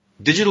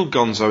Digital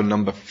Gonzo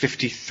number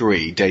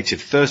 53, dated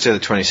Thursday the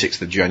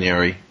 26th of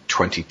January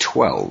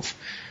 2012.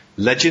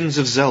 Legends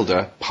of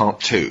Zelda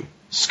Part 2,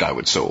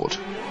 Skyward Sword.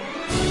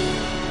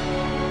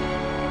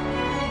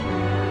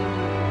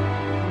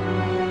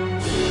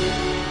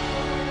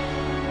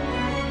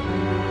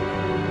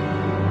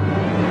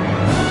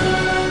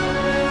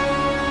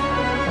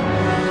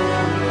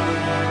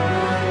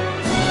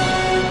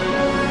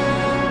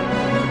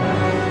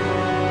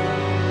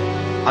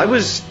 I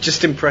was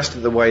just impressed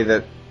at the way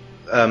that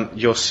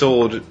your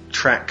sword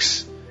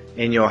tracks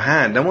in your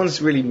hand. No one's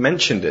really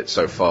mentioned it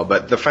so far,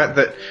 but the fact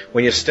that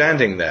when you're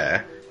standing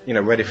there,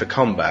 ready for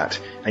combat,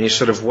 and you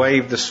sort of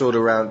wave the sword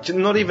around,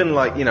 not even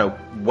like,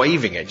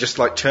 waving it, just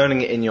like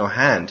turning it in your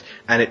hand,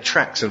 and it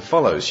tracks and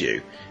follows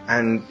you,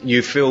 and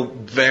you feel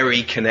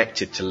very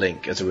connected to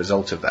Link as a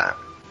result of that.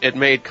 It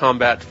made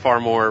combat far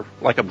more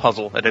like a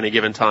puzzle at any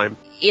given time.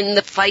 In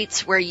the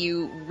fights where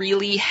you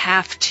really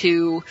have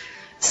to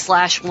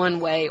slash one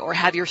way or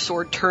have your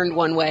sword turned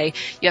one way,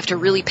 you have to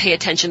really pay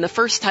attention. The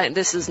first time,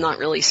 this is not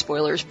really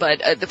spoilers,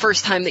 but the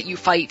first time that you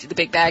fight the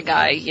big bad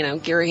guy,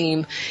 Garrity,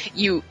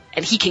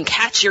 and he can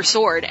catch your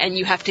sword, and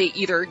you have to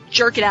either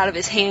jerk it out of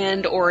his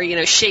hand or,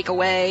 shake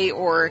away,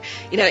 or,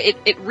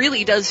 it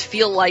really does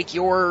feel like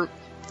you're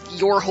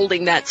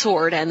holding that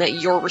sword and that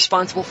you're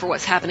responsible for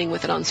what's happening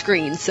with it on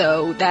screen.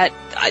 So that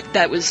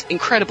was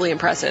incredibly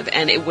impressive,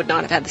 and it would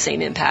not have had the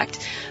same impact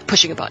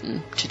pushing a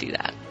button to do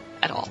that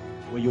at all.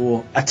 Where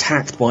you're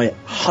attacked by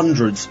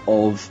hundreds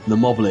of the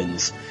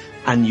moblins,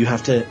 and you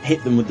have to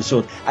hit them with the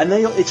sword. And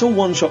it's all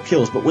one-shot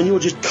kills, but when you're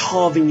just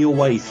carving your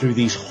way through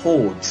these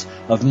hordes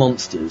of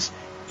monsters,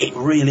 it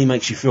really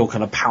makes you feel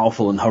kind of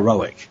powerful and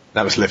heroic.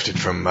 That was lifted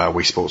from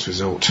Wii Sports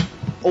Resort.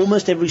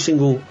 Almost every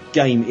single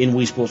game in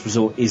Wii Sports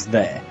Resort is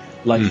there.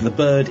 Like, the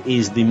bird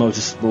is the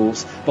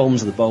motorsports,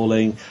 bombs are the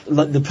bowling.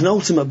 Like, the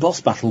penultimate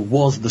boss battle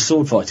was the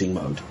sword fighting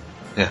mode.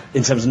 Yeah.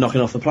 In terms of knocking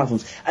off the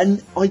platforms.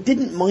 And I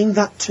didn't mind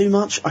that too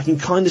much. I can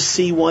kind of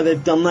see why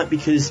they've done that,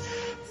 because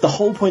the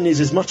whole point is,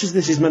 as much as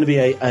this is meant to be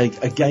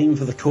a game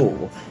for the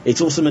core,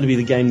 it's also meant to be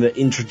the game that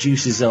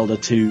introduces Zelda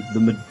to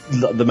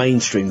the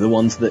mainstream, the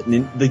ones that...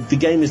 The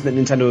gamers that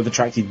Nintendo have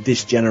attracted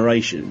this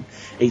generation.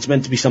 It's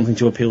meant to be something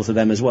to appeal to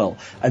them as well.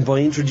 And by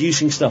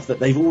introducing stuff that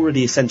they've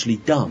already essentially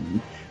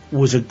done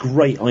was a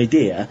great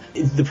idea.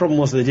 The problem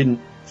was that they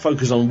didn't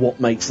focus on what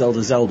makes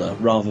Zelda Zelda,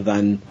 rather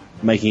than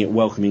making it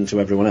welcoming to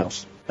everyone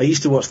else. I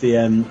used to watch the,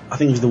 I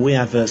think it was the Wii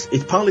adverts.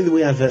 It's partly the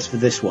Wii adverts for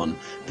this one,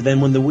 but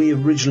then when the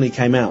Wii originally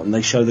came out and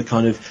they show the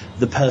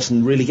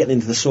person really getting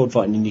into the sword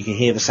fighting, and you can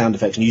hear the sound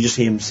effects and you just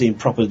see him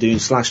properly doing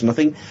slash, and I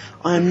think,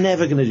 I am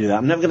never going to do that.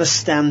 I'm never going to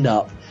stand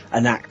up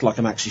and act like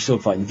I'm actually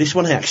sword fighting. This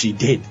one I actually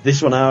did.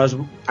 This one I was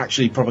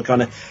actually proper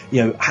kind of,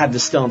 had the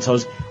stance. I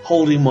was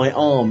holding my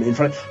arm in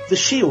front. The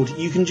shield,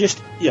 you can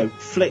just,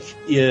 flick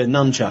your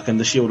nunchuck and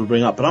the shield will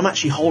bring up, but I'm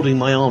actually holding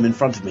my arm in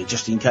front of me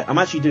just in case. I'm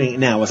actually doing it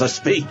now as I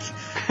speak.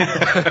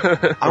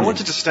 I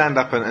wanted to stand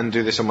up and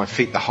do this on my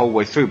feet the whole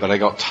way through, but I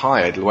got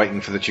tired waiting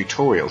for the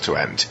tutorial to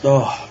end.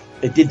 Oh,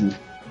 it didn't.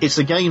 It's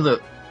a game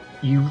that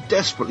you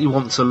desperately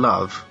want to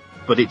love,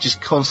 but it just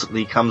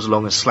constantly comes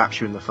along and slaps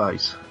you in the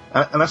face.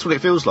 And that's what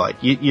it feels like.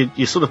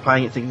 You're sort of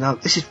playing it thinking, no,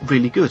 this is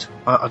really good.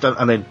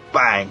 And then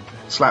bang,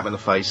 slap in the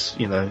face,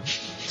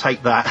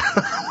 take that.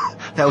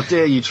 How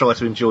dare you try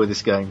to enjoy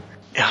this game?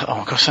 Yeah, oh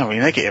my gosh, so really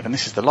negative, and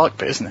this is the like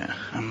bit, isn't it?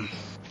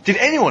 Did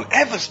anyone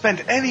ever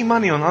spend any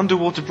money on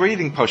underwater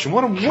breathing potion?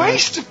 What a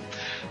waste of...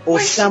 Or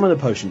stamina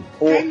potion,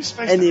 or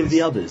any of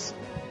the others.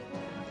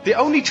 The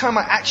only time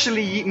I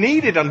actually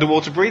needed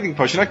underwater breathing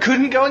potion, I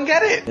couldn't go and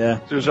get it. Yeah.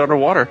 It was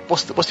underwater.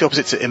 What's the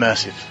opposite to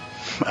immersive?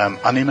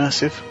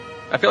 Unimmersive?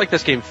 I feel like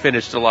this game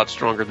finished a lot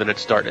stronger than it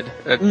started.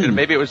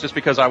 Maybe it was just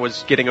because I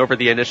was getting over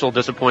the initial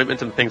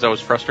disappointment and things I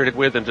was frustrated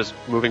with, and just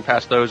moving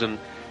past those and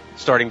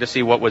starting to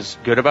see what was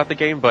good about the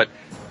game. But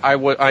I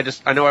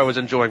know I was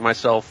enjoying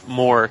myself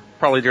more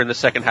probably during the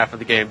second half of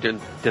the game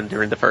than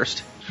during the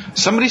first.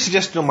 Somebody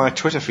suggested on my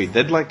Twitter feed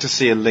they'd like to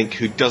see a Link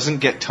who doesn't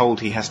get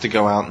told he has to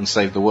go out and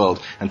save the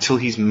world until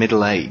he's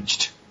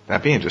middle-aged.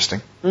 That'd be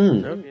interesting.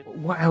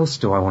 What else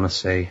do I want to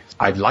see?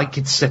 I'd like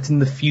it set in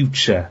the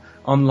future.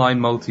 Online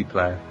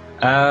multiplayer.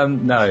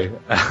 No.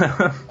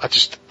 I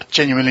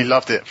genuinely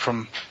loved it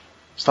from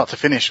start to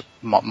finish,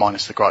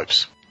 minus the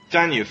gripes.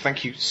 Daniel,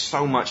 thank you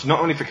so much, not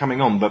only for coming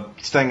on, but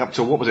staying up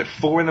till,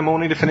 4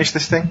 a.m. to finish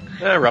this thing?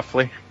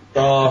 Roughly.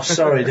 Oh,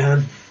 sorry,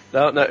 Dan.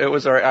 No, it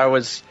was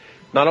alright.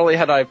 Not only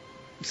had I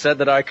said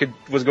that I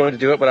was going to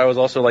do it, but I was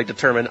also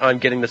determined, I'm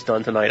getting this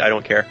done tonight, I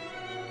don't care.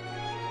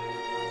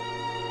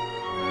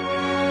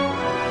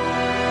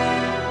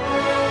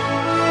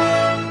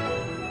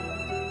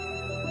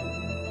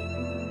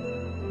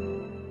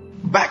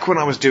 Back when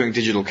I was doing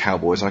Digital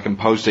Cowboys, I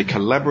composed a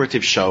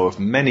collaborative show of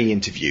many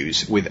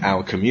interviews with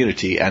our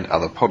community and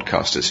other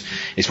podcasters.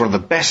 It's one of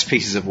the best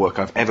pieces of work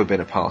I've ever been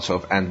a part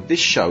of, and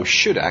this show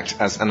should act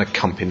as an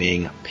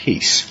accompanying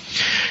piece.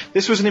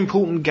 This was an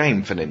important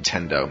game for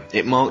Nintendo.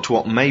 It marked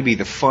what may be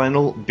the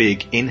final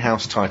big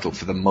in-house title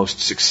for the most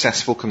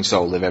successful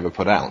console they've ever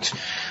put out.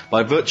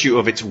 By virtue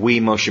of its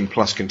Wii Motion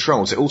Plus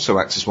controls, it also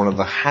acts as one of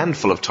the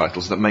handful of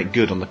titles that make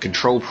good on the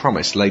control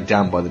promise laid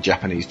down by the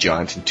Japanese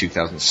giant in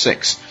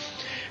 2006.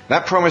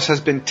 That promise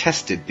has been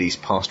tested these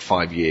past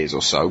 5 years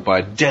or so by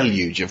a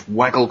deluge of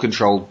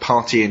waggle-controlled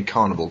party and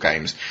carnival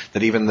games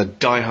that even the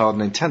die-hard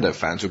Nintendo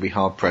fans would be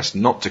hard-pressed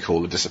not to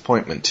call a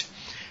disappointment.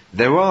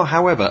 There are,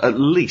 however, at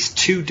least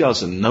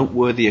 24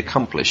 noteworthy,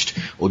 accomplished,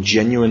 or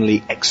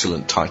genuinely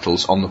excellent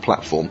titles on the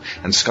platform,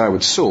 and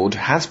Skyward Sword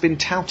has been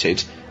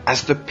touted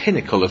as the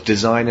pinnacle of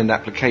design and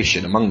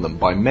application among them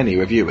by many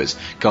reviewers,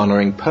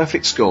 garnering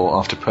perfect score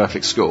after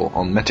perfect score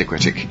on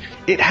Metacritic.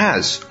 It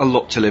has a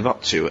lot to live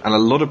up to, and a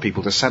lot of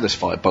people to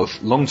satisfy,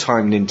 both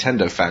long-time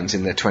Nintendo fans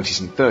in their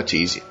 20s and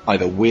 30s,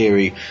 either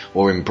weary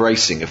or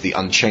embracing of the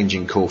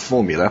unchanging core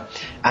formula,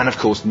 and of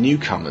course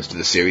newcomers to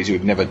the series who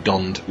have never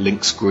donned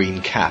Link's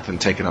green cap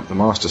and taken up the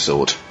Master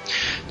Sword.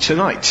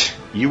 Tonight,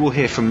 you will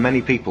hear from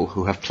many people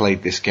who have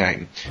played this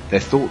game, their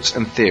thoughts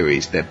and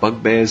theories, their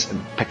bugbears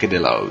and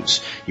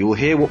peccadilloes. You will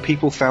hear what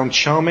people found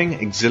charming,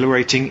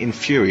 exhilarating,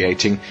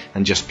 infuriating,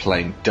 and just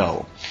plain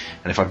dull.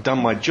 And if I've done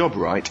my job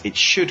right, it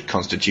should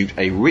constitute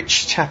a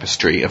rich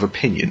tapestry of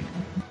opinion.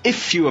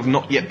 If you have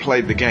not yet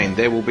played the game,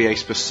 there will be a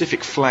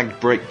specific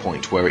flagged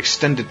breakpoint where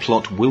extended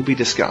plot will be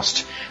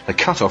discussed. The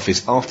cutoff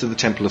is after the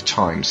Temple of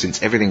Time,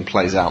 since everything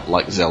plays out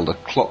like Zelda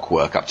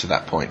clockwork up to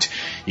that point.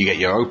 You get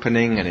your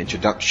opening, an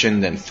introduction,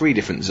 then 3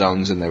 different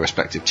zones and their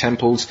respective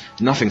temples,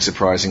 nothing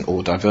surprising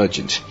or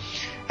divergent.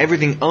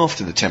 Everything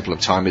after the Temple of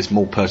Time is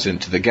more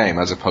pertinent to the game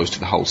as opposed to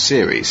the whole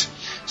series.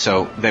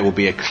 So there will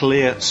be a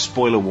clear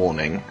spoiler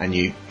warning, and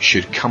you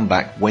should come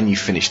back when you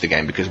finish the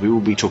game, because we will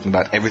be talking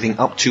about everything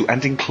up to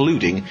and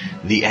including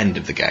the end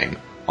of the game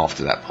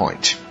after that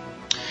point.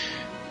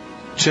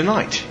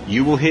 Tonight,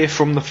 you will hear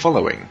from the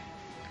following.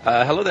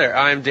 Hello there,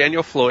 I'm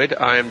Daniel Floyd.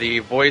 I am the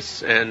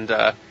voice and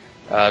one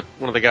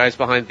of the guys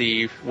behind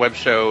the web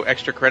show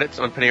Extra Credits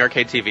on Penny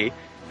Arcade TV.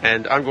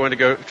 And I'm going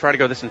to try to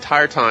go this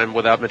entire time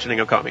without mentioning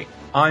Okami.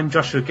 I'm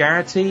Joshua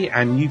Garrity,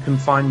 and you can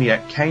find me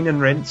at Cane and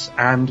Rinse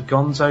and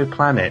Gonzo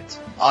Planet.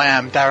 I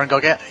am Darren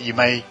Gargette. You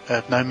may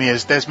know me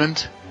as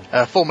Desmond,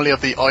 formerly of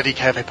the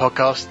IDKFA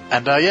podcast.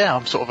 And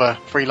I'm sort of a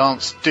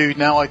freelance dude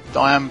now.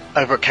 I am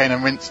over at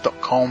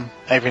caneandrinse.com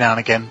every now and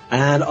again.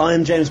 And I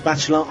am James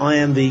Batchelor. I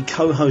am the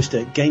co-host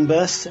at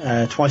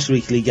GameBurst, twice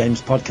weekly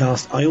games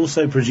podcast. I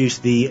also produce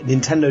the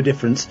Nintendo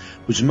Difference,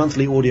 which is a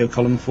monthly audio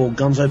column for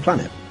Gonzo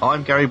Planet.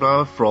 I'm Gary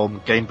Bauer from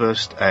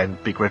GameBurst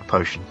and Big Red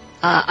Potion.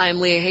 I'm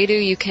Leah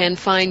Haydu. You can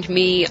find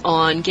me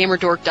on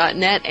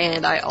GamerDork.net,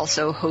 and I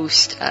also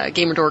host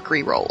GamerDork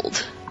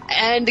Rerolled.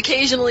 And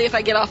occasionally, if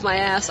I get off my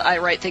ass, I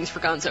write things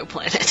for Gonzo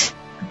Planet.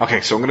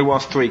 Okay, so I'm going to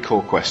ask 3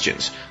 core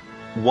questions.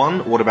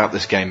 1, what about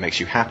this game makes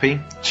you happy?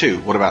 2,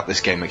 what about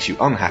this game makes you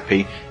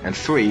unhappy? And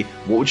 3,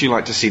 what would you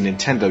like to see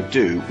Nintendo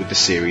do with the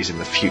series in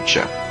the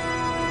future?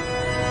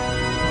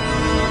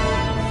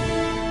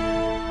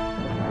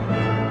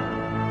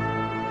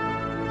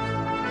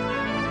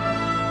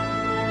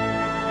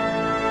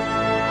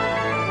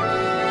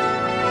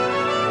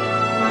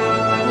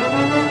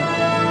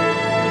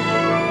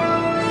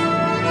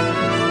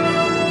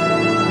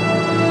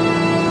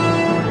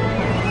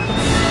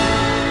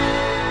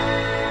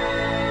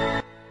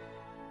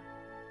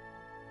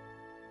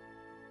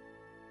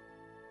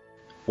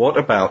 What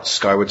about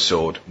Skyward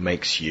Sword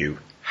makes you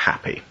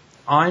happy?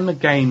 I'm a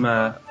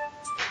gamer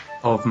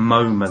of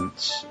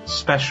moments,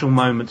 special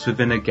moments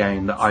within a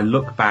game that I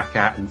look back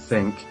at and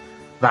think,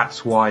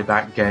 that's why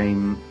that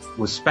game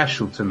was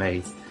special to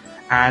me.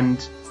 And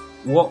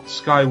what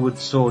Skyward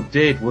Sword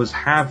did was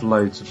have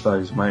loads of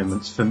those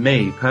moments for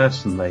me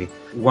personally.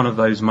 One of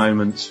those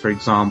moments, for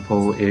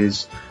example,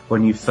 is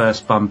when you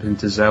first bump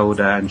into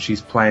Zelda and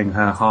she's playing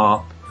her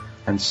harp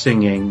and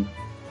singing,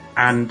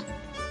 and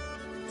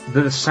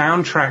the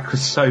soundtrack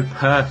was so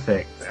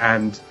perfect,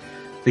 and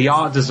the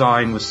art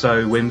design was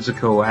so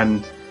whimsical,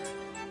 and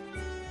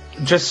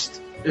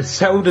just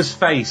Zelda's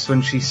face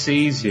when she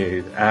sees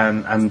you,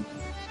 and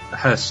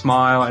her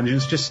smile, and it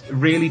was just a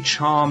really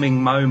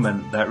charming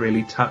moment that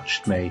really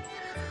touched me.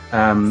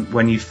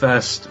 When you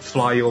first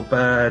fly your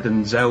bird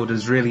and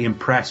Zelda's really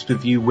impressed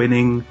with you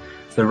winning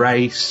the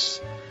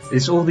race.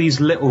 It's all these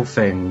little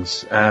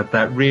things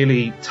that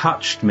really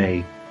touched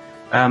me.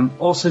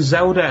 Also,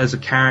 Zelda as a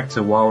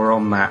character, while we're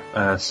on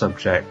that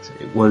subject,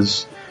 it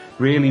was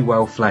really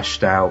well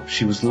fleshed out.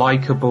 She was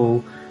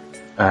likeable,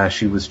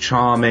 she was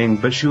charming,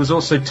 but she was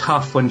also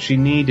tough when she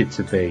needed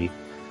to be.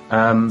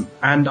 And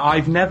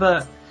I've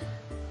never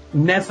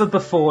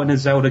before in a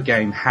Zelda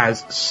game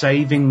has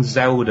saving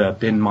Zelda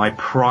been my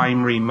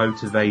primary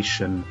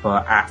motivation for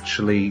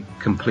actually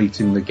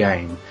completing the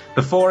game.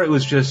 Before it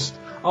was just,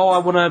 I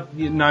want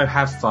to,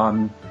 have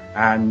fun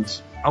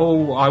and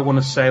oh, I want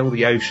to sail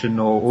the ocean,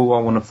 or oh,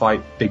 I want to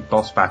fight big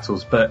boss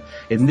battles. But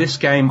in this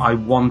game, I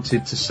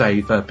wanted to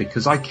save her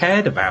because I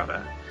cared about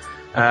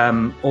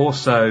her.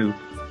 Also,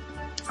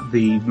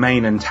 the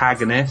main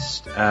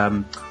antagonist,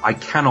 I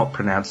cannot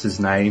pronounce his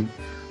name.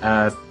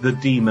 The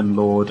Demon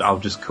Lord, I'll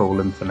just call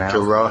him for now.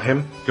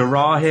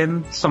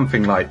 Garahim,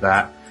 something like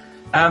that.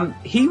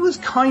 He was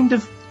kind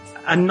of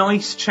a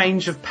nice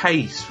change of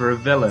pace for a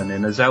villain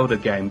in a Zelda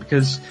game,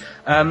 because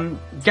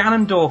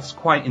Ganondorf's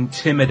quite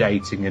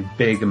intimidating and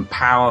big and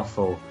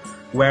powerful,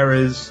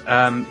 whereas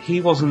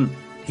he wasn't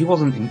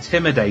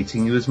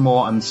intimidating. He was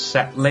more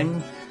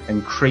unsettling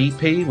and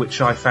creepy,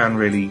 which I found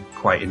really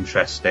quite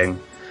interesting.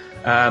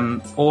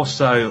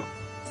 Also,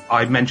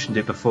 I mentioned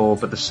it before,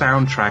 but the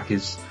soundtrack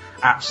is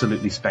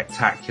absolutely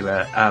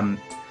spectacular.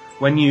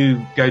 When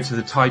you go to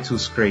the title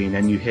screen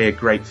and you hear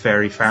Great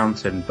Fairy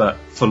Fountain, but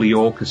fully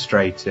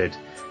orchestrated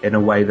in a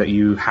way that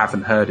you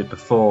haven't heard it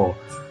before,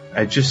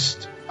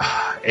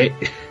 it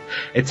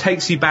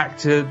takes you back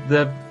to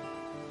the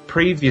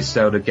previous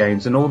Zelda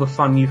games and all the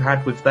fun you've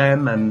had with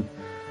them,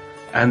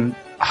 and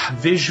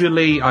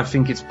visually I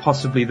think it's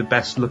possibly the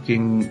best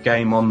looking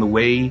game on the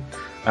Wii.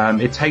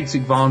 It takes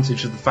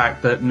advantage of the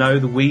fact that no,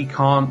 the Wii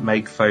can't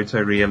make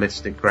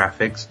photorealistic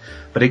graphics,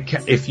 but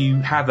if you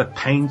have a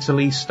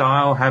painterly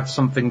style, have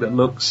something that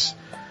looks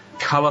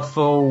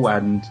colourful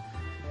and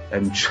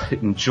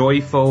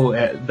joyful,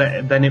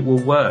 then it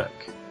will work.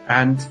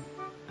 And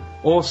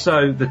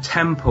also the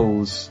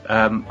temples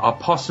are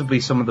possibly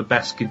some of the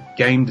best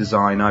game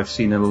design I've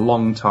seen in a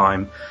long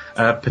time.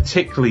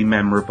 Particularly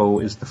memorable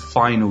is the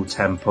final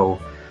temple,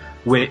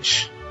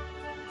 which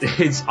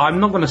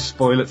I'm not going to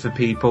spoil it for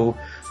people,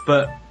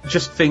 but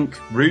just think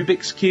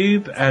Rubik's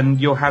Cube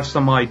and you'll have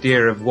some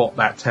idea of what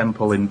that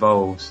temple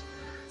involves.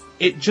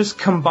 It just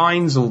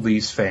combines all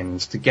these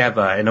things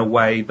together in a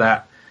way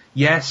that,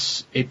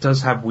 yes, it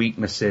does have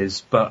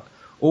weaknesses, but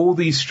all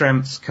these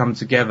strengths come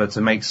together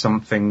to make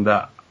something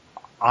that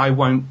I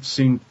won't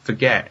soon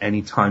forget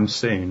anytime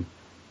soon.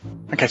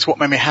 Okay, so what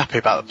made me happy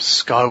about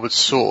Skyward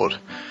Sword?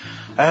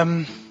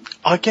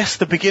 I guess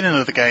the beginning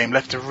of the game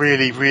left a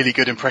really, really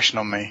good impression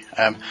on me.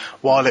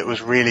 While it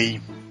was really,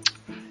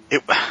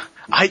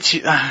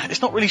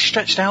 it's not really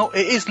stretched out.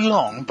 It is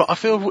long, but I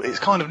feel it's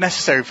kind of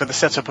necessary for the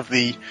setup of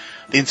the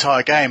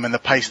entire game and the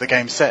pace the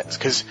game sets,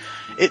 because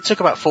it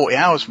took about 40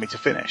 hours for me to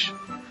finish.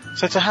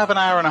 So to have an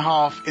hour and a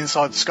half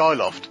inside the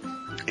Skyloft,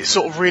 it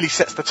sort of really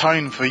sets the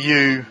tone for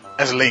you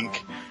as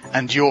Link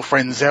and your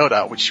friend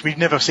Zelda, which we've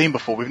never seen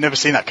before. We've never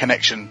seen that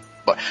connection.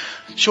 But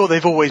sure,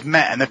 they've always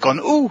met and they've gone,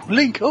 oh,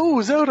 Link, oh,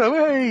 Zelda,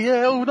 hey,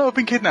 yeah, oh no, I've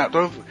been kidnapped.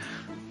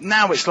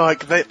 Now it's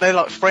like they're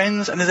like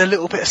friends, and there's a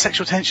little bit of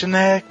sexual tension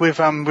there with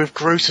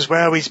Groose as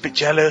well. He's a bit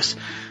jealous.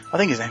 I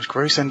think his name's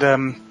Groose,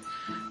 and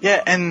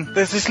yeah, and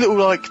there's this little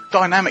like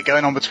dynamic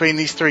going on between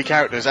these three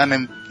characters, and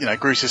then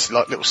Groose's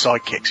like little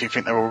sidekicks who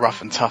think they're all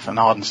rough and tough and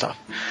hard and stuff.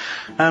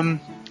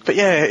 But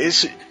yeah,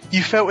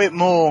 you felt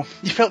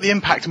the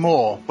impact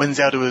more when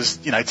Zelda was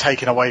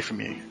taken away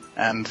from you.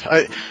 And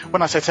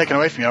when I say taken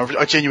away from you,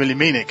 I genuinely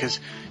mean it, because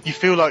you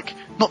feel like,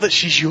 not that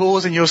she's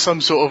yours and you're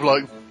some sort of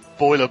like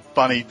boiler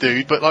bunny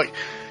dude, but like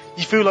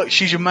you feel like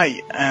she's your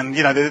mate, and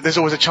there's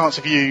always a chance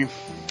of you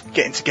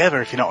getting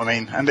together, if you know what I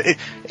mean. And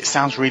it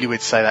sounds really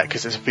weird to say that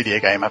because there's a video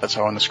game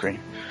avatar on the screen.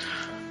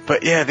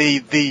 But yeah,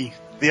 the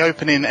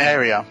opening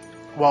area,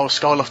 while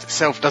Skyloft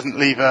itself doesn't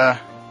leave a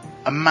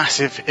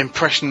massive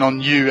impression on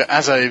you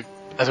as a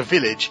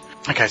village.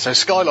 Okay, so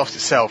Skyloft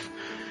itself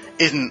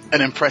isn't an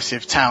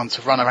impressive town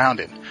to run around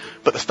in,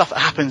 but the stuff that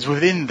happens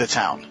within the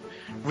town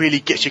really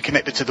gets you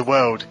connected to the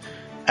world.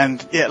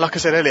 And yeah, like I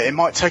said earlier, it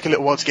might take a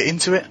little while to get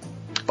into it,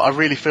 but I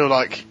really feel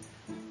like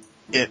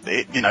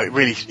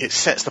it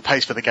sets the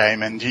pace for the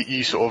game, and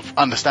you sort of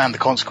understand the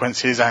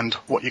consequences and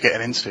what you're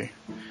getting into.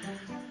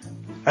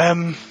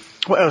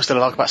 What else did I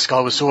like about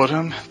Skyward Sword?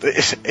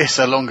 It's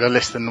a longer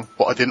list than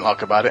what I didn't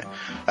like about it.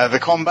 The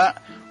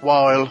combat,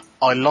 while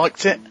I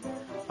liked it,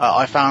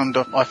 I found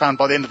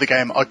by the end of the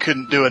game I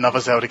couldn't do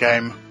another Zelda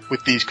game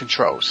with these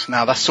controls.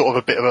 Now that's sort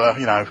of a bit of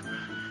a,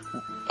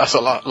 that's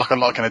like a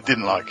like and a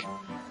didn't like.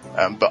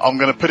 But I'm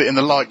going to put it in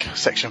the like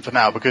section for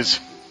now, because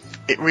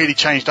it really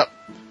changed up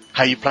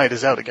how you played a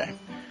Zelda game.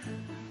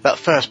 That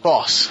first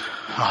boss,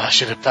 that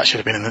should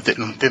have been in the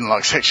didn't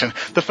like section.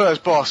 The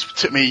first boss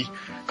took me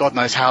God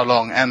knows how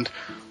long, and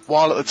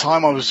while at the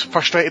time I was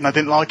frustrated and I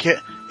didn't like it,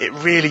 it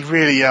really,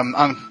 really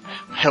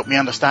helped me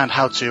understand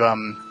how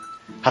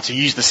to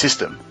use the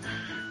system.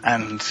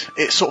 And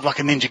it's sort of like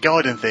a Ninja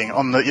Gaiden thing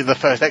on the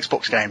first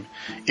Xbox game.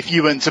 If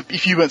you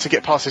weren't to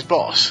get past this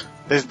boss,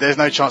 there's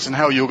no chance in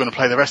hell you're going to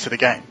play the rest of the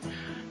game.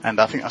 And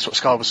I think that's what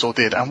Skyward Sword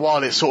did. And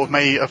while it sort of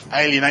may have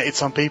alienated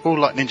some people,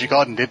 like Ninja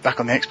Gaiden did back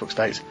on the Xbox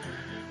days,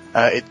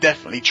 it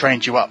definitely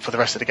trained you up for the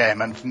rest of the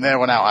game. And from there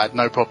on out, I had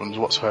no problems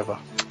whatsoever.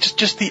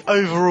 Just the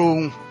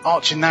overall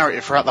arching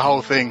narrative throughout the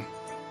whole thing,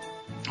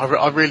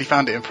 I really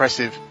found it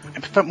impressive.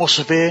 It felt more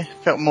severe,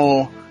 felt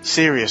more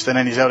serious than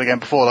any Zelda game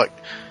before. Like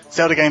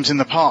Zelda games in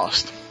the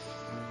past,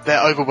 their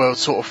overworld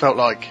sort of felt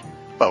like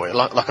well,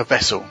 like a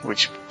vessel,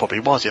 which probably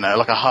was,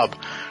 like a hub.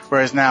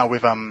 Whereas now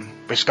with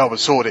Skyward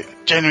Sword, it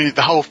genuinely,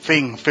 the whole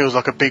thing feels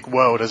like a big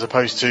world, as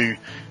opposed to,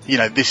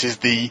 this is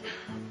the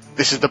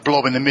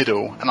blob in the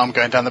middle, and I'm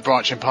going down the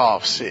branching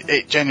paths.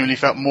 It genuinely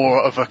felt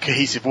more of a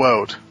cohesive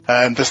world.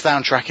 The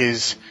soundtrack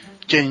is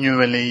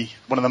genuinely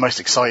one of the most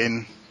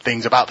exciting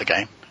things about the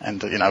game. And,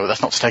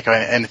 that's not to take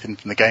away anything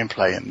from the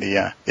gameplay and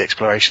the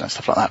exploration and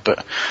stuff like that,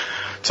 but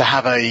to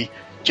have a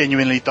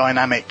genuinely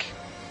dynamic,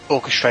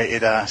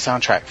 orchestrated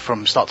soundtrack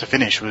from start to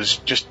finish was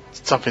just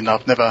something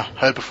I've never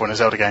heard before in a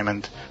Zelda game.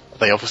 And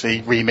they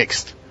obviously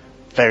remixed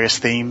various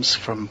themes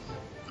from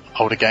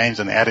older games,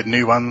 and they added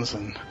new ones,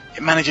 and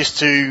it manages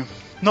to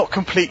not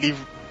completely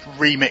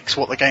remix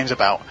what the game's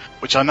about,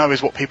 which I know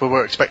is what people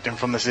were expecting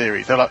from the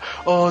series. They're like,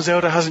 oh,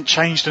 Zelda hasn't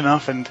changed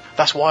enough, and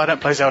that's why I don't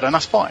play Zelda, and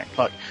that's fine.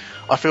 Like,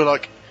 I feel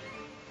like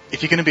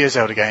if you're going to be a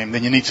Zelda game,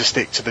 then you need to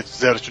stick to the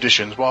Zelda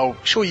traditions. Well,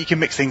 sure, you can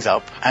mix things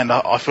up, and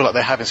I feel like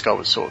they have in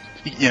Skyward Sword.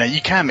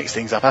 You can mix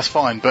things up, that's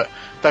fine, but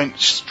don't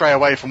stray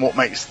away from what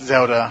makes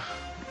Zelda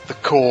the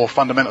core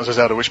fundamentals of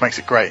Zelda, which makes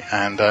it great.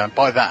 And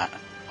by that,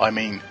 I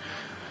mean,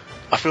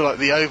 I feel like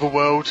the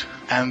overworld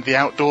and the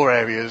outdoor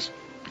areas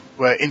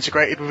were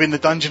integrated within the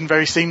dungeon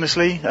very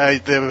seamlessly.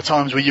 There were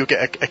times where you'll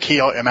get a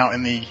key item out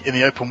in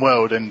the open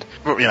world, and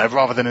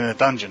rather than in a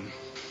dungeon.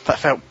 That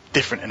felt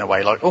different in a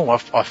way, like,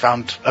 I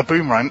found a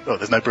boomerang. Oh,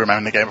 there's no boomerang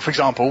in the game, but for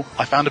example,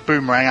 I found a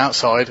boomerang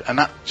outside, and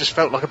that just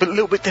felt like a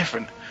little bit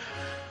different.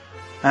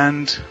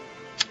 And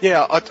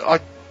yeah,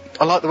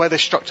 I like the way they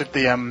structured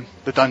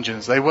the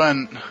dungeons. They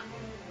weren't,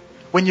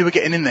 when you were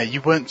getting in there,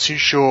 you weren't too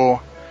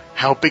sure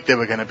how big they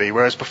were going to be,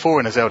 whereas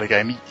before in a Zelda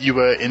game, you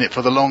were in it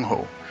for the long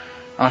haul.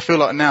 And I feel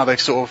like now they've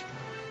sort of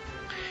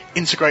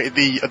integrated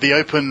the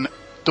open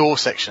door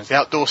sections, the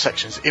outdoor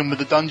sections, in with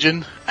the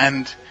dungeon,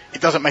 and it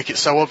doesn't make it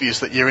so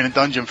obvious that you're in a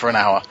dungeon for an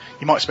hour.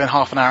 You might spend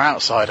half an hour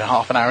outside and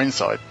half an hour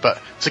inside,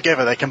 but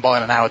together they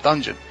combine an hour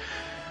dungeon.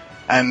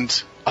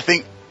 And I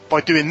think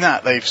by doing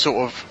that,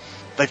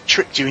 they've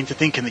tricked you into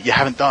thinking that you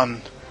haven't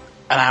done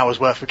an hour's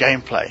worth of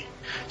gameplay.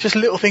 Just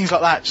little things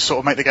like that just sort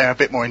of make the game a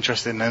bit more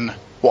interesting than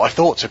what I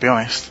thought, to be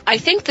honest. I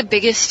think the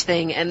biggest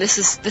thing, and this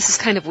is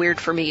kind of weird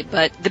for me,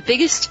 but the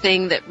biggest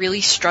thing that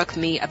really struck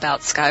me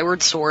about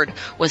Skyward Sword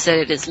was that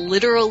it is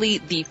literally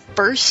the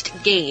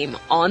first game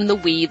on the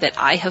Wii that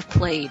I have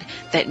played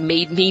that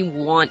made me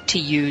want to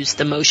use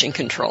the motion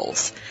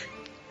controls.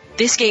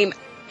 This game,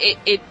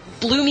 it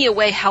blew me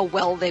away how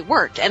well they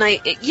worked, and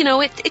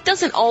it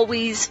doesn't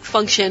always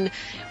function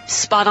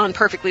spot on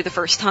perfectly the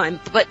first time,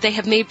 but they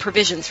have made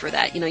provisions for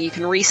that. You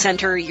can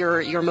recenter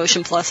your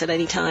motion plus at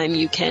any time.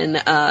 You can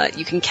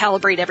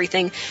calibrate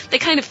everything. They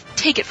kind of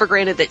take it for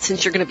granted that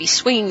since you're going to be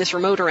swinging this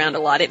remote around a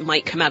lot, it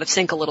might come out of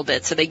sync a little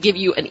bit, so they give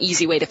you an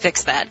easy way to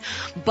fix that.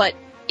 But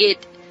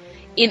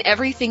in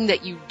everything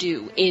that you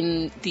do,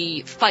 in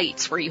the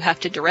fights where you have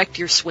to direct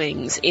your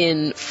swings,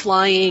 in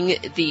flying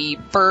the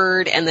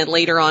bird and then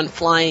later on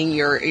flying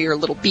your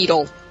little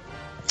beetle,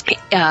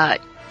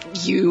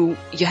 you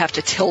have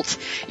to tilt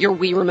your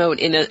Wii remote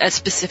in a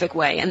specific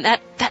way, and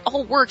that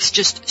all works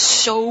just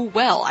so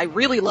well. I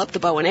really love the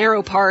bow and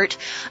arrow part,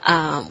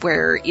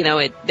 where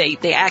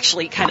they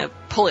actually kind of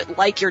pull it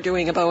like you're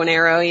doing a bow and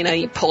arrow.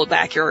 You pull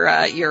back your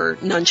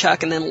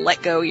nunchuck and then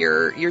let go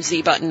your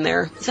Z button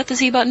there. Is that the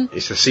Z button?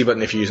 It's the C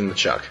button if you're using the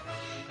chuck.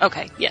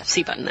 Okay, yeah,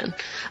 C button then.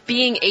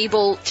 Being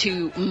able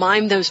to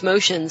mime those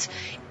motions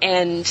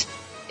and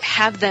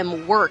have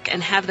them work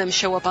and have them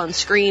show up on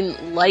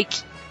screen like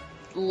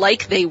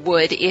they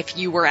would if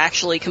you were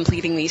actually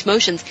completing these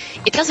motions.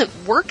 It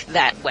doesn't work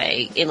that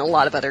way in a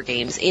lot of other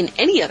games, in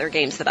any other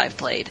games that I've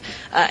played.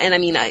 And I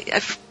mean,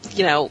 I've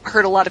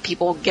heard a lot of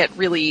people get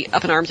really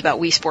up in arms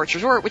about Wii Sports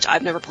Resort, which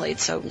I've never played,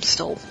 so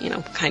still,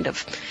 kind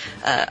of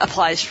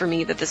applies for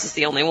me that this is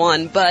the only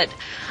one. But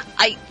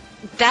I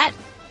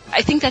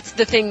think that's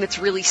the thing that's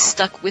really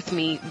stuck with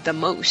me the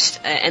most.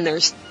 And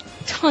there's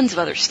tons of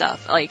other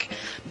stuff. Like,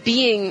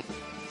 being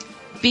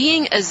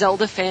a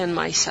Zelda fan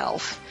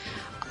myself,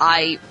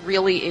 I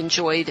really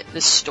enjoyed the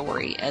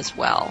story as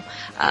well.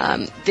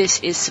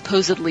 This is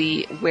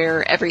supposedly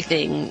where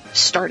everything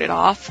started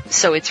off,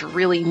 so it's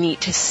really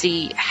neat to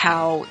see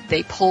how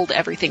they pulled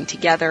everything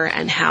together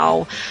and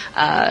how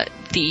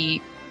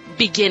the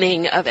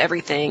beginning of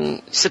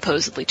everything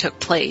supposedly took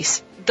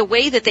place. The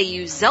way that they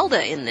use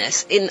Zelda in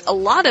this, in a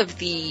lot of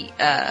the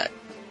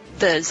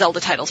Zelda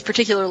titles,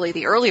 particularly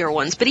the earlier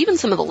ones, but even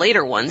some of the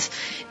later ones,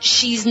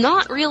 she's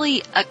not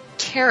really a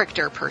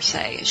character per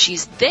se.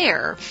 She's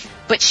there,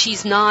 but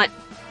she's not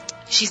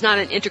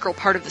an integral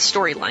part of the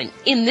storyline.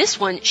 In this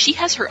one, she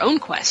has her own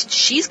quest.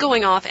 She's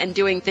going off and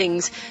doing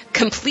things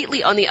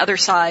completely on the other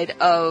side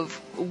of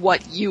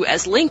what you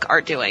as Link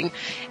are doing,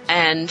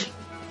 and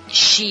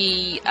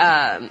she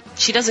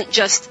doesn't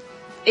just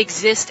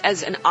exist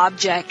as an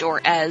object or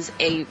as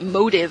a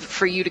motive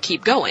for you to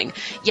keep going.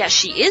 Yes,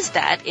 she is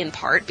that in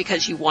part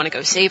because you want to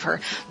go save her,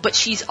 but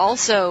she's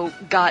also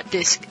got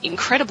this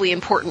incredibly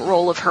important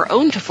role of her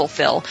own to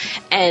fulfill,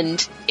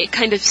 and it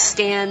kind of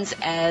stands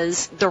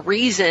as the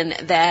reason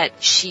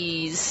that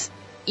she's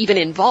even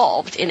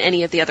involved in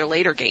any of the other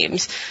later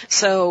games.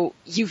 So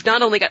you've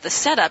not only got the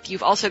setup,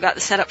 you've also got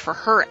the setup for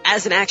her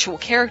as an actual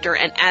character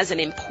and as an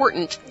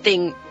important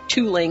thing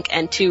to Link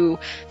and to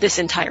this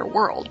entire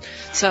world.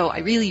 So I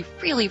really,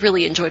 really,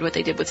 really enjoyed what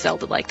they did with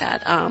Zelda like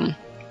that.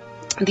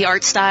 The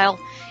art style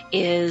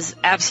is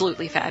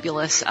absolutely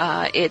fabulous.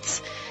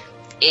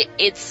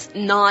 It's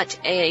not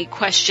a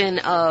question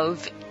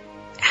of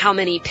how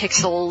many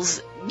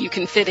pixels you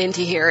can fit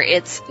into here.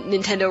 It's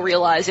Nintendo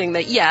realizing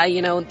that,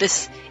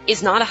 this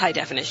is not a high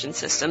definition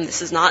system.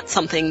 This is not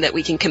something that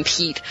we can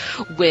compete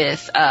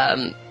with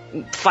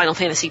Final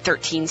Fantasy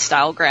 13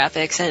 style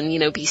graphics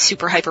and, be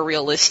super hyper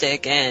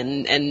realistic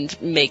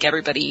and make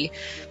everybody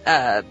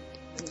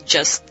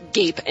just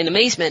gape in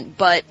amazement.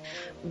 But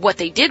what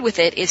they did with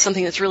it is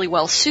something that's really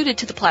well suited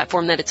to the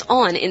platform that it's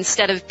on.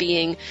 Instead of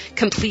being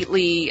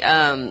completely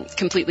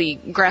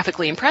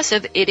graphically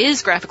impressive, it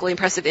is graphically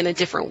impressive in a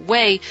different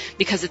way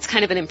because it's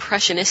kind of an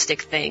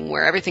impressionistic thing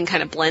where everything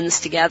kind of blends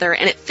together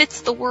and it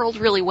fits the world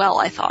really well,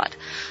 I thought.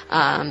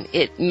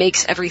 It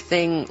makes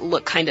everything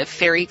look kind of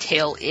fairy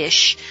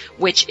tale-ish,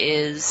 which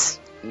is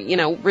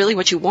really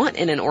what you want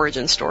in an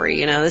origin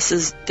story. This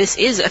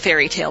is a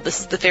fairy tale.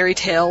 This is the fairy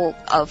tale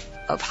of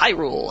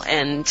Hyrule,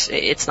 and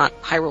it's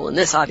not Hyrule in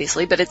this,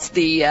 obviously, but it's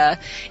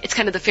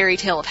kind of the fairy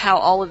tale of how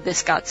all of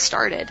this got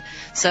started.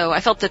 So I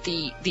felt that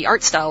the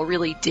art style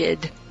really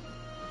did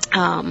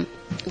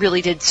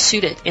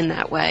suit it in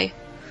that way.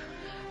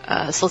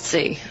 So let's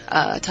see.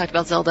 Talked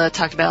about Zelda,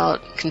 talked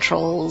about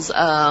controls.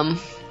 The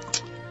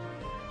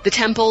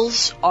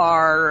temples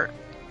are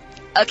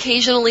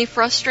occasionally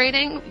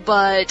frustrating,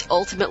 but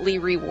ultimately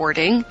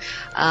rewarding.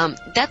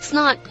 That's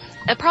not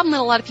a problem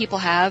that a lot of people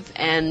have,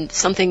 and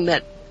something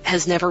that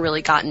has never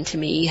really gotten to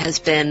me has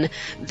been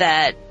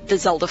that the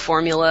Zelda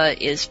formula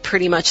is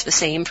pretty much the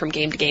same from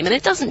game to game, and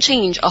it doesn't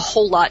change a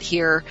whole lot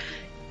here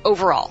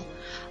overall.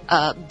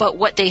 But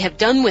what they have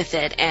done with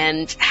it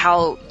and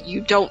how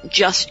you don't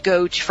just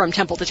go from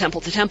temple to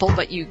temple to temple,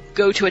 but you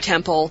go to a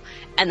temple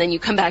and then you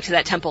come back to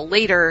that temple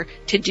later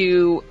to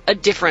do a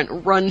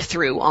different run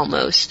through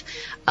almost,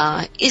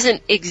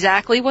 isn't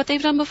exactly what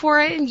they've done before.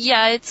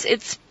 Yeah,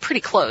 it's pretty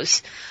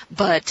close,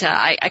 but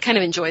I kind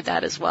of enjoyed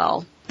that as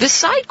well. The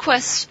side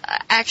quests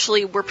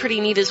actually were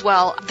pretty neat as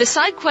well. The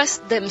side quests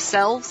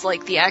themselves,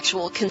 like the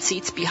actual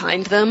conceits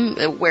behind them,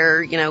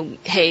 where,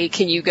 hey,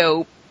 can you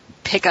go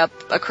pick up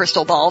a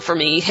crystal ball for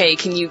me? Hey,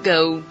 can you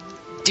go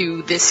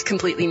do this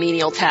completely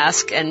menial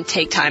task and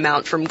take time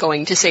out from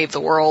going to save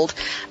the world?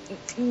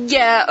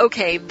 Yeah,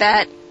 okay,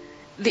 the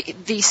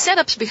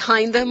setups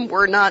behind them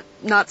were not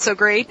so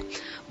great,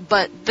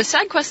 but the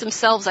side quests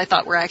themselves I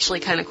thought were actually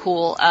kind of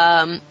cool.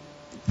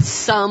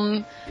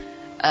 Some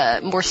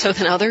more so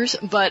than others,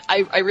 but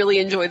I really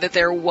enjoyed that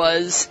there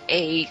was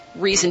a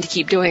reason to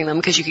keep doing them,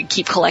 because you could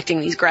keep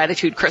collecting these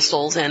gratitude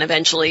crystals, and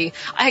eventually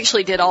I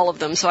actually did all of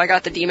them, so I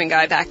got the demon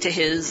guy back to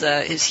his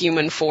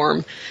human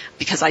form,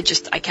 because I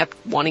kept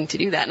wanting to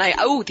do that.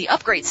 And the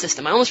upgrade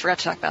system, I almost forgot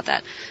to talk about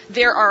that.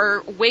 There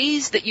are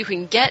ways that you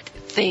can get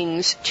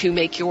things to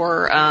make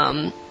your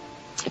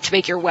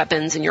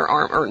weapons and your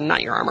armor, or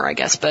not your armor, I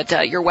guess,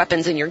 but your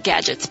weapons and your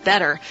gadgets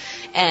better.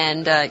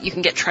 And you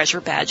can get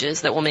treasure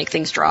badges that will make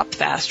things drop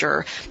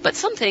faster. But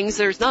some things,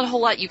 there's not a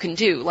whole lot you can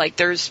do. Like,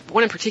 there's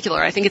one in particular,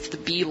 I think it's the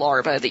bee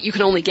larva, that you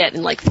can only get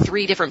in like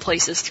 3 different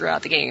places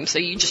throughout the game. So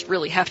you just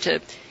really have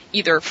to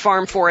either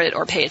farm for it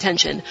or pay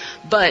attention.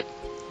 But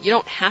you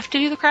don't have to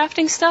do the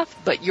crafting stuff,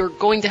 but you're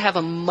going to have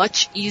a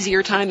much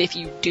easier time if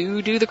you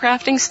do the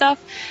crafting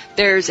stuff.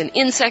 There's an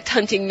insect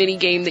hunting mini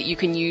game that you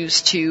can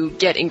use to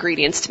get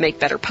ingredients to make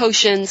better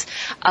potions.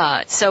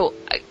 So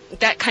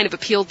that kind of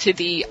appealed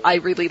to I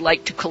really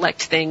like to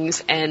collect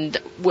things and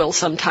will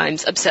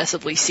sometimes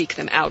obsessively seek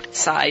them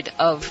outside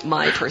of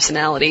my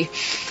personality.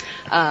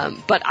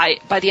 But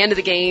by the end of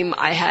the game,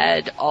 I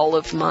had all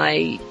of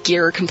my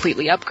gear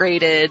completely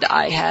upgraded.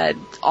 I had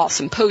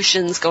awesome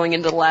potions going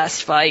into the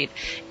last fight.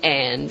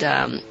 And,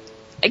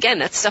 again,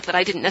 that's stuff that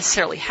I didn't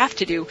necessarily have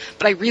to do,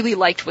 but I really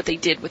liked what they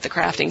did with the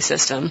crafting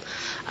system,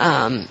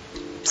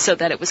 so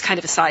that it was kind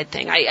of a side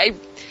thing.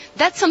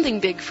 That's something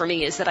big for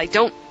me, is that I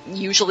don't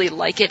usually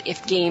like it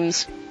if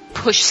games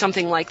push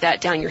something like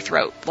that down your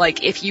throat.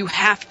 Like, if you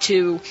have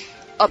to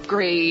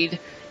upgrade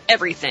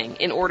everything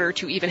in order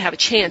to even have a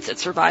chance at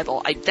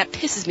survival, that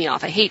pisses me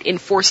off. I hate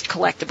enforced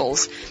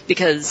collectibles,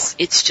 because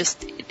it's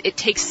just, it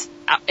takes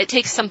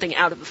something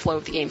out of the flow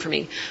of the game for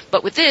me.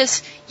 But with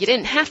this, you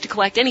didn't have to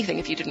collect anything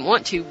if you didn't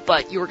want to,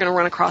 but you were going to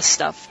run across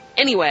stuff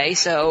anyway,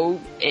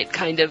 so it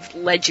kind of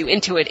led you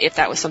into it if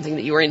that was something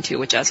that you were into,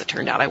 which, as it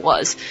turned out, I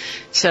was.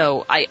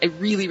 So I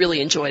really,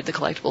 really enjoyed the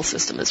collectible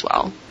system as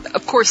well.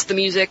 Of course, the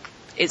music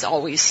is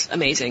always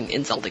amazing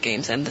in Zelda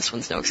games, and this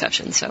one's no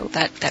exception, so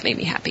that made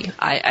me happy.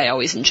 I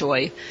always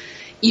enjoy,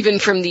 even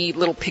from the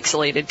little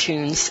pixelated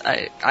tunes,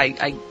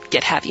 I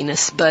get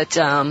happiness, but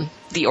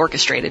the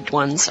orchestrated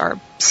ones are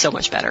so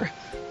much better,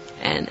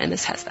 and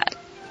this has that.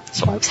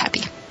 So I was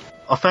happy.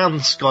 I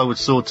found Skyward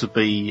Sword to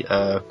be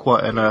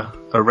quite an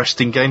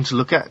arresting game to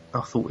look at.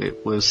 I thought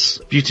it was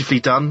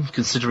beautifully done,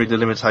 considering the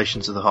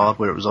limitations of the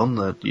hardware it was on.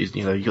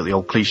 You got the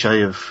old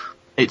cliche of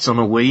it's on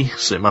a Wii,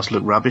 so it must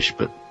look rubbish,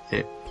 but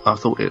I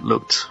thought it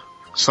looked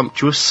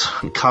sumptuous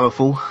and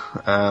colourful,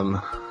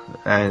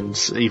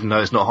 and even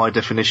though it's not high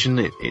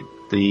definition,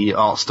 the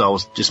art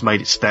styles just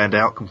made it stand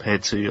out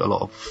compared to a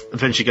lot of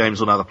adventure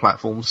games on other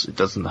platforms. It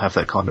doesn't have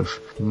that kind of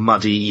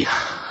muddy,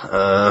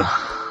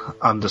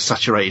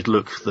 undersaturated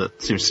look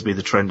that seems to be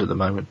the trend at the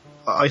moment.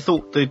 I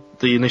thought the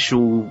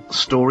initial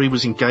story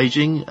was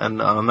engaging,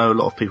 and I know a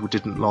lot of people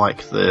didn't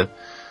like the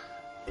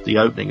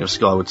opening of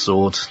Skyward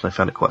Sword. They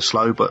found it quite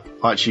slow, but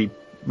I actually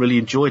really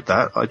enjoyed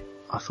that.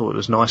 I thought it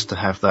was nice to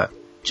have that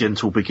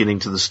gentle beginning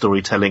to the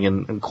storytelling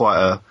and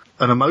quite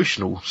an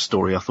emotional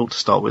story, I thought, to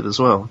start with as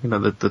well. You know,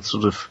 the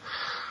sort of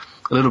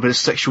a little bit of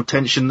sexual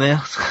tension there,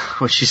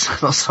 which is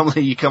not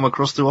something you come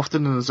across too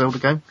often in a Zelda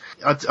game.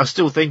 I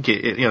still think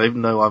it, you know,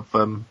 even though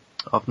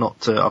I've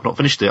not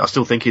finished it, I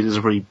still think it is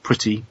a very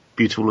pretty,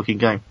 beautiful looking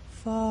game.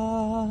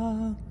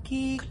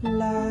 Foggy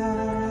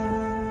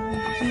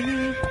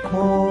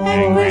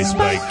angry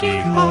spiky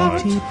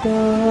heart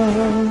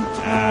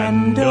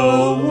and a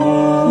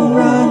wolf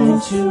run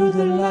into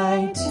the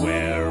light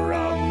where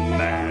a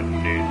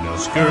man in a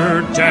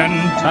skirt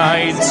and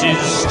tights is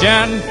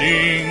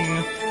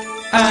standing,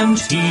 and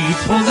he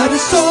pulls out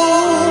his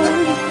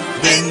sword,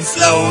 then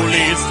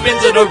slowly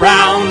spins it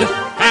around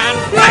and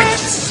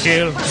flashes,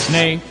 kills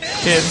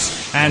natives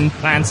and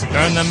plants,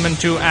 turn them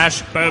into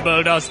ash,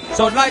 purple dust,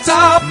 sword lights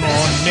up.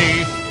 More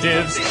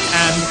natives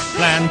and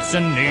plants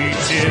and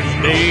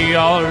natives, they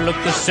all look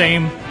the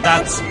same,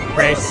 that's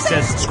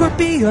racist.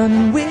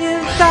 Scorpion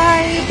with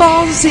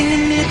eyeballs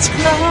in its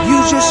claws,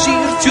 use your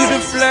shield to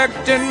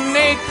deflect an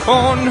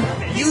acorn,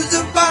 use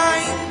a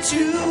vine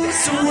to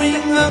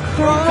swing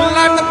across,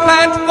 climb the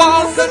plant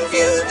walls,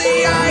 confuse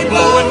the eyeball,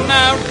 bow and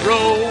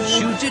arrow,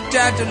 shoot it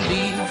at a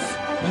leaf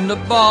and a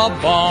ball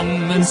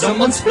bomb, and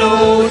someone's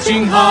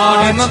floating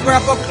hard in a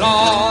grapple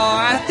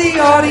claw at the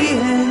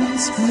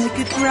audience, make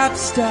it grab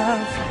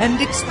stuff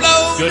and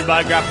explode.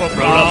 Goodbye grapple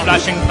claw, a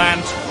flashing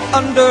plant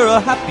under a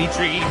happy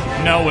tree,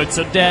 no it's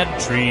a dead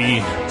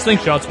tree.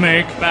 Slingshots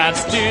make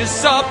bats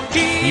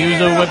disappear, use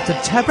a whip to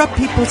tear up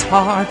people's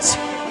hearts,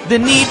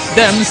 then eat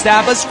them,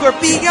 stab a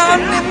scorpion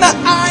in the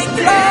eye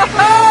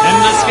claw,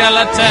 and a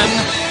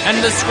skeleton and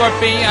a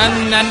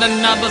scorpion and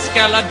another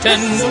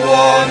skeleton,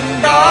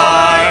 one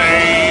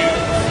dive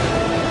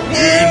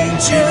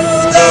into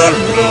the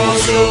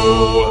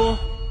logo.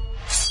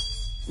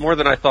 More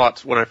than I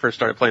thought when I first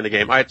started playing the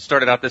game. I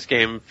started out this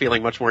game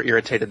feeling much more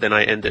irritated than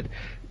I ended.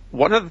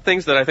 One of the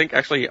things that I think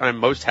actually I'm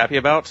most happy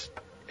about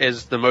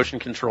is the motion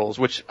controls,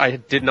 which I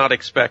did not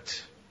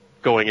expect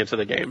going into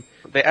the game.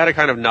 They add a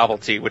kind of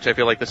novelty, which I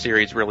feel like the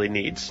series really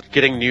needs.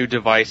 Getting new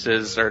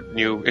devices or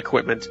new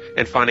equipment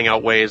and finding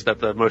out ways that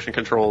the motion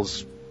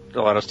controls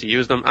allowed us to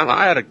use them.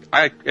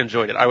 I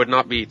enjoyed it. I would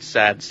not be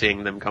sad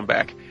seeing them come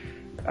back.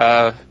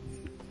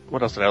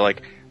 What else did I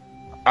like?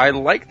 I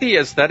like the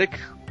aesthetic,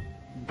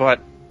 but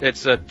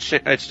it's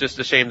just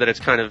a shame that it's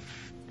kind of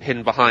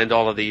hidden behind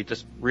all of the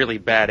just really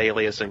bad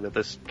aliasing that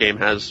this game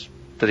has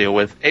to deal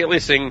with.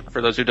 Aliasing,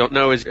 for those who don't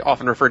know, is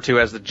often referred to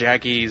as the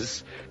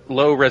jaggy's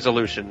low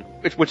resolution,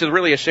 which is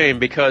really a shame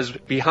because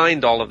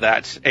behind all of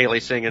that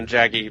aliasing and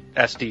jaggy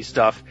SD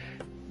stuff,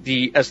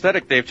 the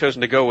aesthetic they've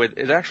chosen to go with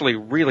is actually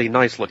really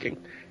nice looking.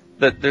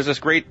 There's this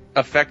great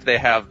effect they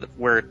have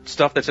where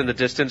stuff that's in the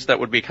distance that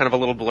would be kind of a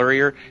little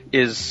blurrier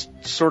is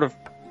sort of,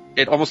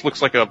 it almost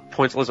looks like a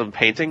pointillism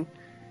painting,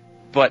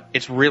 but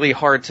it's really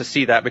hard to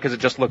see that because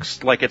it just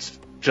looks like it's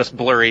just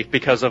blurry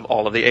because of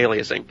all of the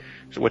aliasing,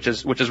 which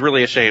is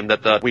really a shame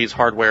that the Wii's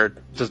hardware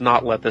does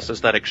not let this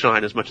aesthetic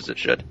shine as much as it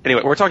should.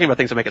 Anyway, we're talking about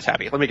things that make us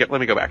happy. Let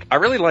me go back. I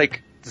really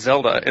like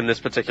Zelda in this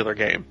particular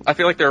game. I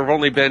feel like there have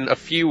only been a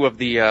few of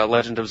the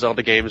Legend of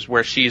Zelda games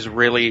where she's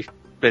really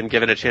been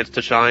given a chance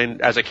to shine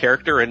as a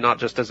character and not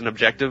just as an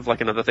objective, like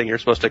another thing you're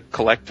supposed to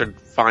collect or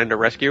find or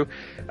rescue.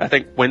 I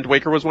think Wind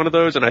Waker was one of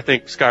those, and I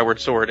think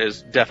Skyward Sword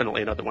is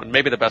definitely another one.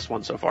 Maybe the best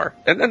one so far.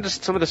 And then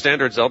just some of the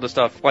standard Zelda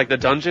stuff, like the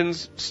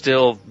dungeons,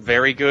 still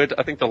very good.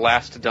 I think the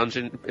last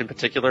dungeon in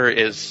particular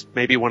is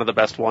maybe one of the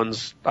best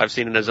ones I've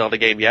seen in a Zelda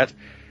game yet.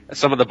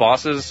 Some of the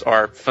bosses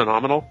are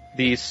phenomenal.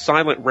 The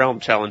Silent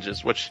Realm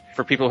challenges, which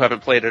for people who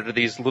haven't played it, are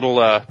these little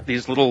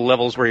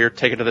levels where you're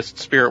taken to this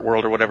spirit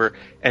world or whatever,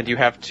 and you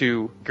have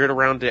to get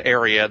around the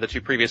area that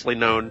you previously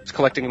known,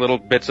 collecting little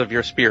bits of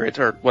your spirit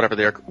or whatever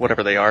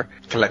they are.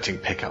 Collecting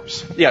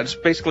pickups. Yeah, it's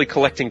basically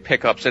collecting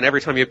pickups, and every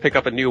time you pick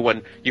up a new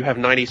one, you have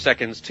 90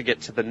 seconds to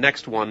get to the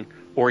next one,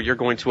 or you're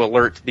going to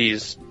alert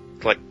these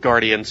like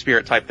guardian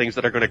spirit type things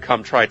that are going to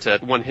come try to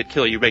one-hit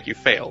kill you, make you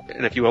fail.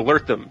 And if you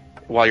alert them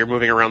while you're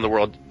moving around the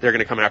world, they're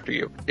going to come after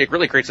you. It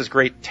really creates this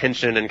great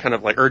tension and kind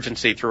of like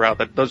urgency throughout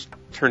that those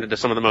turned into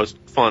some of the most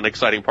fun,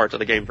 exciting parts of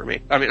the game for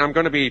me. I mean, I'm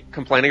going to be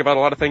complaining about a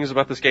lot of things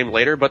about this game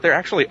later, but there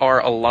actually are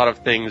a lot of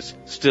things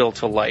still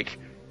to like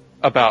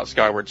about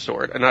Skyward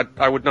Sword, and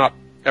I would not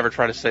ever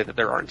try to say that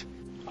there aren't.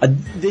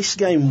 This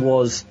game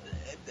was,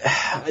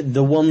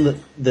 the one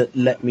that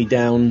let me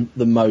down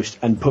the most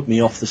and put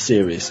me off the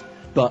series.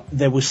 But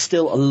there was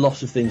still a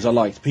lot of things I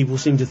liked. People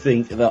seem to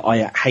think that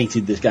I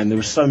hated this game. There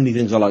were so many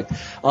things I liked.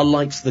 I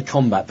liked the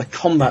combat. The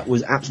combat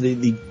was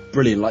absolutely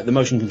brilliant, like the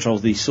motion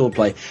controls, the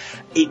swordplay.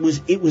 It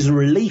was a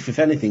relief, if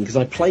anything, because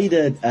I played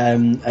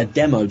a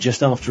demo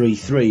just after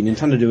E3.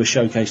 Nintendo do a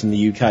showcase in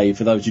the UK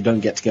for those who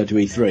don't get to go to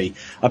E3.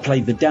 I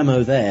played the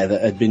demo there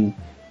that had been,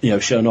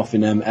 shown off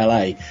in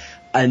LA,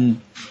 and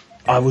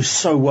I was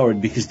so worried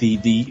because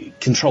the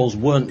controls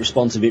weren't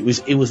responsive. It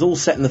was all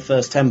set in the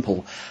first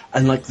temple,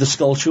 and like the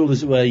skull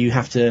shoulders where you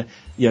have to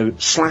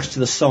slash to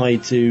the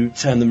side to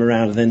turn them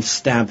around and then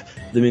stab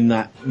them in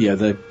that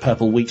the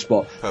purple weak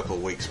spot. Purple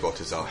weak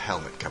spot is our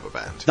helmet cover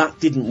band. That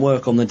didn't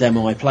work on the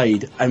demo I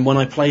played, and when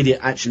I played it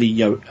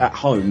actually at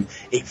home,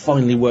 it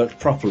finally worked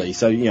properly.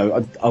 So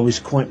I was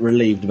quite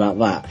relieved about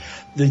that.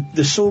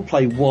 The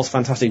swordplay was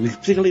fantastic,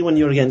 particularly when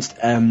you're against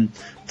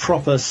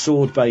proper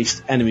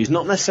sword-based enemies,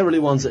 not necessarily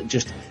ones that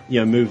just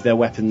move their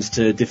weapons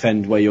to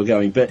defend where you're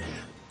going, but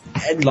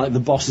like the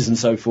bosses and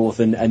so forth,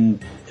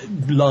 and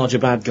larger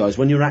bad guys.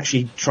 When you're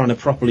actually trying to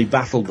properly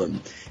battle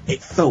them,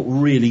 it felt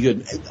really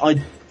good.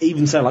 I'd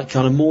even say like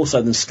kind of more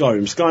so than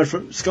Skyrim.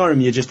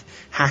 Skyrim you're just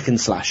hack and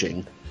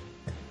slashing.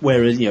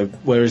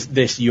 Whereas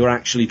this, you're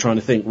actually trying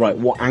to think, right,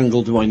 what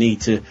angle do I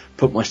need to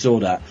put my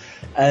sword at?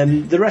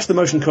 The rest of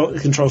the motion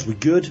controls were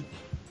good.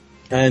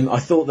 I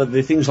thought that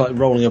the things like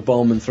rolling a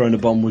bomb and throwing a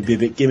bomb would be a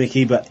bit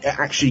gimmicky, but it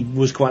actually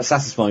was quite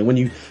satisfying. When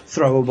you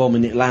throw a bomb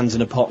and it lands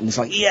in a pot and it's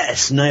like,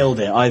 yes,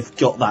 nailed it, I've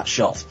got that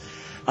shot.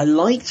 I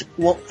liked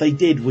what they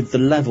did with the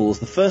levels.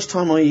 The first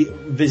time I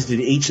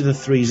visited each of the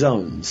 3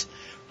 zones,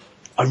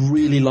 I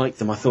really liked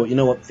them. I thought, you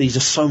know what, these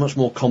are so much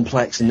more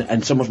complex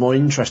and so much more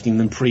interesting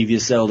than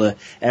previous Zelda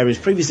areas.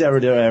 Previous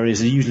Zelda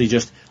areas are usually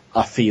just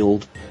a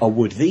field, a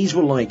wood. These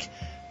were like,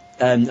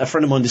 a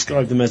friend of mine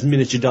described them as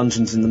miniature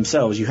dungeons in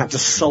themselves. You had to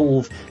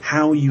solve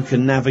how you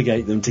can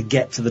navigate them to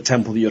get to the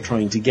temple that you're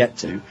trying to get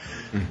to.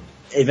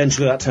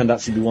 Eventually that turned out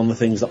to be one of the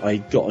things that I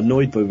got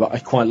annoyed by, but I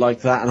quite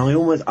liked that, and I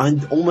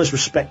almost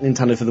respect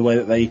Nintendo for the way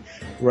that they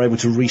were able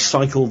to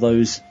recycle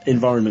those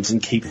environments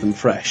and keep them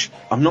fresh.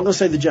 I'm not going to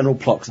say the general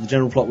plot, because the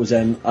general plot was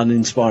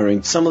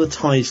uninspiring. Some of the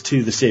ties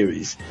to the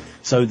series,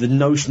 so the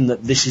notion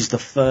that this is the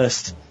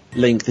first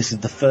Link, this is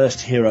the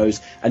first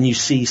Heroes, and you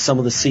see some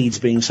of the seeds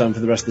being sown for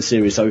the rest of the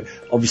series. So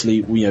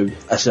obviously,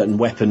 a certain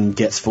weapon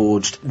gets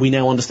forged. We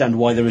now understand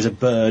why there is a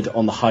bird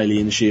on the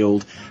Hylian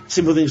shield.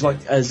 Simple things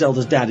like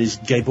Zelda's dad is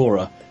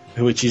Gaebora,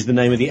 which is the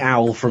name of the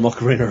owl from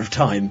Ocarina of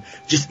Time.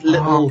 Just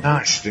little,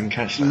 didn't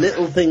catch that.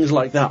 Little things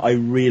like that I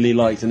really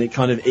liked, and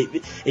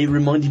it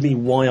reminded me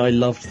why I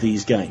loved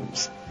these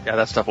games. Yeah,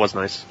 that stuff was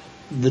nice.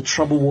 The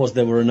trouble was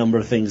there were a number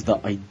of things that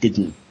I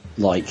didn't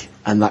like,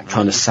 and that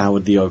kind of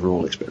soured the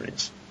overall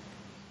experience.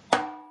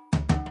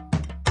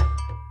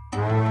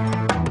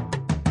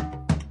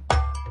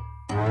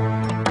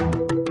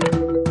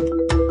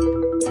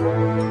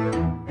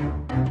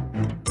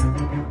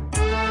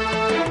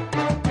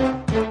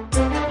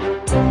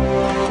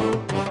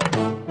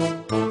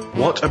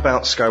 What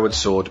about Skyward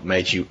Sword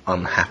made you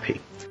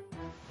unhappy?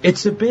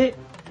 It's a bit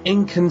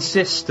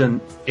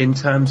inconsistent in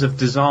terms of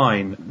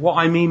design. What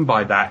I mean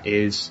by that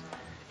is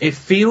it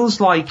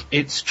feels like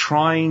it's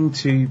trying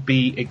to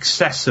be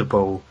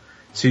accessible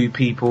to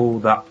people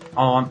that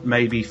aren't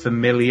maybe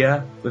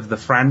familiar with the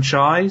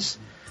franchise,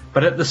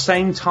 but at the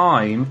same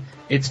time,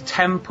 its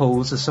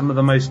temples are some of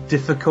the most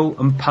difficult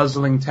and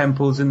puzzling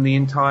temples in the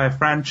entire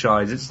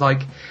franchise. It's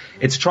like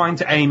it's trying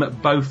to aim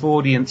at both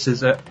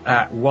audiences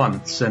at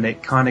once, and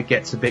it kind of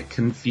gets a bit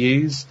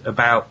confused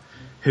about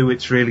who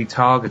it's really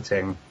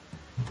targeting.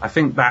 I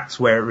think that's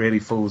where it really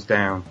falls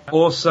down.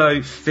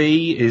 Also,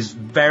 Fee is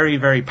very,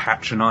 very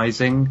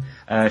patronising.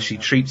 She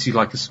treats you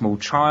like a small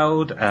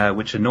child,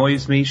 which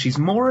annoys me. She's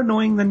more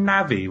annoying than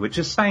Navi, which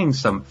is saying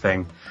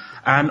something.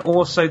 And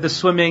also, the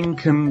swimming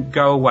can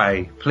go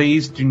away.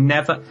 Please do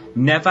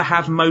never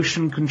have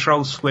motion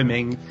control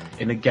swimming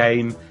in a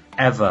game,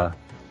 ever.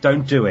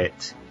 Don't do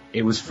it.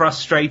 It was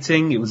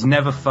frustrating, it was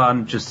never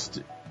fun,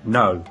 just,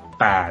 no,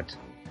 bad.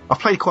 I've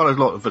played quite a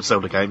lot of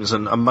Zelda games,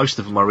 and most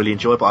of them I really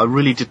enjoy, but I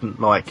really didn't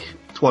like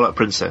Twilight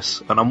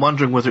Princess, and I'm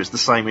wondering whether it's the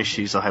same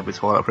issues I had with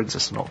Twilight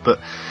Princess or not, but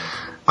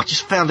I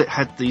just found it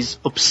had these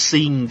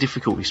obscene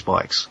difficulty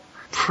spikes.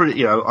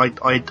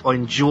 I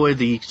enjoy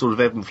the sort of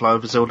ebb and flow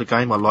of a Zelda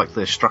game. I like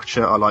the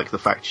structure, I like the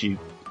fact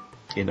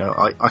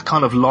I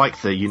kind of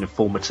like the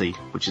uniformity,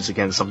 which is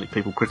again something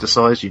people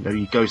criticise.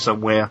 You go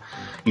somewhere,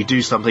 you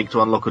do something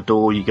to unlock a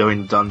door, you go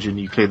in the dungeon,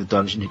 you clear the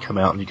dungeon, you come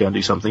out and you go and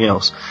do something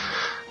else.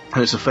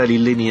 And it's a fairly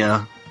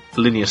linear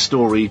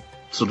story,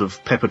 sort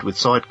of peppered with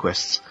side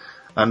quests.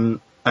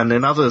 And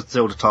in other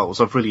Zelda titles,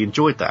 I've really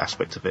enjoyed that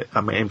aspect of it. I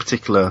mean, in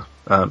particular,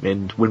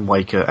 in Wind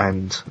Waker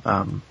and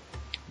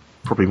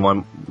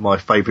probably my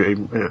favourite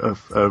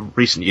of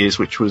recent years,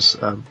 which was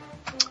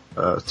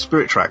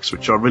Spirit Tracks,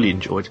 which I really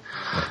enjoyed.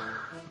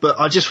 But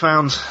I just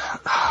found,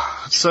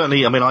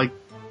 certainly, I mean,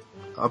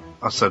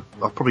 I said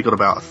I've probably got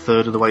about a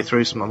third of the way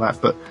through, something like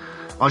that, but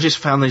I just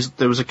found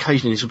there was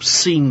occasionally these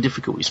obscene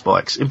difficulty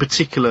spikes. In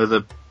particular,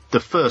 the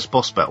first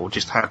boss battle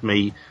just had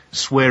me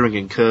swearing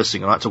and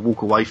cursing. I had to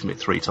walk away from it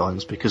 3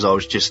 times because I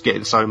was just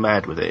getting so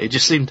mad with it. It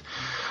just seemed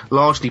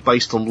largely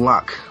based on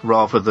luck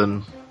rather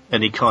than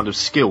any kind of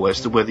skill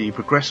as to whether you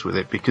progress with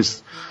it,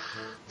 because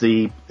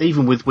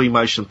even with Wii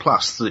Motion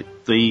Plus,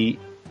 the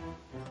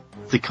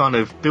kind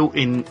of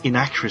built-in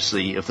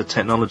inaccuracy of the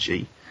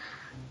technology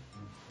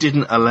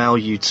didn't allow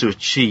you to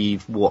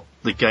achieve what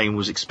the game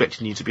was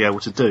expecting you to be able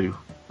to do,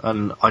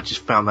 and I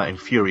just found that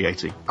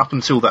infuriating. Up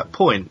until that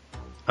point,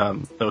 there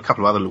were a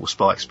couple of other little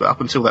spikes, but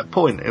up until that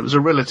point, it was a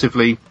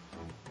relatively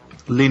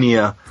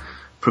linear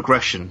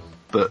progression,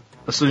 but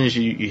as soon as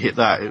you hit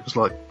that, it was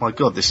like, my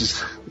god, this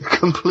is a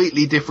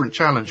completely different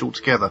challenge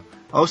altogether.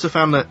 I also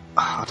found that,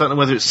 I don't know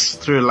whether it's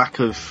through a lack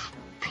of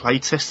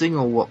playtesting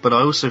or what, but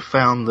I also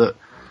found that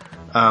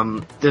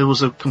there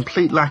was a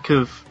complete lack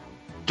of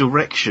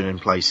direction in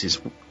places.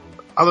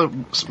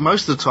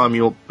 Most of the time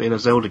you're in a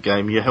Zelda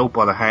game, you're held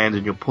by the hand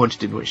and you're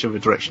pointed in whichever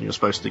direction you're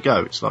supposed to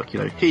go. It's like,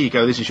 here you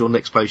go, this is your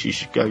next place you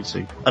should go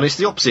to. And it's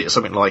the opposite of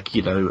something like,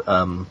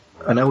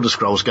 an Elder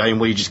Scrolls game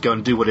where you just go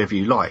and do whatever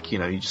you like. You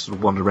just sort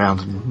of wander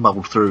around and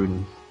muddle through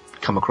and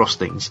come across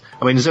things.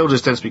 I mean, Zelda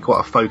tends to be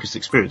quite a focused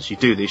experience. You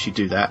do this, you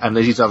do that, and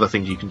there's these other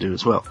things you can do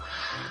as well.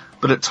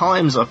 But at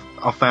times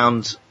I've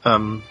found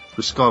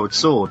with Skyward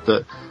Sword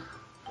that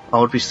I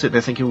would be sitting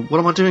there thinking, what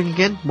am I doing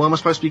again? Where am I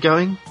supposed to be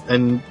going?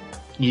 And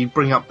you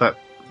bring up that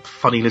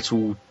funny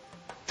little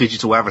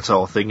digital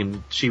avatar thing,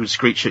 and she would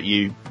screech at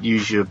you,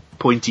 use your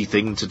pointy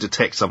thing to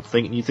detect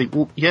something, and you think,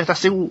 well, yeah,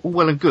 that's all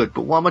well and good,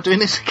 but why am I doing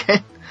this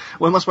again?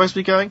 Where am I supposed to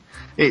be going?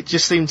 It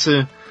just seemed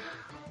to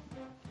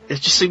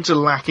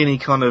lack any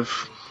kind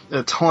of,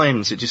 at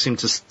times it just seemed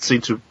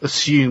to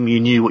assume you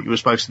knew what you were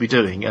supposed to be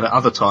doing, and at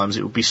other times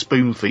it would be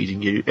spoon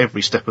feeding you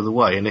every step of the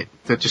way, and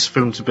there just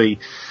seemed to be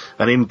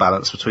an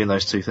imbalance between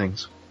those two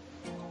things.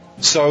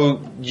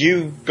 So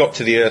you got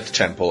to the Earth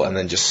Temple and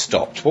then just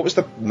stopped. What was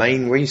the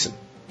main reason?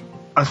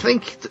 I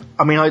think,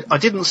 I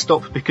didn't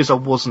stop because I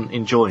wasn't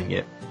enjoying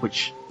it,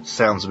 which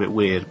sounds a bit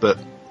weird, but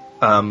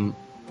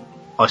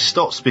I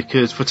stopped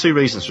because, for 2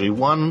 reasons really.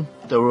 One,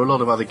 there were a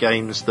lot of other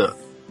games that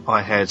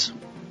I had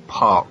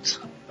parked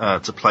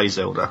to play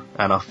Zelda,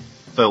 and I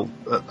felt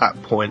at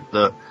that point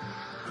that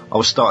I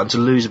was starting to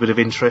lose a bit of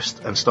interest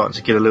and starting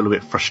to get a little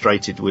bit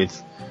frustrated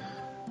with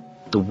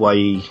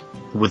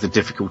the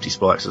difficulty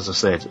spikes, as I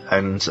said.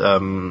 And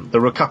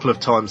there were a couple of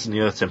times in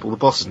the Earth Temple, the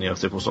boss in the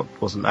Earth Temple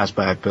wasn't as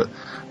bad, but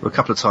there were a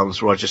couple of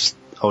times where I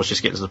was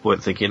just getting to the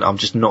point thinking, I'm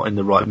just not in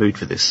the right mood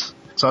for this.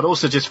 So I'd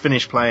also just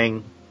finished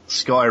playing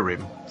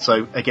Skyrim.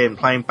 So again,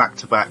 playing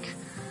back-to-back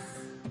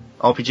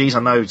RPGs. I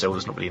know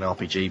Zelda's not really an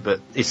RPG, but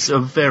it's a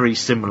very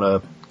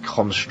similar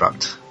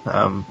construct.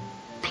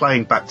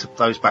 Playing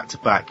those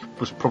back-to-back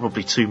was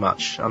probably too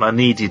much, and I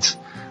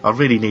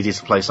really needed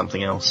to play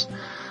something else.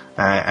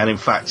 And in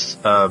fact,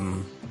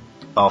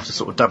 after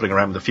sort of doubling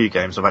around with a few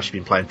games, I've actually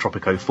been playing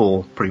Tropico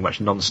 4 pretty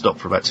much non-stop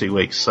for about 2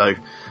 weeks. So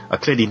I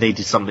clearly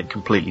needed something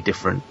completely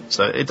different.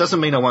 So it doesn't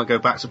mean I won't go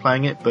back to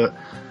playing it, but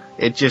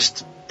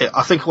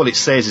I think what it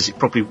says is it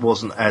probably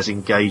wasn't as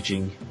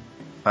engaging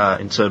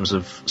in terms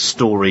of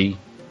story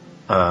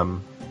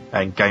and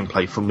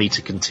gameplay for me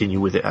to continue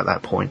with it at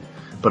that point.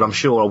 But I'm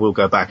sure I will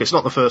go back. It's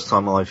not the first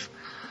time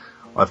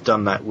I've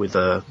done that with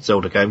a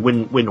Zelda game.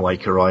 Wind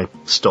Waker I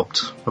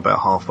stopped about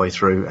halfway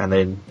through and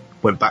then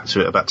went back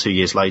to it about 2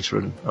 years later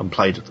and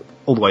played it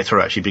all the way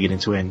through, actually beginning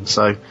to end.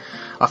 So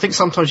I think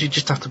sometimes you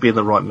just have to be in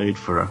the right mood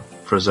for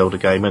a Zelda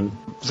game, and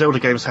Zelda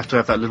games have to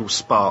have that little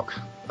spark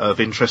of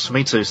interest for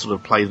me to sort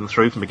of play them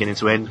through from beginning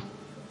to end.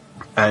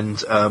 And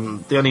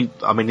the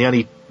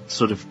only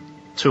sort of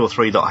 2 or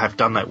 3 that I have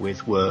done that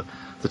with were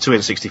the 2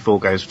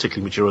 N64 games,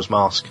 particularly Majora's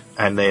Mask,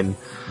 and then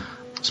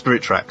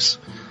Spirit Tracks,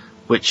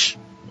 which,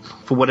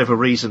 for whatever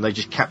reason, they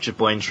just captured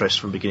my interest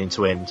from beginning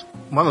to end.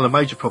 One of the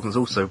major problems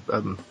also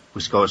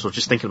with Skyward Sword,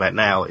 just thinking about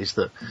now, is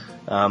that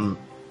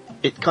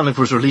it kind of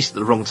was released at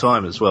the wrong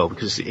time as well,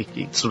 because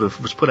it sort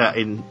of was put out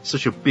in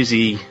such a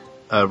busy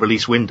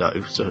release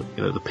window, so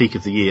the peak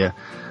of the year,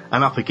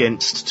 and up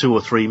against 2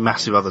 or 3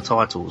 massive other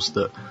titles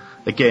that,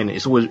 again,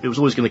 it was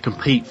always going to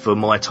compete for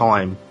my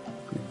time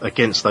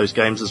against those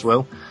games as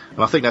well.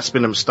 And I think that's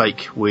been a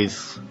mistake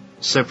with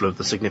several of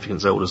the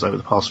significant Zeldas over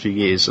the past few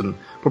years, and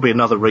probably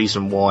another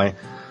reason why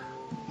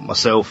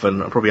myself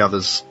and probably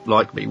others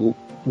like me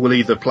will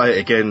either play it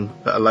again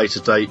at a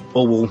later date,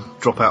 or will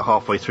drop out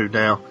halfway through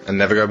now and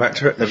never go back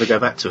to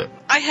it.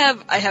 I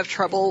have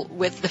trouble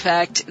with the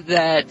fact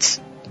that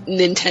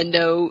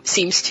Nintendo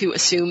seems to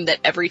assume that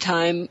every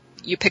time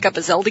you pick up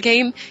a Zelda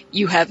game,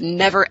 you have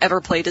never ever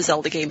played a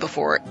Zelda game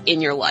before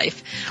in your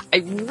life. I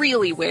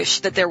really wish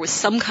that there was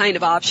some kind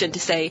of option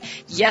to say,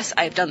 yes,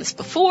 I have done this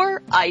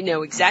before, I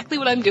know exactly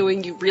what I'm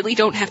doing, you really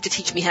don't have to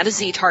teach me how to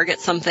Z-target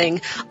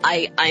something,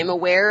 I'm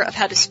aware of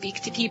how to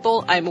speak to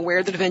people, I'm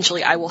aware that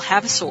eventually I will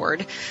have a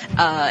sword.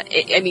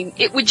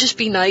 It would just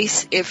be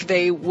nice if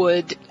they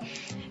would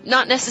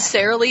not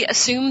necessarily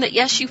assume that,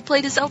 yes, you've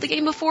played a Zelda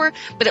game before,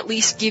 but at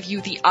least give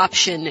you the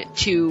option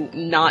to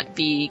not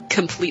be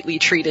completely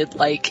treated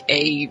like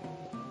a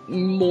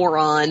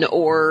moron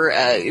or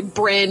a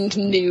brand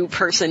new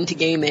person to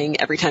gaming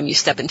every time you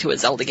step into a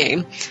Zelda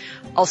game.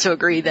 Also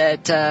agree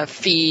that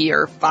Fi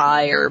or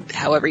Fi or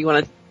however you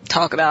want to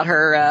talk about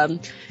her,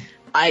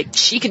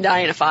 she can die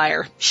in a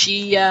fire.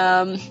 She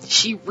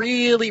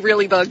really,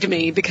 really bugged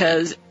me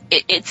because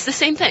it's the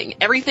same thing.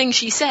 Everything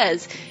she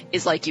says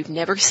is like, you've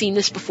never seen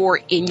this before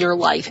in your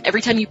life.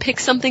 Every time you pick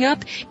something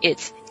up,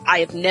 it's, I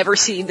have never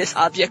seen this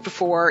object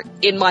before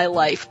in my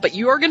life, but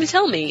you are going to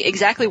tell me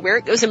exactly where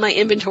it goes in my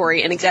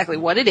inventory and exactly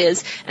what it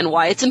is and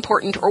why it's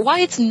important or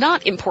why it's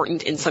not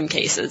important in some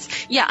cases.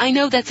 Yeah, I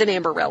know that's an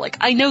amber relic.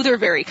 I know they're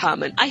very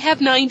common. I have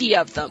 90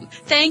 of them.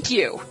 Thank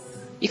you.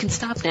 You can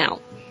stop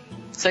now.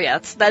 So yeah,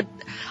 it's that.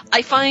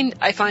 I find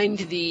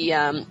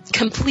the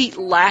complete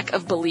lack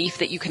of belief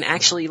that you can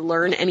actually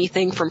learn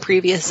anything from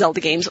previous Zelda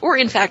games, or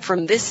in fact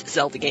from this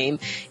Zelda game,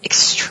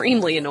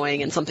 extremely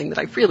annoying and something that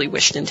I really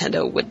wish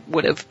Nintendo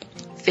would have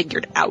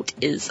figured out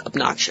is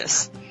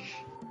obnoxious.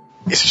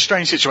 It's a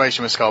strange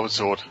situation with Skyward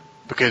Sword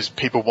because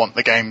people want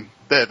the game,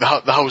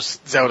 the whole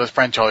Zelda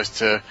franchise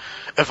to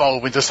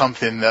evolve into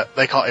something that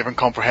they can't even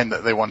comprehend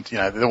that they want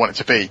it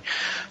to be.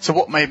 So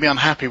what made me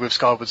unhappy with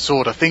Skyward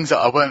Sword are things that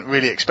I weren't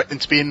really expecting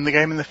to be in the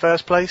game in the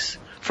first place.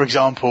 For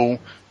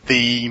example,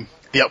 the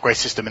upgrade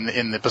system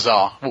in the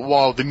bazaar.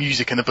 While the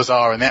music in the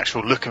bazaar and the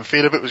actual look and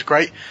feel of it was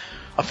great,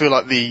 I feel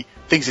like the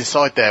things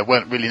inside there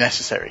weren't really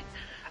necessary.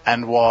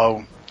 And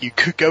while you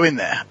could go in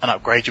there and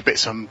upgrade your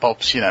bits and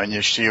bobs, and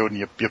your shield and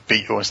your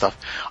beetle and stuff,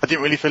 I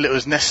didn't really feel it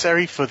was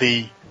necessary for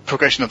the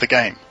progression of the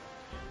game.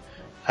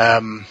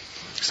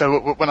 So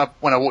when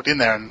I walked in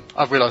there and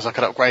I realised I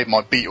could upgrade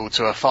my beetle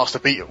to a faster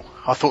beetle,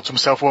 I thought to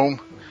myself, well,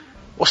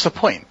 what's the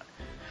point?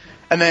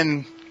 And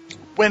then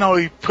when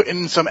I put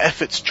in some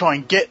effort to try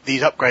and get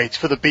these upgrades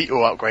for the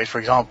beetle upgrade, for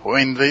example,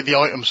 the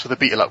items for the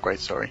beetle upgrade,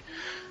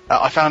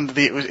 I found that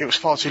it was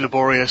far too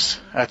laborious,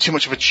 too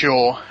much of a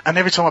chore, and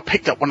every time I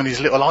picked up one of these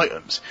little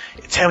items,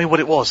 it'd tell me what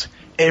it was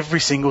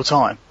every single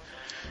time.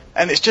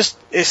 And it's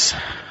the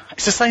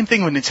same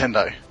thing with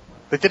Nintendo.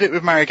 They did it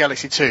with Mario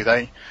Galaxy 2.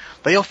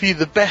 They offer you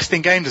the best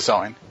in game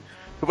design,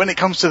 but when it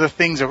comes to the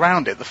things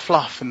around it, the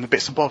fluff and the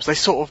bits and bobs, they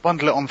sort of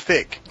bundle it on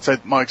thick. So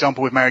my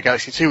example with Mario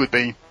Galaxy 2 would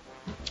be,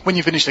 when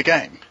you finish the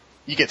game,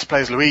 you get to play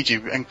as Luigi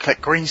and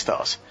collect green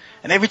stars.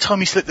 And every time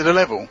you slip to the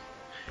level,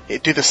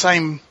 it'd do the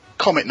same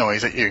comet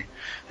noise at you.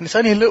 And it's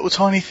only a little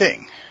tiny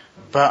thing,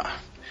 but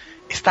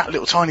it's that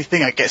little tiny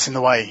thing that gets in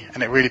the way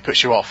and it really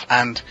puts you off.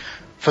 And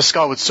for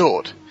Skyward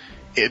Sword,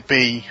 it'd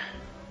be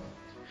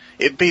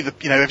the,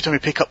 every time you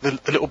pick up the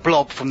little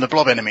blob from the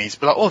blob enemies,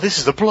 be like, oh, this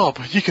is the blob.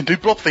 You can do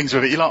blob things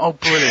with it. You're like, oh,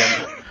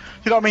 brilliant.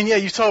 You know what I mean? Yeah,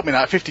 you've told me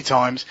that 50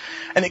 times.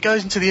 And it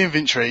goes into the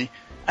inventory,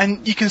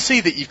 and you can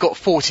see that you've got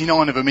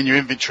 49 of them in your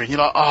inventory. You're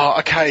like, oh,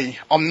 okay,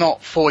 I'm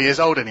not 4 years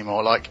old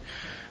anymore. Like,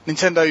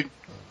 Nintendo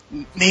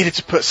needed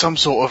to put some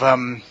sort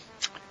of,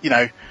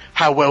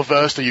 how well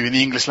versed are you in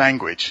the English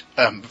language?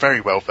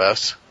 Very well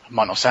versed.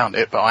 Might not sound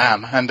it, but I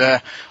am. And,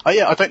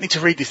 I don't need to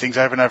read these things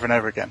over and over and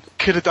over again.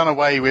 Could have done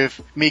away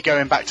with me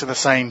going back to the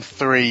same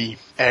 3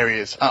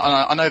 areas.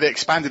 I know they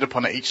expanded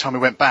upon it each time we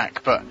went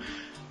back, but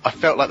I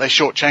felt like they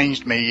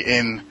shortchanged me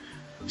in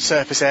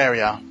surface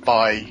area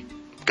by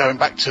going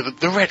back to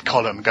the red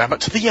column, going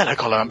back to the yellow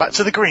column, back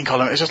to the green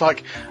column. It's just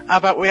like, how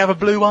about we have a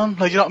blue one?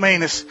 Like, you know what I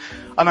mean?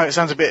 I know it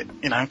sounds a bit,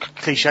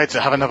 cliche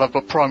to have another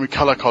primary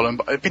colour column,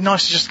 but it'd be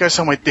nice to just go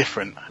somewhere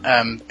different,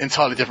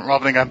 entirely different,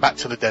 rather than going back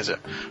to the desert,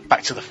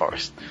 back to the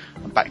forest,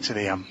 and back to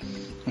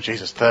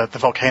the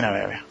volcano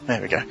area.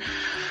 There we go.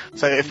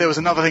 So if there was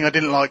another thing I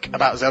didn't like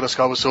about Zelda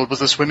Skyward Sword was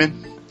the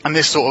swimming, and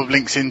this sort of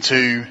links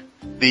into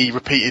the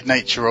repeated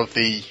nature of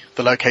the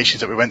locations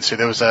that we went to.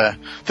 There was the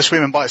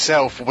swimming by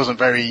itself wasn't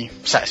very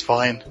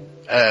satisfying,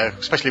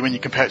 especially when you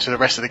compare it to the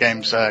rest of the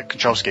game's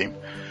control scheme.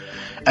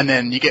 And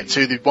then you get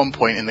to the one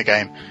point in the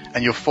game,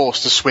 and you're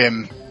forced to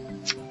swim.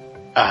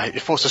 You're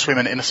forced to swim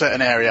in a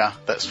certain area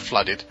that's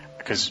flooded,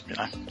 because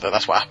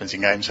that's what happens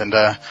in games. And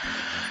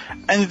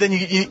then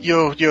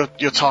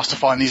you're tasked to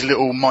find these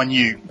little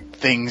minute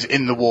things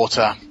in the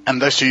water,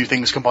 and those two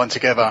things combined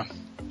together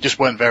just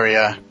weren't very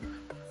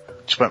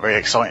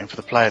exciting for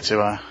the player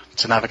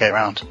to navigate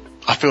around.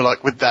 I feel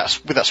like with that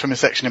swimming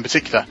section in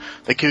particular,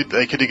 they could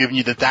have given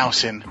you the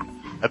dousing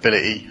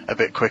ability a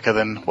bit quicker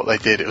than what they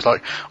did. It was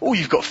like, oh,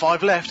 you've got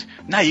 5 left.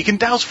 Now you can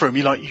douse for them.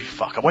 You're like, you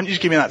fucker. Why don't you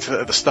just give me that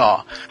at the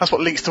start? That's what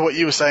links to what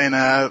you were saying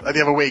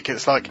the other week.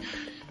 It's like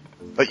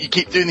you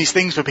keep doing these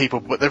things for people,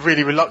 but they're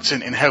really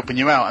reluctant in helping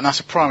you out. And that's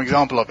a prime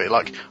example of it.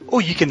 Like, oh,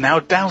 you can now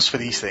douse for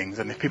these things.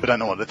 And if people don't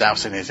know what the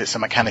dousing is, it's a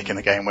mechanic in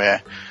the game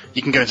where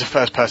you can go into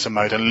first-person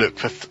mode and look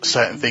for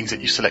certain things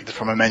that you selected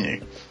from a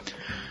menu.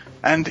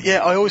 And yeah,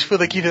 I always feel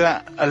they give you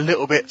that a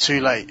little bit too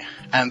late.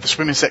 And the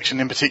swimming section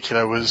in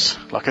particular was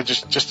like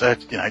just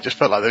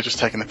felt like they were just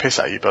taking the piss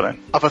out of you. But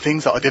then other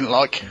things that I didn't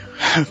like,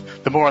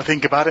 the more I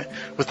think about it,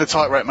 was the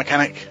tightrope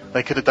mechanic.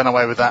 They could have done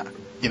away with that.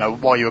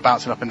 While you were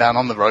bouncing up and down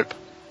on the rope,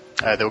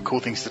 There were cool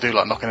things to do,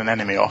 like knocking an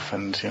enemy off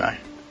and,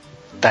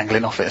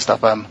 dangling off it and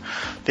stuff.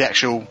 The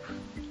actual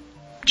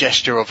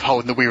gesture of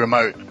holding the Wii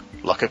remote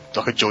like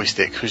a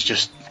joystick it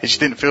just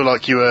didn't feel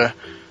like you were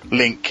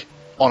Link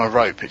on a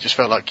rope. It just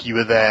felt like you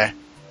were there,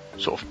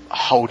 sort of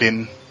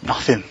holding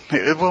nothing.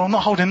 Well,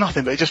 not holding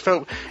nothing, but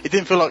it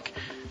didn't feel like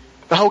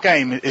the whole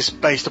game is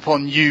based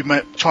upon you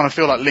trying to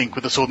feel like Link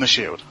with the sword and the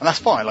shield. And that's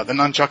fine, like the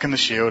nunchuck and the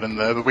shield and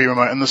the Wii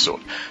remote and the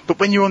sword. But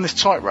when you're on this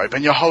tightrope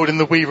and you're holding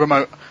the Wii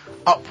remote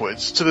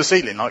upwards to the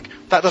ceiling, like,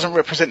 that doesn't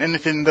represent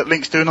anything that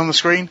Link's doing on the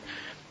screen.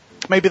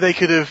 Maybe they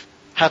could have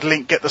had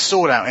Link get the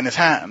sword out in his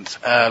hand,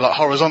 like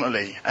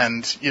horizontally,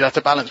 and you'd have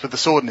to balance with the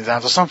sword in his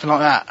hands or something like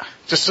that.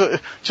 Just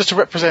to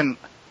represent,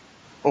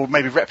 or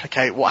maybe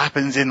replicate what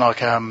happens in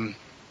like,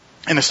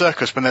 in a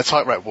circus when they're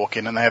tightrope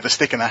walking and they have the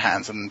stick in their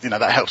hands and,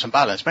 that helps them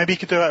balance. Maybe he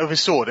could do that with his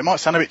sword. It might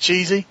sound a bit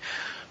cheesy,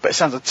 but it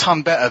sounds a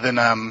ton better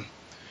than,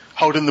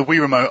 holding the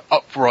Wii remote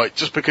upright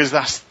just because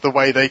that's the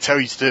way they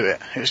tell you to do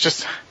it. It's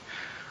just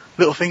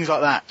little things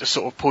like that just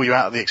sort of pull you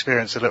out of the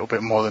experience a little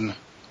bit more than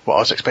what I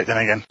was expecting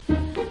again.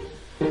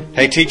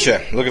 Hey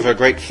teacher, looking for a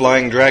great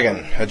flying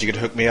dragon. Heard you could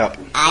hook me up.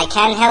 I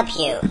can help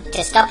you.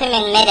 To stop him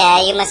in midair,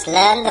 you must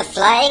learn the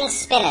flying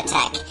spin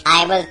attack.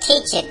 I will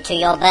teach it to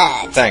your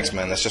bird. Thanks,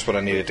 man. That's just what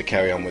I needed to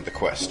carry on with the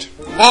quest.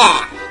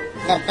 There.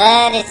 The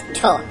bird is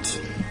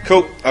taught.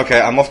 Cool. Okay,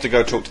 I'm off to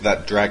go talk to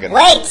that dragon.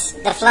 Wait!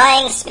 The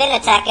flying spin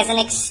attack is an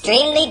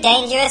extremely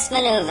dangerous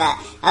maneuver.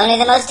 Only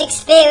the most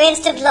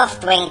experienced of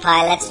Loftwing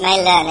pilots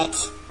may learn it.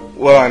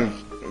 Well,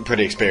 I'm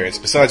pretty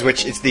experienced. Besides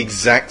which, it's the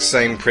exact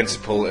same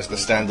principle as the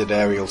standard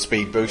aerial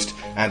speed boost,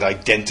 and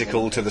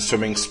identical to the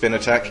swimming spin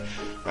attack.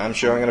 I'm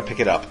sure I'm going to pick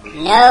it up.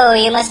 No,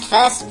 you must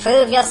first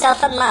prove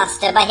yourself a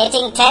master by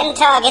hitting 10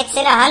 targets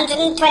in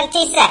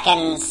 120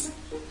 seconds.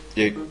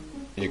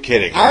 You're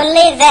kidding.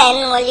 Only then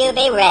will you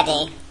be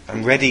ready.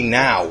 I'm ready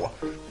now.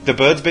 The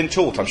bird's been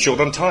taught. I'm short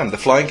on time. The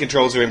flying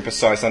controls are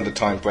imprecise under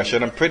time pressure,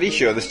 and I'm pretty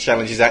sure this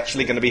challenge is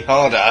actually going to be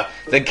harder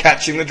than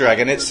catching the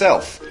dragon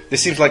itself.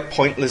 This seems like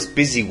pointless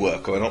busy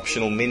work or an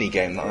optional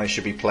mini-game that I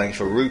should be playing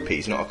for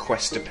rupees, not a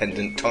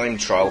quest-dependent time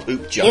trial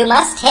hoop jump. You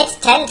must hit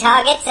 10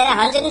 targets in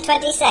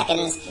 120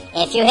 seconds.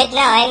 If you hit 9,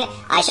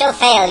 I shall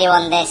fail you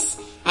on this.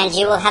 And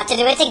you will have to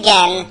do it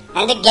again,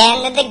 and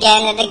again, and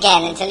again, and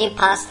again, until you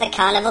pass the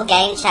Carnival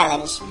Game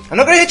Challenge. I'm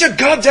not going to hit your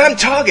goddamn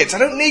targets. I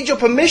don't need your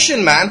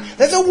permission, man.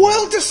 There's a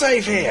world to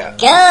save here.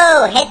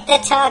 Go, hit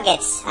the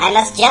targets. I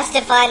must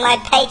justify my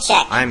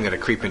paycheck. I'm going to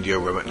creep into your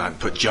room at night and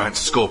put giant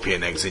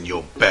scorpion eggs in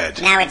your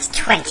bed. Now it's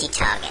 20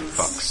 targets.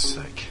 Fuck's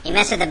sake. You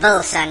mess with the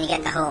bull, son, you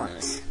get the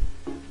horns.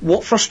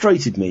 What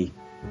frustrated me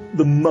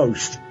the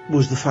most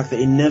was the fact that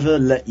it never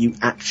let you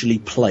actually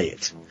play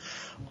it.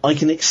 I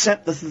can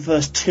accept that the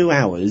first 2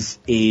 hours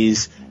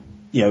is,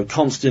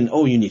 constant,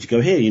 oh, you need to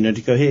go here, you need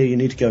to go here, you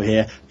need to go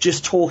here,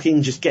 just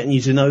talking, just getting you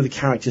to know the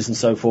characters and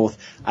so forth,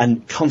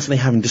 and constantly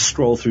having to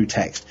scroll through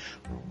text.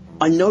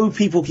 I know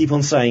people keep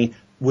on saying,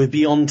 we're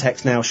beyond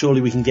text now, surely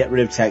we can get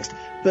rid of text,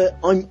 but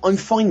I'm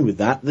fine with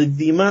that.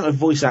 The amount of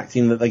voice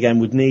acting that the game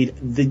would need,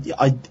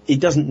 it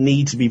doesn't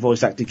need to be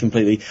voice acted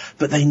completely,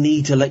 but they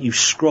need to let you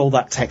scroll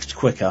that text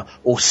quicker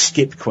or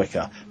skip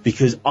quicker,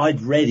 because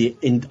I'd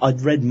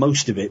read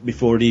most of it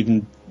before it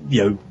even,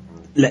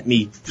 let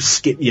me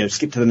skip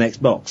to the next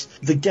box.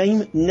 The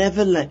game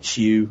never lets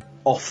you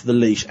off the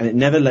leash, and it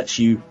never lets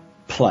you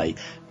play.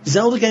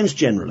 Zelda games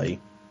generally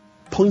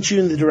point you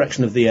in the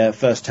direction of the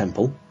first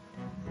temple,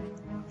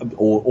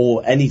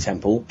 or any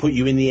temple, put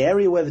you in the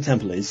area where the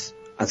temple is,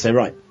 and say,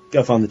 right,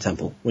 go find the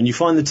temple. When you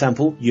find the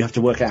temple, you have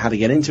to work out how to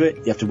get into it,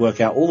 you have to work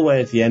out all the way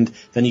at the end,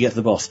 then you get to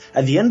the boss.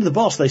 At the end of the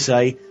boss, they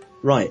say,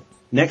 right,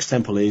 next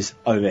temple is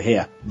over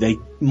here. They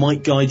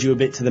might guide you a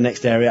bit to the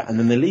next area, and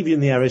then they leave you in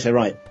the area and say,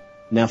 right,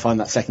 now find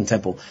that second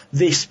temple.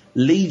 This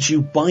leads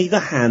you by the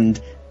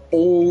hand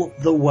all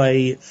the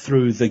way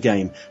through the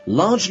game.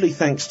 Largely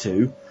thanks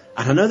to,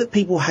 and I know that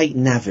people hate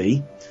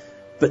Navi,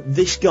 but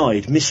this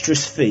guide,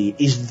 Mistress Fee,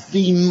 is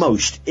the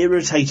most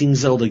irritating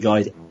Zelda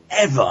guide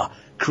ever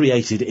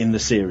created in the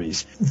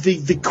series.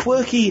 The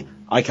quirky,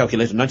 I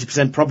calculate a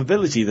 90%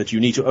 probability that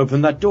you need to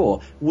open that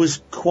door,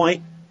 was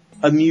quite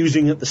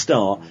amusing at the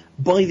start.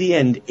 By the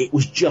end, it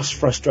was just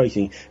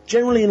frustrating.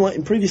 Generally,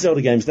 in previous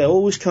Zelda games, they're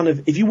always kind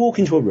of, if you walk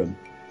into a room,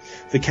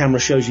 the camera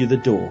shows you the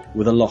door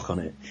with a lock on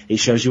it. It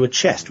shows you a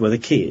chest where the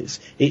key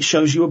is. It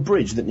shows you a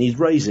bridge that needs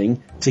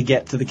raising to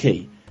get to the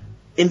key.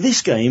 In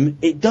this game,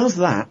 it does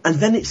that, and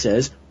then it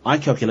says, I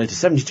calculate a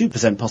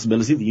 72%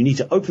 possibility that you need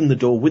to open the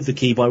door with the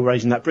key by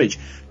raising that bridge.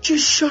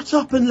 Just shut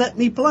up and let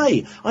me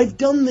play. I've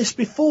done this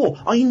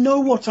before. I know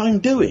what I'm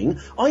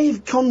doing. I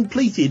have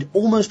completed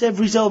almost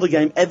every Zelda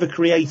game ever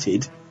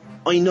created.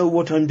 I know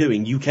what I'm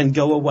doing. You can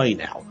go away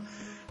now.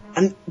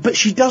 But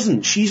she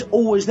doesn't. She's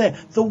always there.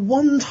 The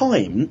one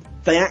time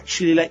they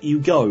actually let you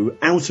go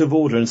out of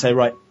order and say,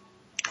 right,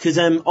 because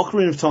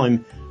Ocarina of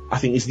Time, I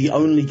think, is the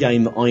only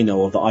game that I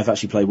know of that I've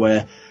actually played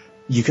where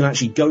you can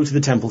actually go to the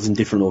temples in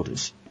different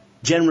orders.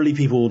 Generally,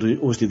 people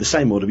always do the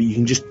same order, but you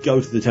can just go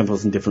to the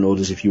temples in different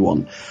orders if you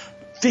want.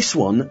 This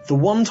one, the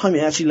one time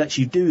it actually lets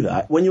you do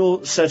that, when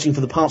you're searching for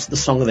the parts of the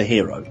Song of the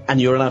Hero,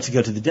 and you're allowed to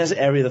go to the desert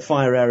area, the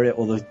fire area,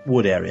 or the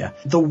wood area,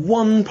 the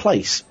one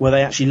place where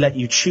they actually let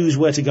you choose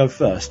where to go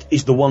first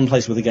is the one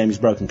place where the game is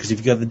broken, because if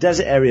you go to the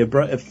desert area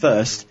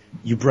first,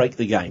 you break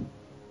the game.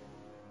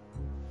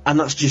 And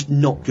that's just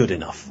not good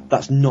enough.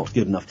 That's not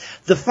good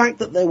enough. The fact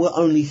that there were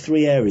only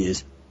 3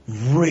 areas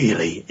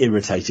really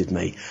irritated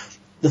me.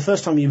 The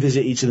first time you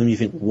visit each of them, you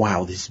think,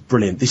 wow, this is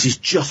brilliant. This is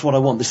just what I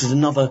want. This is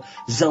another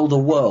Zelda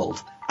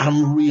world. And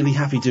I'm really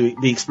happy to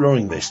be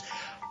exploring this.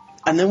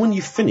 And then when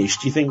you've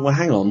finished, you think, well,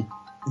 hang on.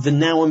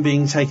 Now I'm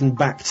being taken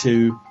back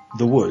to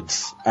the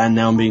woods. And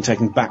now I'm being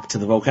taken back to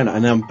the volcano.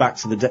 And now I'm back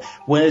to the...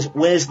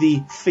 Where's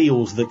the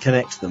fields that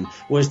connect them?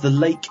 Where's the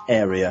lake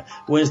area?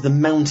 Where's the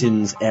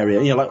mountains area?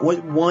 You know, like,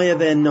 why are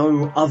there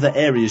no other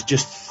areas,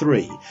 just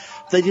 3?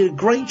 They did a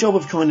great job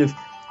of kind of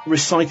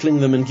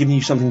recycling them and giving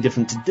you something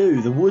different to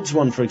do. The woods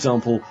one, for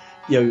example,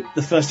 you know,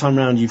 the first time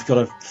round you've got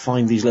to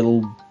find these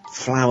little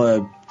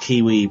flower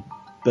kiwi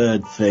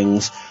bird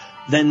things.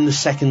 Then the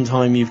second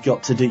time you've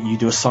got to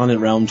do a Silent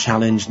Realm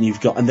challenge,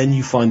 and then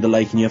you find the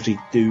lake and you have to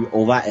do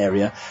all that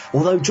area.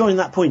 Although during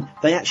that point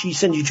they actually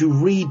send you to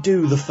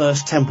redo the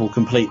first temple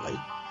completely.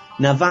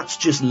 Now that's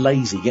just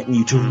lazy. Getting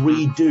you to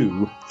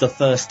redo the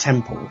first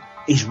temple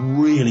is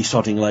really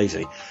sodding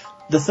lazy.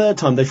 The third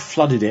time they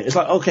flooded it. It's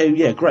like, okay,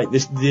 yeah, great.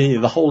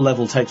 The whole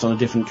level takes on a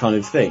different kind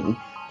of thing,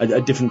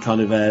 a different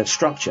kind of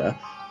structure,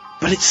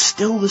 but it's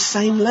still the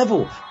same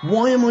level.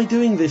 Why am I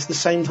doing this the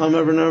same time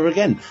over and over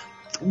again?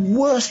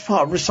 Worst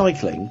part of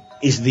recycling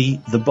is the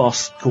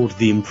boss called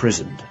the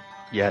Imprisoned.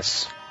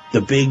 Yes.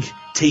 The big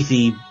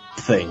teethy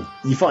thing.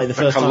 You fight the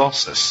first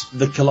Colossus. time.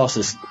 The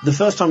Colossus. The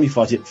first time you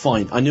fight it,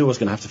 fine. I knew I was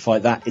going to have to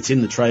fight that. It's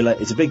in the trailer.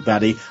 It's a big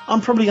baddie.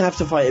 I'm probably going to have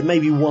to fight it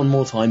maybe one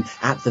more time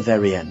at the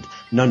very end.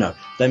 No.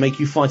 They make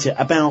you fight it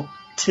about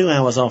 2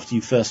 hours after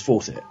you first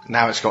fought it.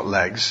 Now it's got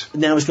legs.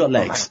 Exactly. Now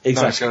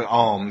it's got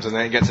arms, and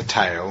then it gets a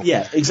tail.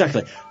 Yeah,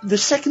 exactly. The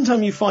second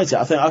time you fight it,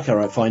 I think, okay,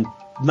 right, fine.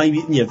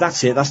 Maybe,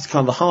 that's it. That's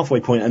kind of the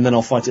halfway point, and then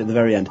I'll fight it at the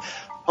very end.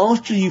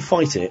 After you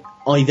fight it,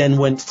 I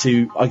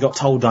got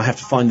told I have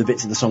to find the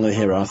bits of the Song of the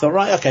Hero. I thought,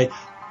 right, okay,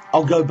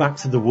 I'll go back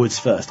to the woods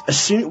first.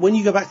 When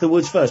you go back to the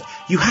woods first,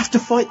 you have to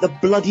fight the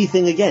bloody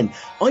thing again.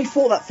 I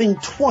fought that thing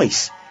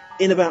twice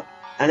in about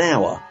an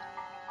hour.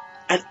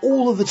 And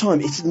all of the time,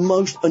 it's the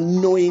most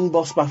annoying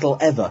boss battle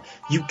ever.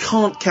 You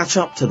can't catch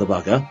up to the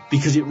bugger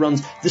because it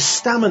runs the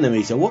stamina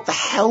meter. What the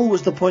hell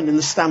was the point in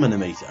the stamina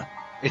meter?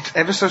 It's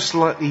ever so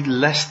slightly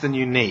less than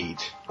you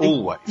need.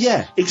 Always.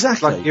 Yeah,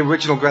 exactly. Like the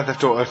original Grand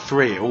Theft Auto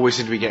 3, it always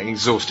seemed to be getting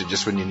exhausted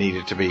just when you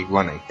needed to be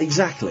running.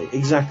 Exactly.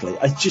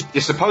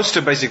 You're supposed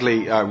to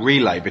basically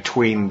relay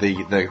between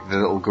the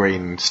little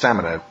green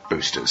stamina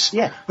boosters.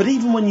 Yeah, but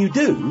even when you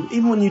do,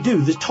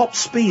 the top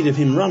speed of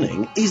him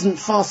running isn't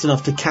fast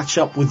enough to catch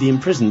up with the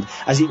Imprisoned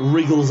as it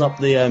wriggles up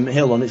the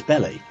hill on its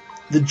belly.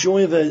 The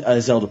joy of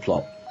a Zelda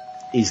plot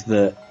is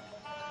that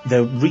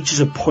there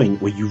reaches a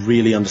point where you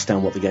really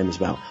understand what the game is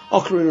about.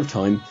 Ocarina of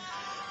Time,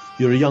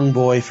 you're a young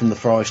boy from the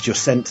forest, you're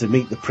sent to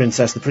meet the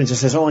princess. The princess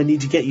says, I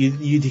need to get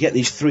you to get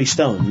these 3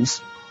 stones,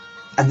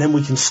 and then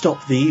we can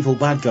stop the evil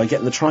bad guy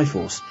getting the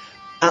Triforce.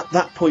 At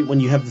that point,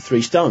 when you have the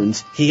 3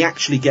 stones, he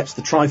actually gets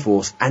the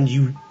Triforce, and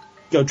you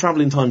go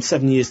travel in time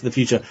 7 years to the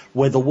future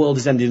where the world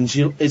is ended,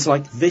 and it's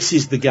like, this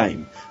is the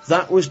game.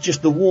 That was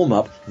just the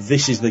warm-up.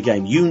 This is the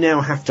game. You now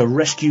have to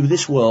rescue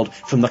this world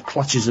from the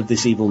clutches of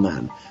this evil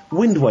man.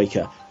 Wind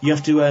Waker, you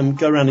have to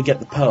go around and get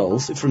the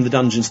pearls from the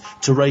dungeons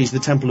to raise the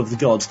Temple of the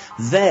Gods.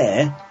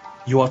 There,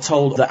 you are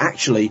told that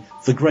actually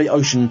the Great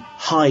Ocean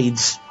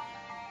hides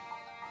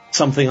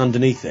something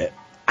underneath it,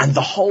 and the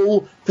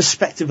whole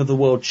perspective of the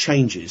world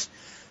changes.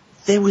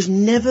 There was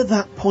never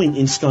that point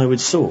in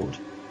Skyward Sword.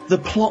 The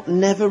plot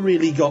never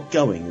really got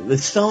going. To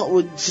start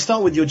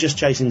with, you're just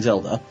chasing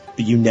Zelda,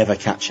 but you never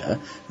catch her.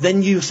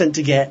 Then you're sent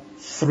to get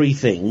 3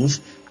 things,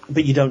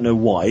 but you don't know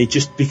why,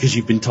 just because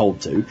you've been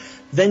told to.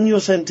 Then you're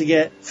sent to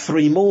get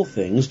 3 more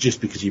things,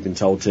 just because you've been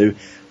told to.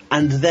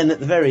 And then at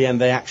the very end,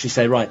 they actually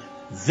say, right,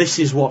 this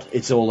is what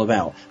it's all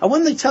about. And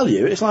when they tell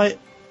you, it's like,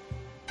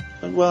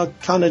 well, I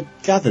kind of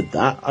gathered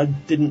that.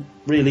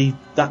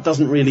 That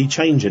doesn't really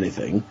change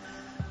anything.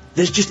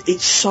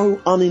 It's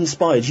so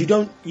uninspired. You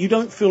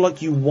don't feel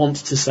like you want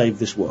to save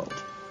this world.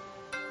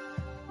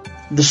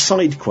 The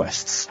side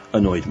quests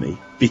annoyed me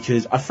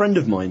because a friend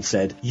of mine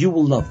said, you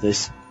will love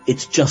this.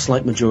 It's just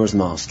like Majora's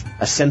Mask.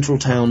 A central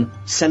town,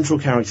 central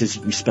characters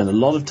you spend a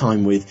lot of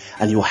time with,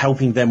 and you're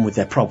helping them with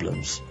their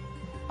problems.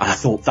 And I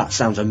thought, that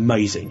sounds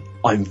amazing.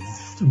 I'm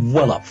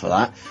well up for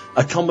that.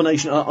 A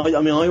combination, I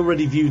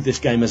already viewed this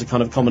game as a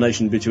kind of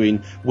combination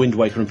between Wind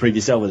Waker and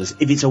previous Zeldas.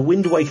 If it's a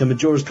Wind Waker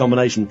Majora's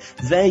combination,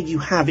 there you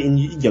have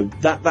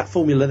that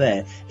formula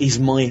there is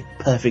my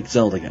perfect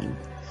Zelda game.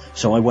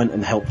 So I went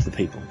and helped the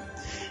people.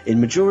 In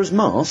Majora's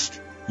Mask,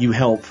 you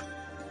help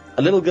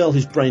a little girl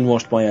who's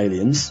brainwashed by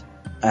aliens,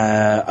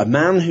 a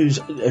man who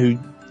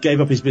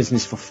gave up his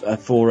business for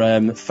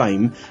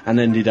fame and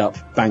ended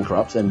up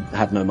bankrupt and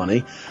had no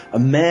money. A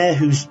mayor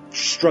who's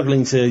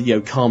struggling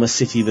to, calm a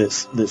city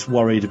that's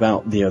worried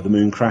about, the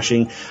moon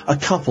crashing. A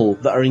couple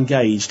that are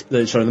engaged,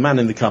 the man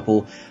in the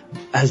couple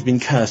has been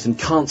cursed and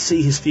can't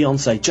see his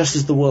fiancée just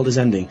as the world is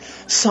ending.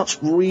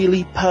 Such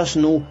really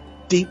personal,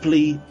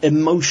 deeply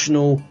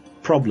emotional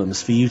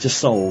problems for you to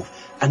solve,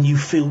 and you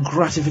feel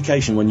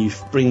gratification when you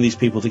bring these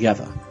people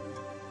together.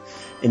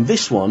 In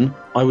this one,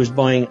 I was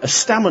buying a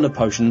stamina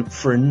potion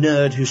for a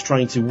nerd who's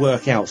trying to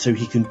work out so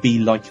he can be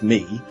like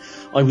me.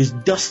 I was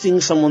dusting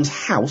someone's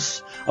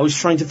house. I was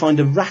trying to find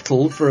a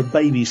rattle for a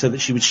baby so that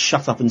she would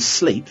shut up and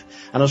sleep.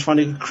 And I was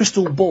finding a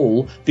crystal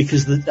ball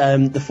because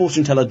the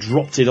fortune teller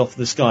dropped it off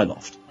the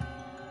skyloft.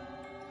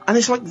 And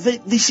it's like,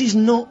 this is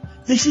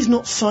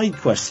not side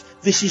quests.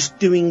 This is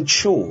doing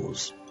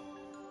chores.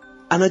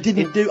 And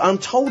I'm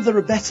told there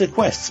are better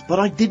quests, but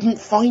I didn't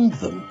find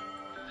them.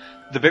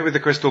 The bit with the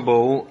crystal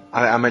ball,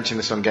 I mentioned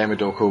this on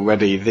GamerDork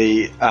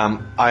already.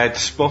 I had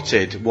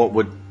spotted what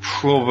would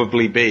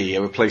probably be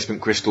a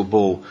replacement crystal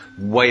ball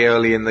way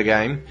early in the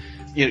game.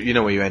 You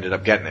know where you ended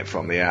up getting it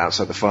from,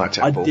 outside the fire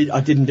temple. I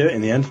didn't do it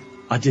in the end.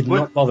 I did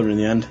not bother in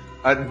the end.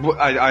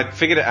 I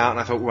figured it out and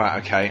I thought,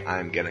 right, okay,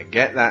 I'm going to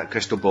get that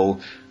crystal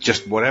ball.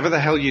 Just whatever the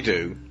hell you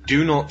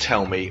do not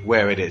tell me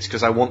where it is,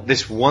 because I want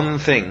this one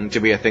thing to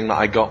be a thing that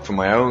I got from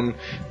my own,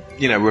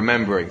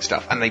 remembering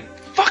stuff. And they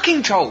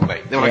fucking told me.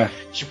 They were like,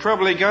 you should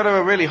probably go to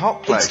a really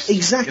hot place.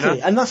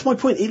 Exactly, and that's my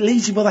point. It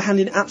leads you by the hand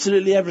in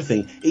absolutely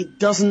everything. It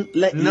doesn't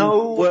let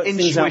you work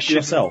things out for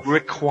yourself.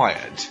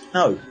 Required.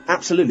 No,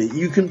 absolutely.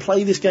 You can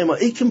play this game.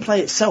 It can play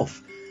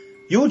itself.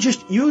 You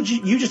just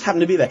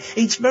happen to be there.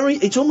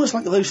 It's almost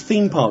like those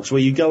theme parks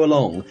where you go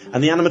along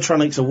and the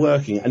animatronics are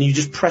working and you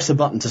just press a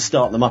button to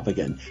start them up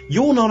again.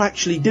 You're not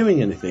actually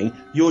doing anything.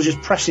 You're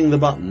just pressing the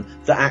button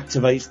that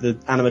activates the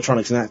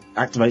animatronics and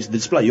activates the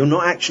display. You're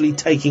not actually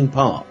taking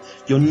part.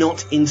 You're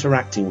not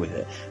interacting with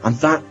it. And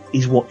that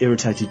is what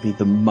irritated me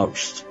the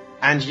most.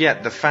 And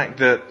yet, the fact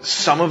that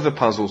some of the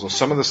puzzles or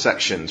some of the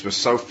sections were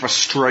so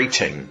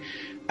frustrating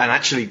and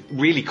actually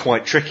really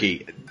quite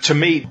tricky, to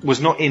me,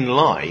 was not in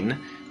line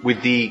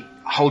with the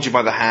hold you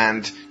by the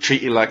hand,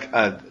 treat you like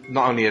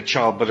not only a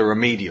child but a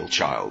remedial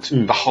child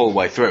the whole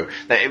way through.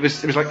 It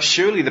was like,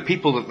 surely the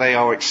people that they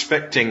are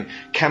expecting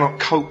cannot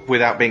cope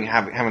without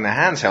having their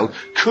hands held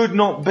could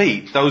not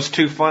beat those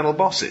two final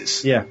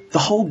bosses. Yeah, the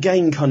whole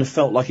game kind of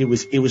felt like it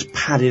was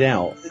padded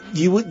out.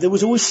 There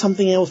was always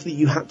something else that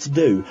you had to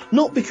do,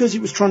 not because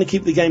it was trying to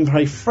keep the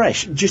gameplay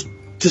fresh, just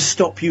to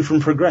stop you from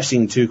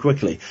progressing too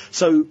quickly.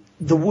 So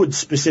the woods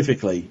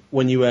specifically,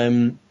 when you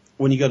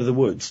go to the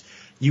woods,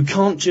 you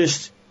can't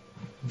just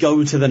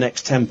go to the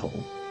next temple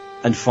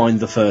and find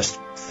the first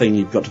thing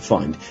you've got to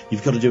find.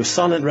 You've got to do a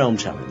Silent Realm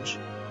challenge.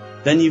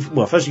 Then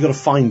first you've got to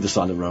find the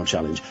Silent Realm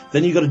challenge.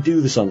 Then you've got to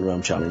do the Silent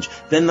Realm challenge.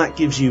 Then that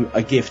gives you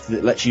a gift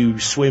that lets you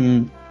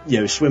swim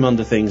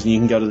under things and you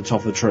can go to the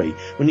top of the tree.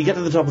 When you get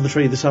to the top of the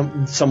tree,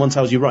 someone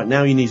tells you, right,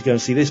 now you need to go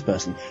and see this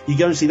person. You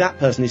go and see that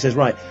person, he says,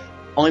 right,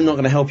 I'm not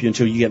going to help you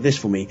until you get this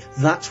for me.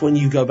 That's when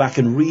you go back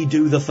and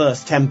redo the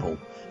first temple,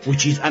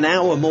 which is an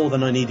hour more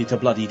than I needed to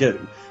bloody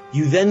do.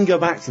 You then go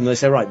back to them and they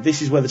say, right,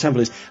 this is where the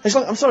temple is. It's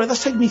like, I'm sorry,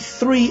 that's taken me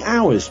 3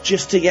 hours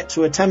just to get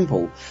to a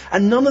temple.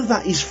 And none of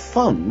that is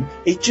fun.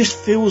 It just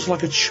feels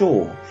like a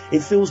chore. It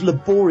feels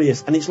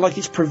laborious, and it's like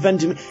it's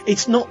preventing me.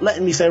 It's not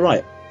letting me say,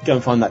 right, go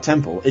and find that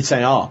temple. It's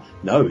saying,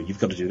 no, you've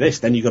got to do this,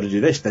 then you've got to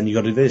do this, then you've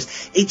got to do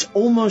this. It's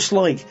almost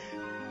like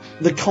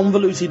the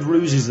convoluted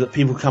ruses that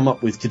people come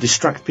up with to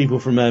distract people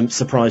from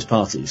surprise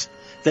parties.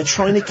 They're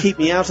trying to keep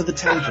me out of the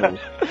temple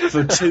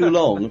for too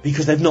long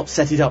because they've not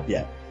set it up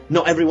yet.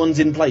 Not everyone's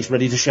in place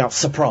ready to shout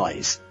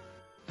surprise.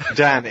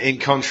 Dan, in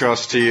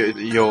contrast to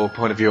your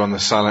point of view on the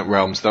Silent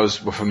Realms,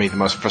 those were for me the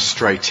most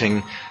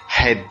frustrating,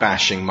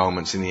 head-bashing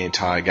moments in the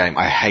entire game.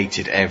 I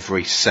hated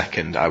every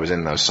second I was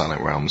in those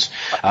Silent Realms.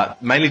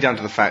 Mainly down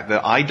to the fact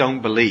that I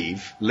don't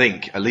believe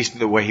Link, at least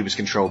the way he was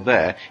controlled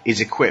there, is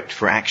equipped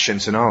for action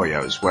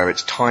scenarios where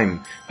it's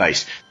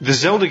time-based. The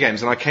Zelda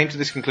games, and I came to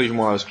this conclusion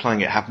while I was playing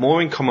it, have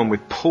more in common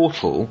with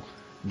Portal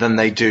than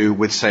they do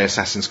with, say,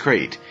 Assassin's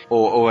Creed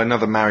or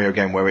another Mario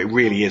game where it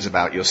really is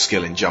about your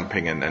skill in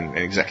jumping and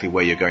exactly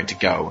where you're going to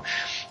go.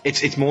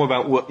 It's more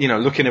about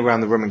looking around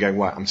the room and going,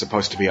 right, I'm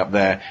supposed to be up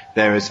there.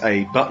 There is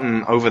a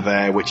button over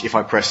there which if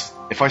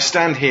I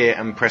stand here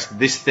and press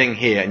this thing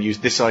here and use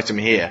this item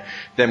here,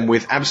 then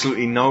with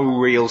absolutely no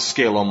real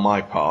skill on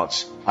my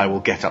part, I will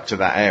get up to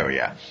that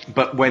area.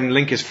 But when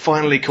Link is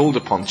finally called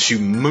upon to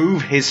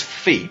move his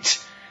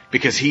feet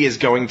because he is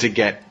going to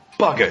get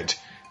buggered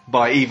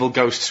by evil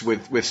ghosts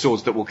with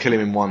swords that will kill him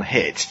in one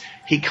hit,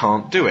 he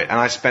can't do it. And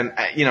I spent,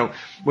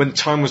 when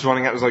time was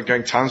running out, it was like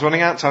going, time's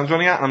running out,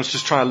 and I was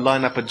just trying to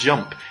line up a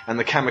jump, and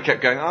the camera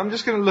kept going, I'm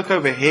just going to look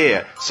over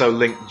here. So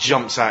Link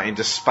jumps out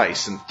into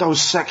space, and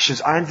those sections,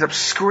 I ended up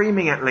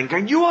screaming at Link,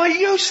 going, you are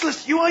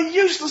useless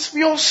for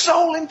your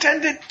sole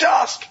intended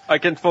task. I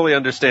can fully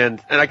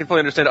understand, and I can fully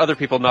understand other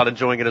people not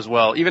enjoying it as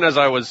well. Even as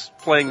I was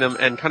playing them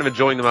and kind of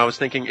enjoying them, I was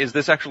thinking, is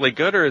this actually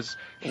good, or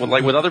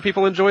would other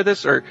people enjoy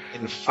this? Or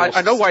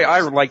I know why I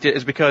liked it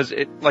is because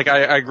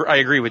I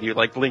agree with you.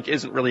 Like, Link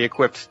isn't really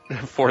equipped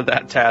for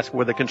that task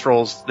with the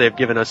controls they've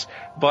given us,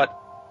 but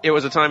it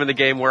was a time in the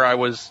game where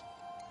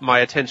my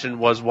attention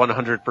was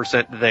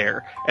 100%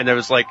 there, and there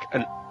was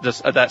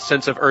that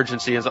sense of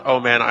urgency as, oh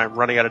man, I'm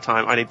running out of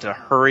time, I need to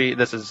hurry,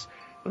 this is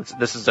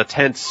a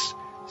tense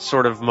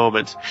sort of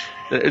moment.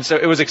 And so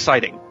it was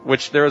exciting,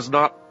 which there was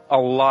not a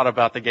lot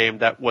about the game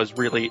that was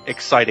really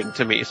exciting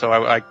to me, so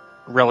I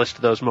relished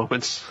those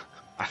moments.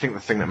 I think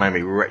the thing that made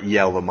me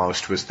yell the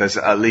most was there's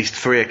at least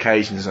 3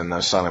 occasions in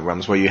those silent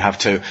runs where you have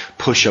to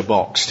push a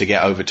box to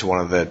get over to one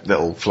of the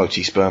little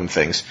floaty sperm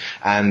things.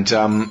 And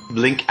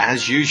Link,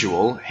 as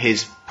usual,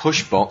 his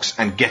push box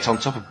and get on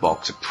top of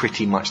box are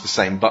pretty much the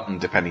same button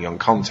depending on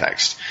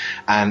context.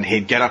 And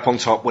he'd get up on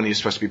top when he was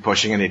supposed to be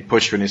pushing, and he'd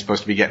push when he was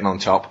supposed to be getting on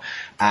top.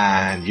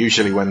 And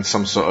usually when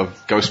some sort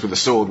of ghost with a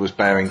sword was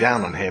bearing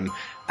down on him,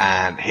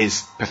 and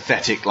his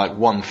pathetic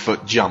 1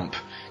 foot jump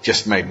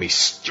just made me,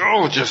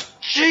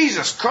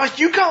 Jesus Christ,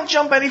 you can't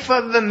jump any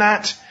further than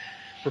that.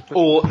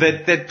 Or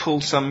they'd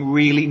pull some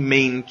really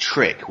mean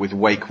trick with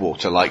wake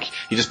water, like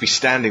you'd just be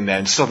standing there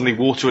and suddenly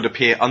water would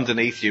appear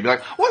underneath you. You'd be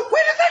like, where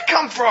did that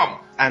come from?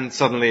 And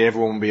suddenly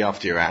everyone would be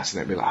after your ass, and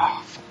it'd be like,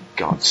 oh, for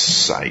God's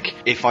sake.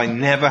 If I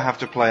never have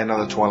to play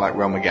another Twilight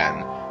Realm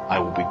again, I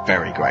will be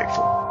very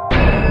grateful.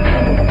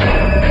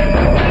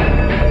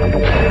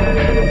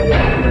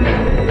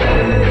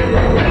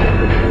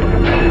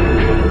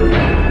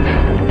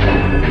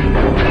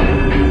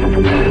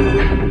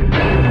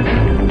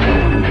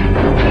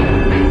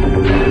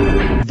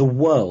 The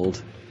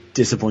world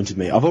disappointed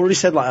me. I've already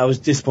said I was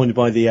disappointed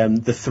by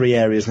the 3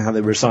 areas and how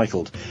they were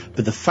recycled,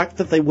 but the fact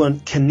that they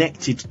weren't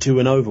connected to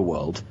an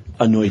overworld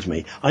annoyed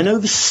me. I know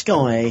the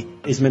sky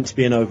is meant to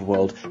be an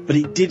overworld, but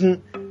it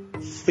didn't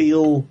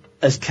feel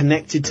as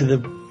connected to the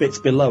bits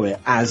below it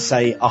as,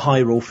 say, a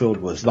Hyrule field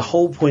was. The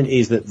whole point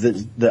is that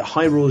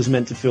Hyrule is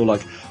meant to feel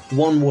like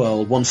one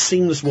world, one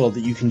seamless world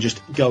that you can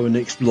just go and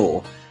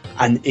explore,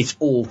 and it's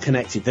all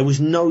connected. There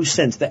was no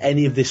sense that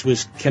any of this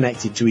was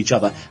connected to each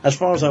other. As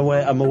far as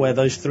I'm aware,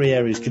 those 3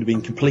 areas could have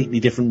been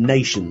completely different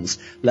nations,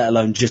 let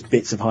alone just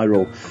bits of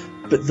Hyrule.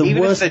 But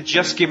even if they'd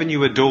just given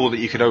you a door that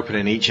you could open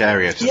in each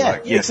area to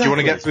exactly. Do you want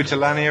to get through to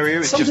Lan area?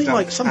 It's something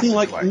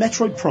like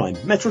Metroid Prime.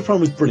 Metroid Prime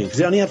was brilliant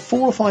because it only had 4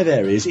 or 5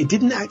 areas. It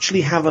didn't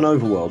actually have an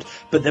overworld,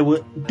 but there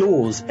were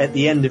doors at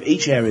the end of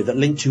each area that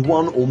linked to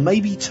 1 or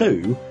maybe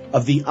 2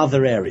 of the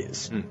other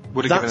areas.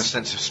 Would have given a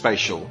sense of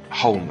spatial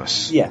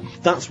wholeness. Yeah,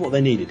 that's what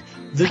they needed.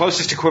 The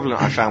closest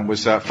equivalent I found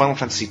was Final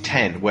Fantasy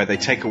X, where they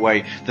take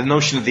away the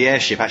notion of the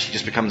airship actually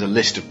just becomes a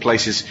list of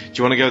places. Do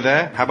you want to go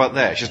there? How about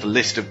there? It's just a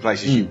list of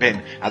places you've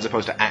been, as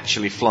opposed to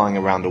actually flying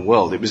around the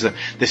world. It was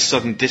this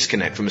sudden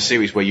disconnect from a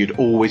series where you'd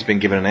always been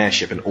given an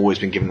airship and always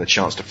been given the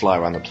chance to fly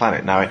around the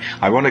planet. Now,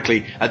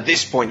 ironically, at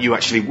this point you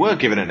actually were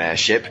given an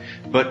airship,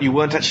 but you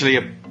weren't actually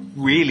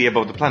really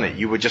above the planet.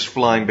 You were just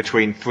flying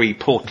between 3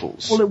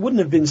 portals. Well, it wouldn't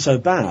have been so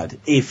bad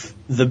if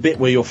the bit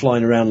where you're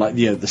flying around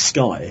the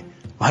sky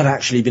had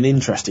actually been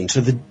interesting.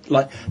 So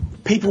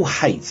people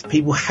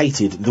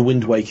hated the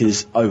Wind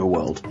Waker's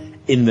overworld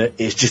in that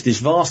it's just this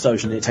vast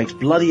ocean. It takes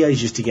bloody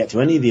ages to get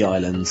to any of the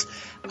islands,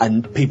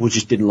 and people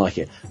just didn't like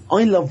it.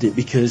 I loved it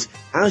because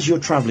as you're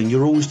travelling,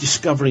 you're always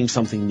discovering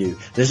something new.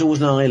 There's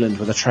always an island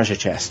with a treasure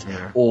chest,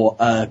 or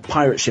a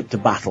pirate ship to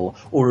battle,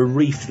 or a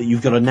reef that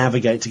you've got to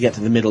navigate to get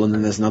to the middle, and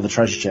then there's another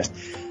treasure chest.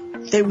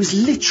 There was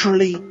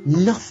literally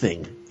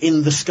nothing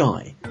in the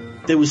sky.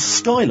 There was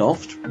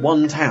Skyloft,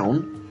 one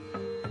town,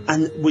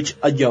 and which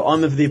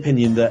I'm of the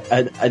opinion that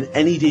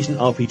any decent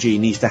RPG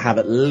needs to have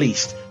at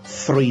least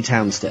 3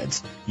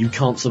 townsteads. You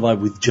can't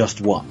survive with just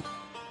 1.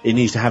 It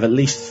needs to have at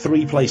least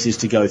 3 places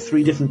to go,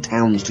 3 different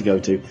towns to go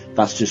to.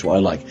 That's just what I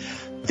like.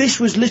 This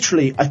was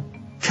literally a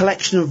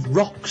collection of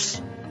rocks.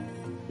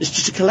 It's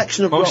just a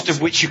collection of rocks. Most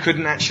of which you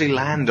couldn't actually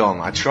land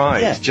on. I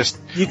tried. Yeah,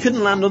 you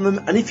couldn't land on them,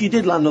 and if you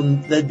did land on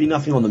them, there'd be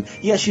nothing on them.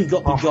 Yes, you've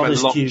got the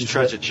goddess cubes.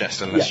 Treasure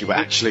chest, unless you were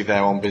actually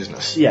there on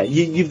business. Yeah,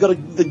 you've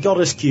got the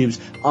goddess cubes,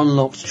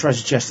 unlocked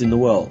treasure chest in the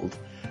world,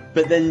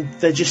 but then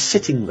they're just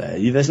sitting there.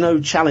 There's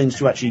no challenge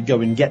to actually go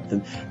and get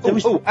them.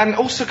 And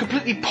also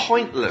completely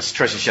pointless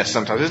treasure chests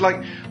sometimes. It's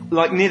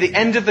like near the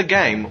end of the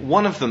game,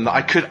 one of them that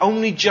I could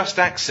only just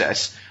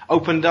access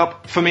opened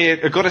up for me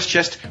a goddess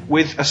chest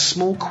with a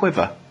small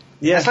quiver.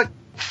 Yeah. It's like,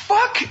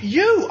 fuck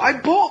you! I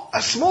bought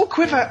a small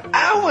quiver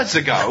hours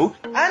ago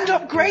and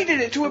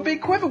upgraded it to a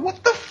big quiver.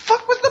 What the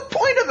fuck was the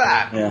point of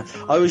that? Yeah,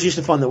 I always used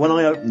to find that when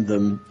I opened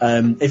them,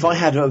 if I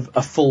had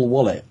a full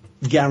wallet,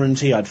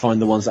 guarantee I'd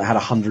find the ones that had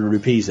 100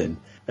 rupees in.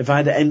 If I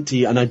had it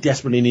empty and I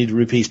desperately needed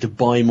rupees to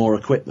buy more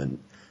equipment,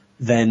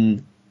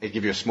 then He'd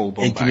give you a small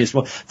bomb He'd give you a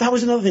small... That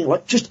was another thing,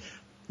 like, just...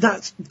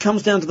 That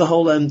comes down to the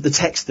whole, the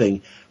text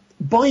thing.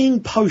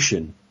 Buying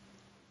potion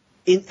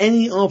in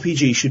any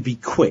RPG should be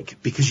quick,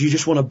 because you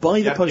just want to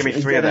buy the potion give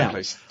me 3 and of get them, out.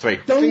 please. 3.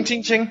 Don't,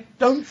 ching, ching.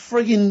 Don't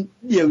friggin',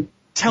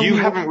 tell me... You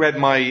haven't read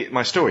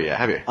my story yet,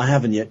 have you? I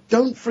haven't yet.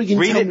 Don't friggin'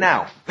 Read tell it me...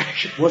 now.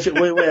 What's it?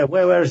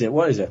 Where is it?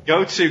 What is it?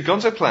 Go to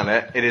Gonzo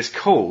Planet. It is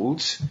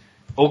called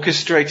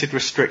Orchestrated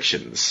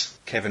Restrictions.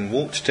 Kevin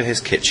walked to his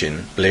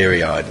kitchen,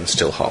 bleary-eyed and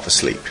still half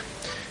asleep.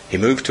 He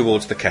moved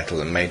towards the kettle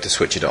and made to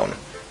switch it on.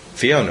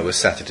 Fiona was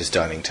sat at his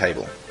dining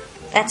table.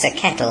 That's a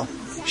kettle,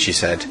 she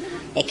said.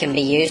 It can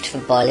be used for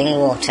boiling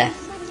water.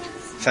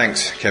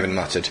 Thanks, Kevin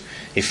muttered.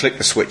 He flicked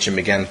the switch and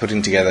began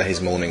putting together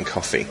his morning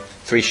coffee.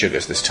 3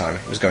 sugars this time.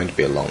 It was going to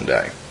be a long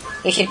day.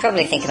 You should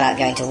probably think about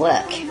going to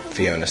work,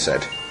 Fiona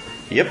said.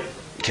 Yep,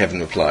 Kevin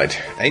replied.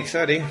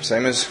 8:30,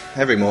 same as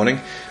every morning,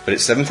 but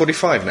it's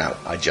 7:45 now.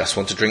 I just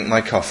want to drink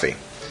my coffee.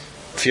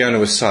 Fiona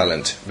was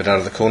silent, but out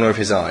of the corner of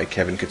his eye,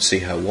 Kevin could see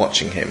her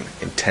watching him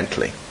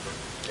intently.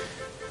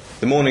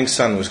 The morning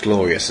sun was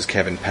glorious as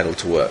Kevin pedalled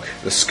to work.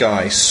 The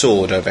sky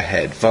soared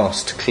overhead,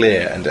 vast,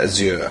 clear and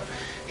azure.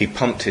 He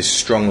pumped his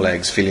strong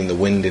legs, feeling the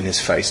wind in his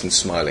face and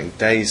smiling.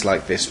 Days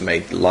like this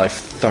made life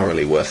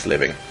thoroughly worth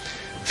living.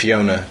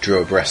 Fiona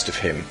drew abreast of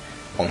him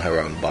on her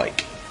own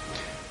bike.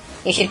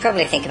 You should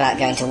probably think about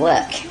going to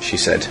work, she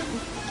said.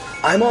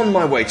 I'm on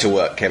my way to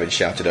work, Kevin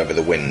shouted over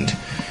the wind.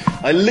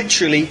 I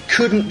literally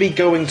couldn't be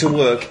going to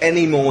work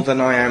any more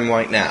than I am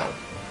right now.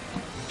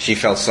 She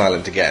fell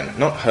silent again.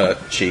 Not hurt,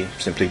 she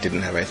simply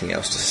didn't have anything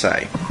else to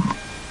say.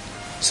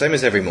 Same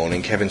as every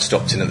morning, Kevin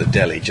stopped in at the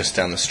deli just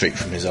down the street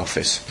from his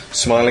office.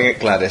 Smiling at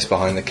Gladys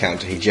behind the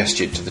counter, he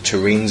gestured to the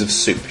tureens of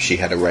soup she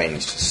had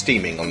arranged,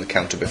 steaming on the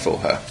counter before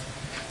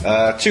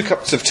her. 2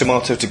 cups of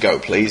tomato to go,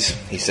 please,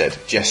 he said,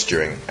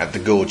 gesturing at the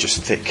gorgeous,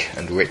 thick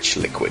and rich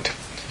liquid.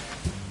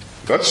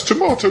 That's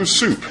tomato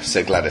soup,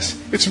 said Gladys.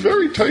 It's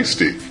very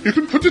tasty. You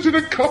can put it in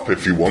a cup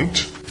if you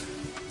want.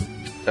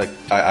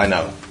 I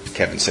know,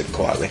 Kevin said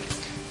quietly.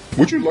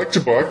 Would you like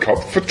to buy a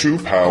cup for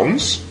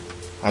 £2?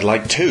 I'd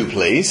like 2,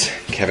 please,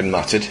 Kevin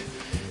muttered.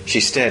 She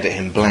stared at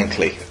him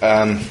blankly.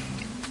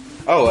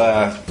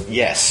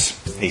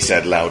 Yes, he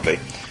said loudly.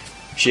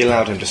 She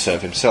allowed him to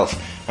serve himself,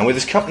 and with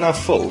his cup now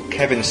full,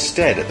 Kevin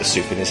stared at the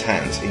soup in his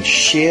hands in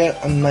sheer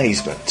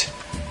amazement.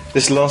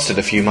 This lasted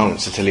a few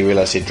moments until he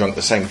realised he'd drunk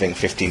the same thing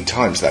 15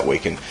 times that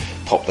week and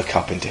popped the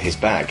cup into his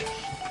bag.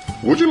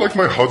 Would you like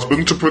my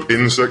husband to put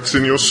insects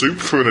in your soup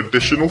for an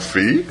additional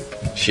fee?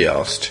 She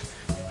asked.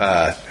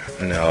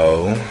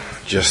 No.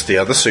 Just the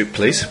other soup,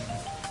 please.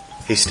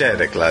 He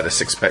stared at Gladys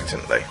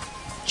expectantly.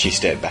 She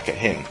stared back at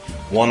him.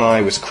 One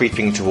eye was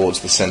creeping towards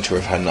the centre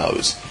of her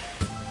nose.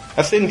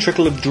 A thin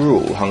trickle of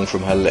drool hung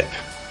from her lip.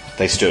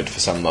 They stood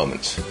for some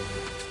moments.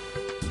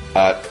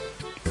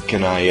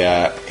 Can I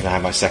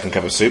have my second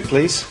cup of soup,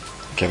 please?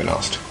 Kevin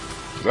asked.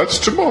 That's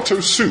tomato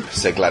soup,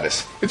 said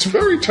Gladys. It's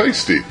very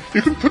tasty.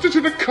 You can put it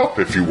in a cup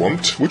if you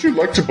want. Would you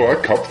like to buy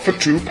a cup for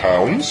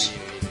 £2?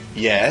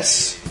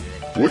 Yes.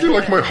 Would you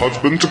like my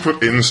husband to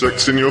put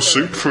insects in your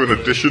soup for an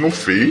additional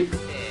fee?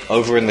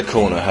 Over in the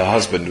corner, her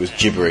husband was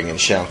gibbering and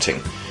shouting.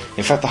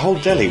 In fact, the whole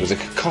deli was a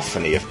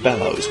cacophony of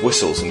bellows,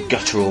 whistles and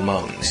guttural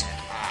moans.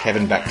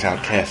 Kevin backed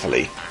out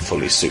carefully,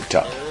 fully souped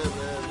up.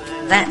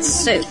 That's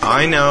soup.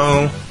 I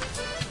know.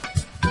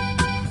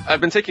 I've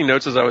been taking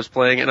notes as I was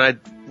playing, and I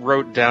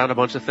wrote down a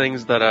bunch of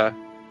things that,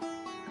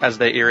 as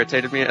they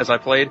irritated me as I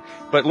played.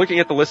 But looking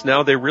at the list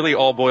now, they really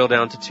all boil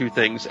down to 2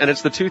 things. And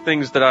it's the 2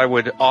 things that I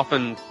would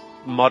often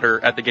mutter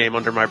at the game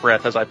under my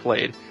breath as I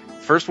played.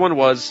 First one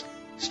was,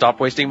 stop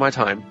wasting my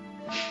time.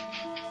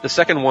 The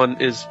second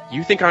one is,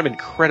 you think I'm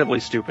incredibly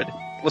stupid.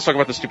 Let's talk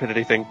about the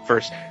stupidity thing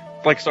first.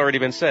 Like it's already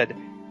been said,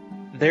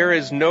 there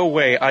is no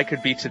way I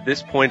could be to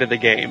this point of the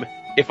game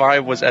if I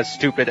was as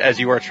stupid as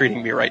you are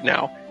treating me right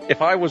now.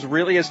 If I was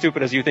really as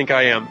stupid as you think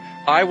I am,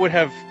 I would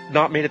have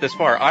not made it this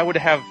far. I would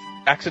have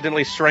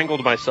accidentally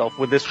strangled myself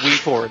with this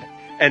Wii cord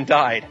and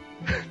died.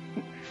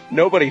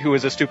 Nobody who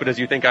is as stupid as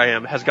you think I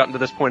am has gotten to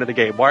this point of the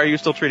game. Why are you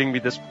still treating me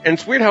this? And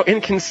it's weird how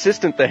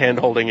inconsistent the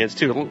hand-holding is,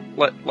 too.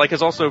 Like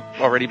has also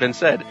already been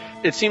said.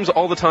 It seems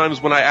all the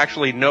times when I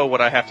actually know what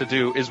I have to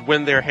do is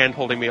when they're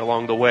hand-holding me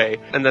along the way.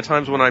 And the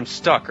times when I'm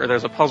stuck, or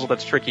there's a puzzle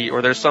that's tricky,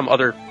 or there's some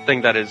other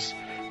thing that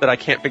I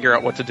can't figure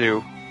out what to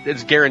do,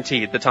 it's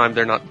guaranteed the time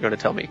they're not going to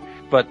tell me.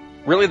 But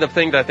really the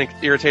thing that I think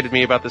irritated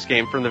me about this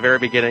game from the very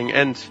beginning,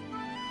 and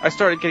I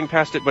started getting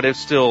past it, but it's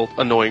still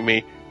annoying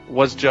me,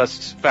 was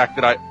just the fact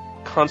that I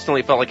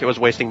constantly felt like it was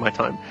wasting my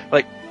time.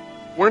 Like,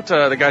 weren't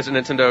the guys at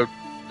Nintendo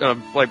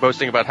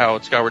boasting about how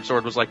Skyward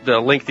Sword was like the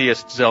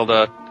lengthiest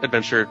Zelda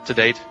adventure to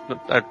date?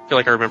 I feel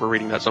like I remember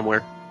reading that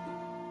somewhere.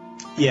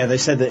 Yeah, they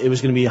said that it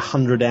was going to be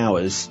 100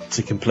 hours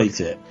to complete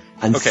it,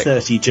 and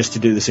 30 just to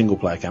do the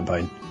single-player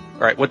campaign.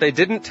 All right, what they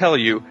didn't tell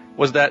you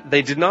was that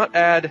they did not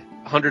add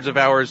hundreds of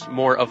hours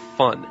more of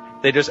fun.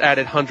 They just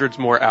added hundreds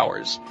more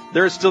hours.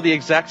 There is still the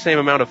exact same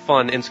amount of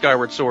fun in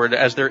Skyward Sword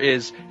as there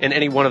is in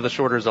any one of the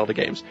shorter Zelda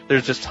games.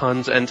 There's just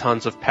tons and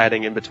tons of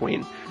padding in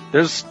between.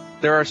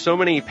 There are so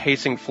many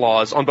pacing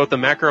flaws on both the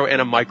macro and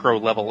a micro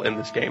level in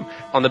this game.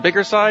 On the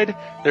bigger side,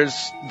 there's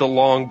the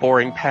long,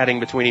 boring padding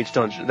between each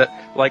dungeon that,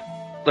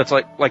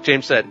 like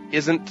James said,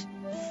 isn't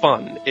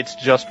fun. It's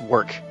just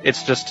work.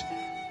 It's just,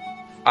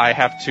 I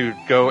have to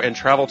go and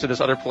travel to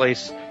this other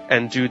place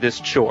and do this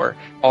chore.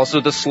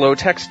 Also, the slow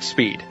text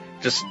speed.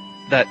 Just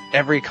that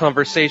every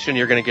conversation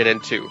you're going to get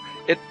into.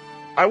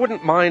 I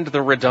wouldn't mind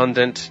the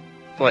redundant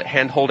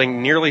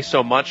hand-holding nearly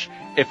so much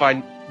if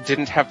I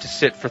didn't have to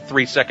sit for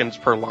 3 seconds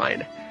per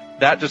line.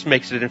 That just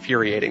makes it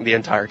infuriating the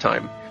entire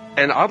time.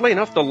 And oddly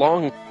enough, the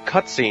long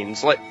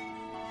cutscenes,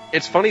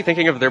 it's funny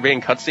thinking of there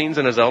being cutscenes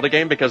in a Zelda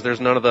game because there's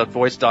none of the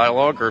voice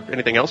dialogue or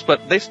anything else,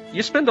 but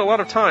you spend a lot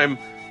of time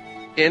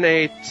in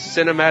a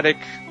cinematic,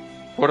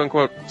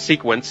 quote-unquote,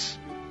 sequence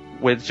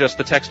with just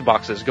the text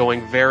boxes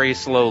going very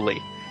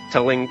slowly,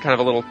 telling kind of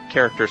a little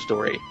character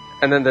story.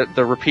 And then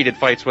the repeated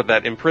fights with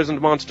that imprisoned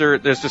monster,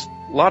 there's just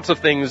lots of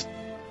things.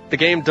 The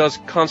game does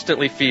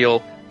constantly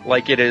feel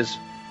like it is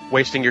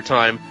wasting your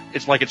time.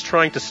 It's like it's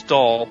trying to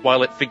stall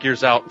while it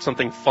figures out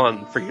something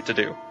fun for you to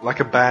do. Like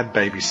a bad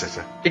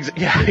babysitter.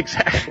 Yeah,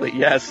 exactly,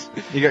 yes.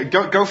 You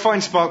go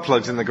find spark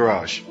plugs in the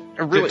garage.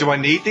 Really? Do I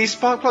need these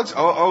spark plugs?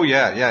 Oh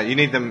yeah, you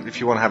need them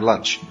if you want to have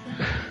lunch.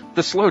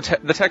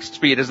 The text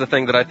speed is the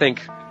thing that I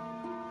think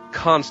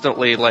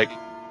constantly,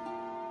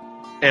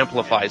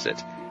 amplifies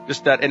it.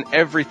 Just that in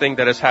everything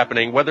that is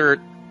happening,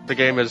 whether the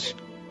game is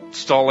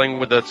stalling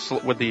with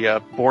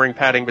the boring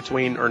padding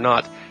between or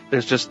not,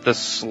 there's just the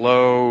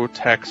slow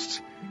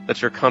text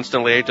that you're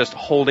constantly just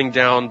holding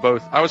down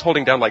both. I was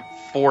holding down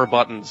 4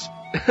 buttons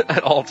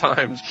at all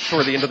times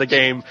toward the end of the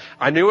game.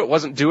 I knew it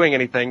wasn't doing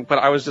anything, but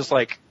I was just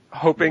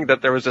hoping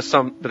that there was just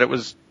that it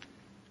was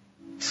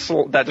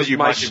that you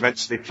might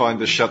eventually find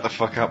the shut the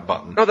fuck up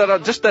button. No,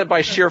 that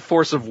by sheer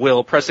force of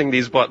will, pressing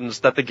these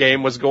buttons, that the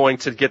game was going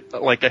to get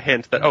a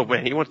hint that, oh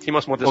man, he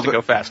must want this to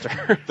go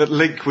faster. That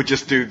Link would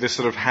just do this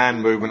sort of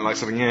hand movement,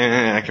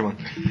 yeah, come on.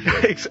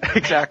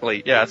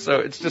 Exactly, yeah. So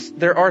it's just,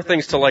 there are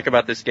things to like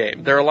about this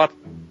game. There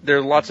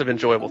are lots of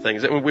enjoyable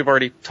things. We've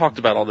already talked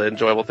about all the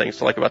enjoyable things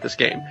to like about this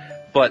game,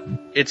 but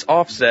it's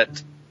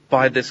offset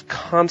by these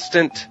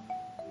constant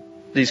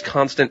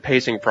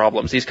pacing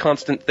problems, these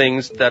constant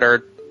things that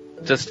are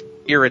just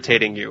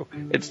irritating you.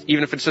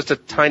 Even if it's just a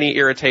tiny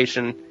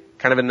irritation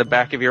kind of in the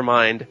back of your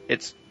mind,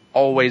 it's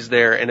always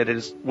there, and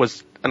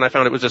I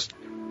found it was just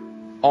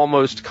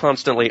almost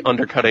constantly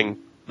undercutting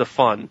the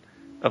fun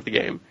of the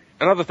game.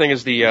 Another thing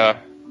is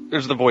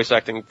there's the voice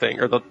acting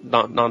thing, or the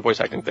non-voice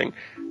acting thing.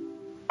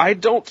 I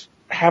don't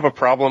have a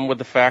problem with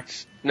the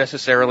fact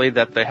necessarily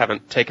that they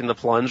haven't taken the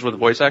plunge with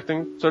voice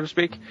acting, so to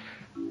speak.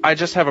 I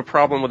just have a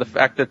problem with the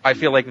fact that I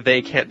feel like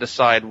they can't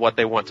decide what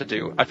they want to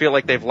do. I feel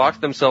like they've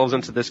locked themselves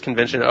into this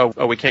convention,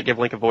 oh, we can't give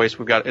Link a voice,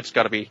 it's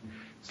gotta be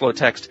slow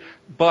text.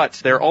 But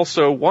they're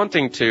also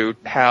wanting to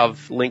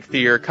have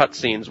lengthier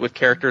cutscenes with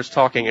characters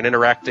talking and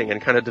interacting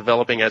and kind of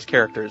developing as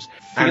characters.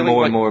 And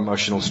more and more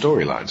emotional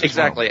storylines.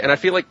 Exactly, well. And I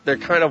feel like they're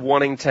kind of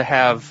wanting to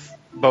have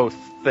both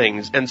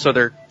things, and so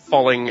they're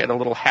falling at a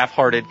little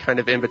half-hearted, kind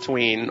of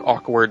in-between,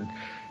 awkward,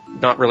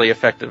 not really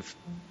effective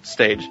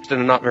stage, in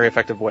a not very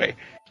effective way.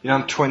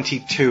 I'm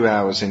 22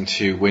 hours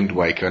into Wind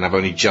Waker, and I've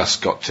only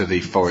just got to the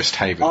Forest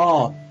Haven.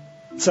 Oh,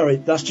 sorry,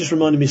 that's just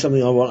reminded me of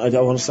something I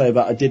want to say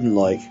about I didn't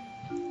like.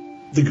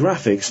 The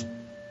graphics.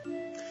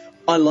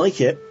 I like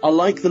it. I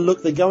like the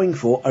look they're going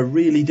for. I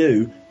really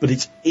do. But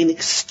it's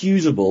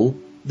inexcusable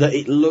that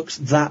it looks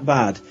that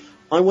bad.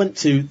 I went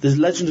to the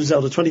Legend of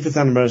Zelda 25th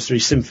Anniversary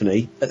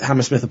Symphony at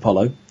Hammersmith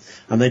Apollo,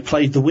 and they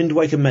played the Wind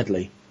Waker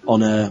medley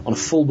on a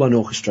full-blown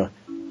orchestra.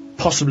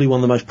 Possibly one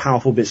of the most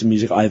powerful bits of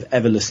music I have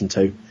ever listened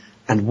to.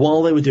 And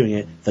while they were doing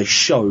it, they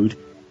showed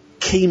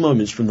key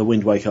moments from the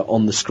Wind Waker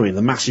on the screen,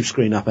 the massive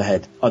screen up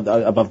ahead,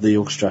 above the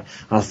orchestra.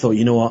 And I thought,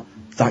 you know what?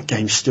 That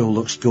game still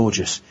looks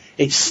gorgeous.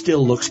 It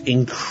still looks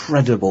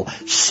incredible.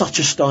 Such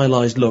a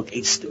stylized look.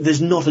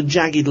 There's not a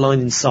jagged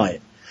line in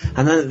sight.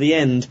 And then at the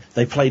end,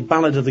 they played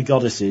Ballad of the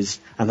Goddesses,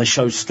 and they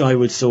showed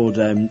Skyward Sword,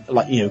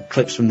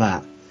 clips from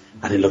that.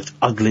 And it looked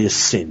ugly as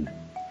sin.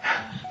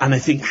 And I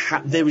think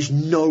there is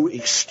no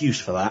excuse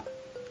for that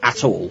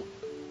at all.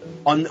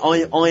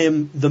 I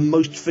am the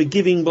most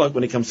forgiving bloke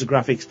when it comes to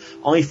graphics.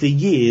 I, for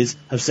years,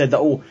 have said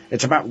that,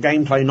 it's about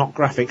gameplay, not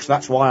graphics.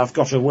 That's why I've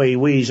got a Wii.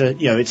 Wii's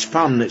it's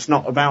fun. It's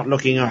not about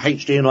looking at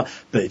HD and all.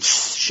 But it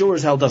sure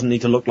as hell doesn't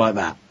need to look like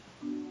that.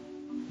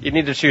 You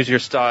need to choose your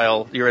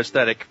style, your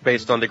aesthetic,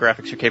 based on the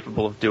graphics you're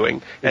capable of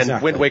doing. And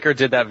Exactly. Wind Waker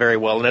did that very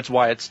well, and that's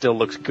why it still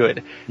looks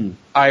good.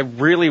 I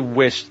really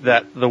wish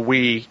that the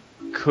Wii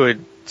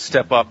could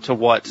step up to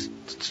what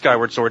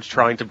Skyward Sword's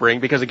trying to bring,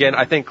 because again,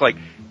 I think,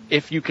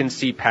 if you can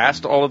see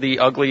past all of the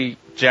ugly,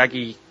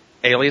 jaggy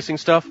aliasing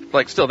stuff,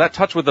 still, that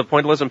touch with the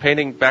pointillism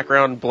painting,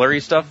 background, blurry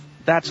stuff,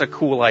 that's a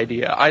cool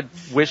idea. I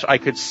wish I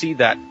could see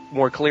that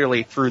more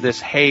clearly through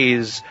this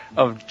haze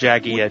of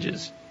jaggy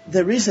edges.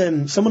 There is,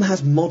 someone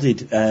has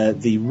modded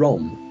the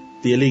ROM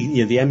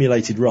the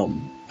emulated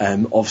ROM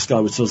of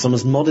Skyward Sword.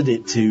 Someone's modded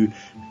it to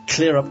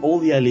clear up all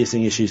the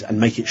aliasing issues and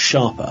make it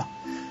sharper.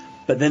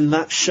 But then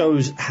that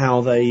shows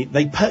how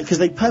because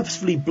they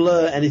purposefully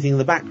blur anything in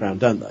the background,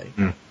 don't they?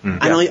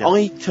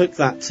 I took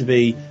that to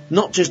be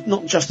not just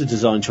a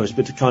design choice,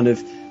 but to kind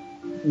of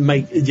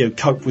make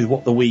cope with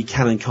what the Wii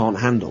can and can't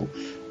handle.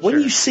 When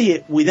you see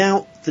it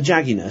without the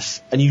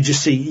jagginess, and you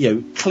just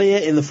see clear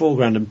in the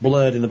foreground and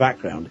blurred in the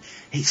background,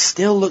 it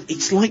still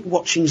it's like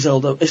watching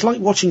Zelda. It's like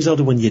watching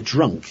Zelda when you're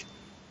drunk.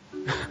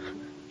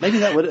 Maybe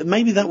that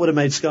would have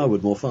made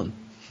Skyward more fun.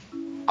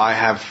 I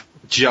have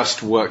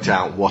just worked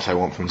out what I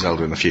want from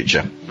Zelda in the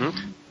future.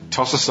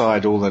 Toss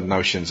aside all the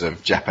notions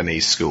of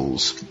Japanese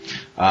schools.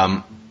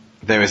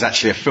 There is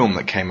actually a film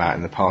that came out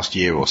in the past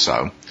year or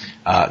so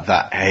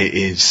that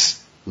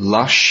is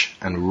lush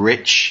and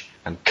rich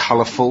and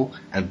colourful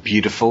and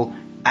beautiful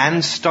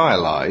and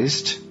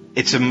stylized.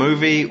 It's a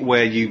movie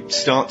where you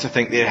start to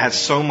think that it has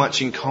so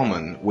much in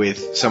common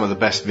with some of the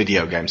best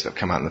video games that have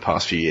come out in the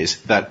past few years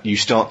that you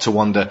start to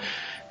wonder,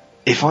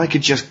 if I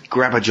could just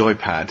grab a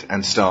joypad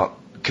and start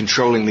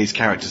controlling these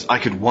characters, I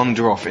could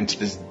wander off into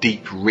this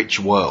deep, rich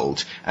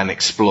world and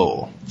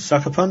explore.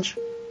 Sucker Punch?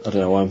 I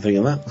don't know why I'm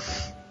thinking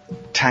that.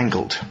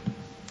 Tangled.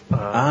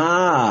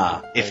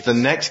 If the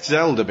next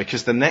Zelda,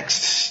 because the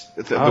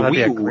Wii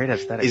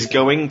U is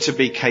going to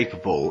be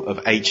capable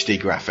of HD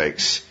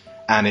graphics,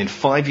 and in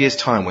 5 years'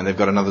 time, when they've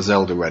got another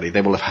Zelda ready,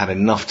 they will have had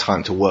enough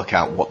time to work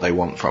out what they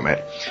want from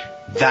it.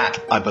 That,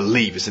 I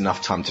believe, is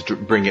enough time to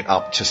bring it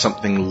up to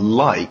something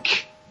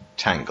like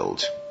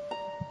Tangled.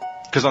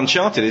 Because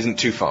Uncharted isn't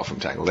too far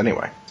from Tangled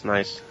anyway. It's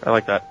nice. I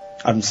like that.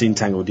 I haven't seen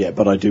Tangled yet,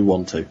 but I do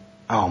want to.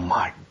 Oh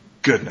my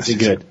goodness.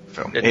 It's a good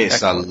film.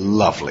 It's a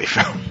lovely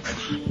film.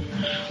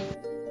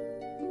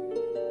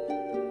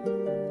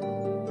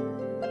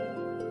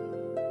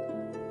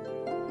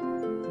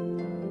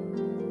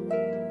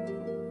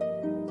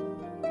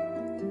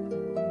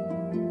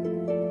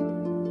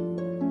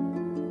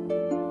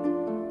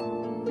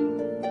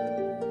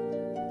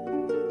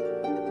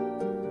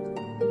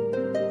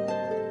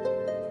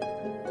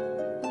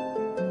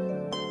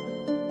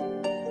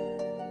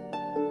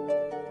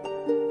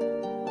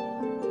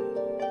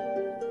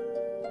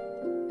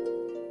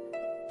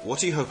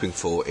 What are you hoping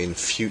for in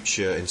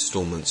future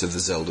installments of the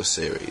Zelda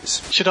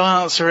series? Should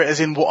I answer it as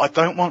in what I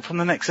don't want from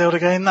the next Zelda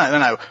game?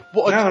 No.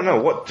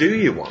 What do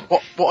you want?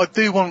 What I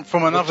do want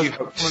from another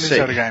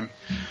Zelda game?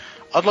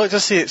 I'd like to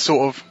see it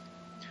sort of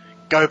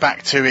go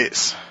back to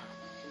its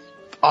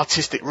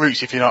artistic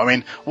roots, if you know what I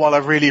mean. While I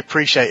really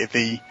appreciated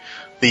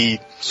the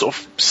sort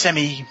of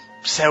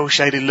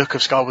semi-cel-shaded look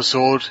of Skyward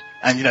Sword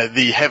and,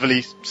 the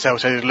heavily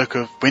cel-shaded look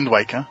of Wind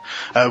Waker,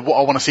 what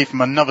I want to see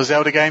from another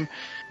Zelda game,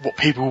 what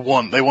people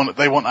want. They want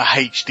a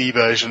HD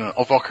version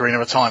of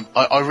Ocarina of Time.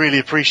 I really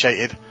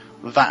appreciated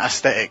that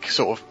aesthetic,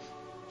 sort of,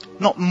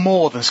 not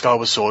more than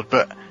Skyward Sword,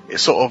 but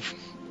it's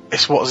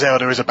what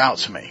Zelda is about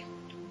to me.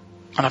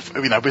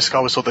 And with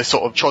Skyward Sword, they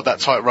sort of trod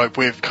that tightrope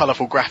with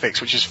colourful graphics,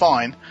 which is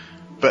fine,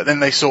 but then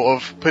they sort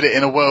of put it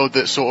in a world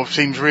that sort of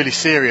seems really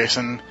serious,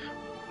 and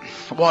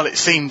while it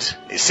seemed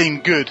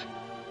good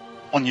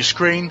on your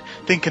screen,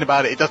 thinking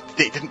about it,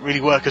 it didn't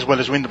really work as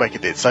well as Wind Waker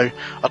did. So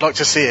I'd like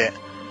to see it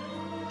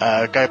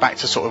go back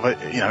to sort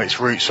of its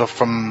roots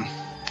from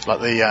like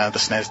the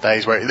SNES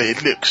days, where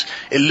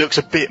it looks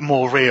a bit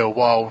more real,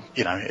 while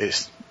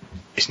it's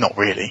not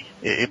really.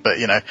 But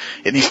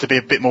it needs to be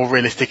a bit more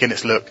realistic in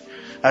its look,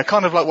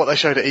 kind of like what they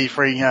showed at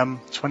E3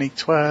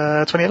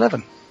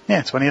 2011.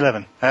 Yeah,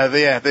 2011.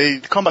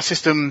 The combat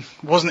system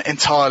wasn't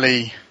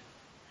entirely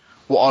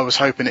what I was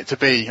hoping it to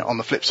be. On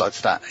the flip side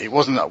to that, it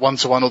wasn't at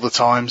 1-to-1 all the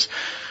times.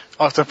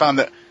 I often found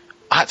that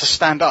I had to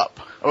stand up,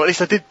 or at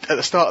least I did at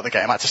the start of the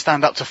game. I had to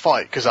stand up to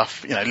fight, because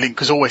Link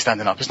was always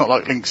standing up. It's not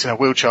like Link's in a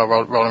wheelchair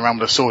rolling around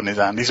with a sword in his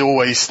hand. He's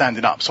always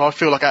standing up. So I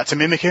feel like I had to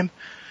mimic him.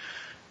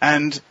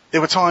 And there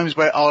were times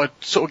where I would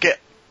sort of get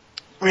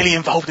really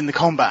involved in the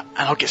combat,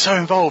 and I'd get so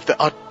involved that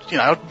I'd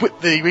whip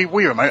the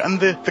Wii remote, and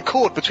the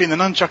cord between the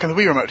nunchuck and the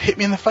Wii remote hit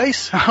me in the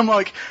face. I'm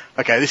like,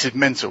 okay, this is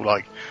mental.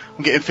 Like,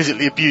 I'm getting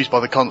physically abused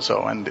by the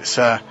console, and it's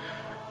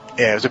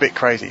it was a bit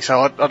crazy. So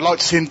I'd like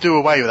to see them do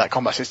away with that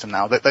combat system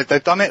now.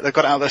 They've done it, they've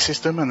got it out of their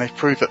system, and they've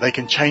proved that they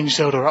can change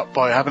Zelda up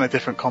by having a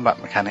different combat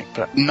mechanic,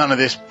 but none of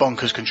this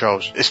bonkers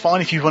controls. It's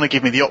fine if you want to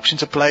give me the option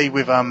to play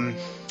with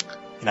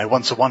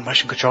 1-to-1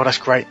 motion control, that's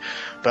great,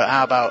 but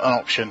how about an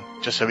option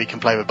just so we can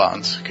play with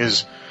buttons?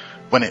 Because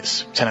when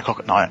it's 10 o'clock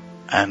at night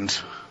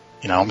and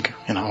I'm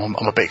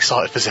a bit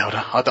excited for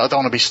Zelda, I don't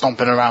want to be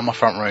stomping around my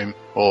front room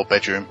or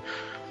bedroom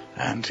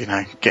and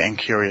getting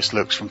curious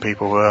looks from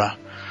people who are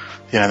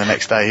the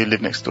next day who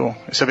live next door.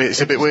 It's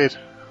a bit weird.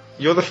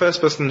 You're the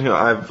first person who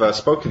I've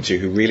spoken to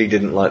who really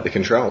didn't like the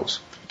controls.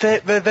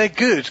 They're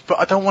good, but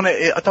I don't want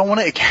it. I don't want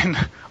it again.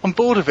 I'm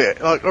bored of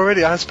it. Like,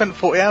 already, I spent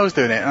 40 hours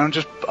doing it,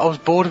 and I was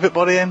bored of it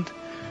by the end.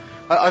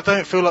 I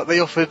don't feel like they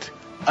offered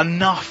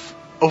enough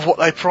of what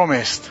they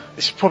promised.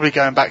 This is probably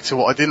going back to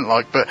what I didn't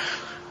like, but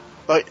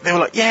like, they were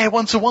like, yeah,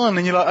 1-to-1,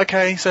 and you're like,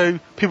 okay, so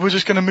people are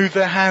just going to move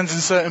their hands in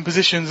certain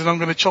positions and I'm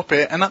going to chop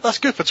it, and that's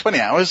good for 20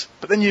 hours,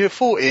 but then you're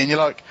 40 and you're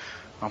like,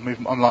 I'm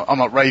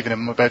like raving in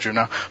my bedroom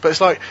now, but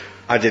it's like...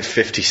 I did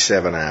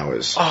 57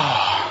 hours.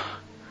 Oh,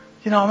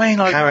 you know what I mean?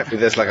 Like, apparently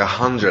there's like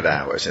 100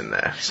 hours in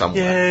there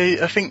somewhere.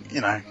 Yeah, I think,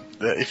 you know,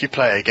 if you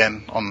play it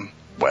again on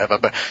whatever,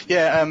 but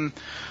yeah,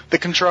 the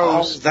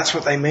controls... Oh, that's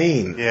what they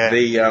mean. Yeah.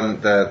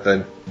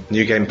 The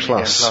New Game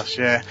Plus. New Game Plus,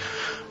 yeah.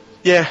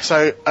 Yeah,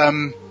 so,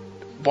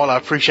 while I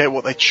appreciate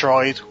what they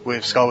tried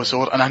with Skyward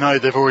Sword, and I know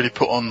they've already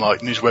put on,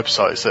 like, news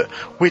websites that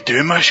we're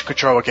doing motion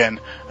control again,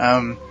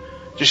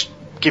 just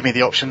give me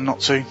the option not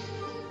to.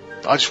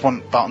 I just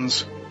want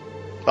buttons.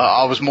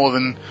 I was more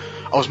than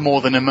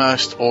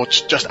immersed, or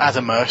just as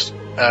immersed,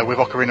 with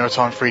Ocarina of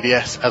Time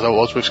 3DS as I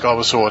was with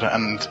Skyward Sword,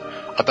 and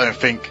I don't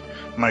think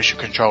motion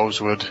controls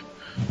would,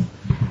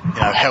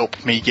 you know,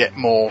 help me get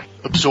more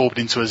absorbed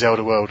into a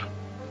Zelda world.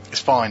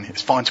 It's fine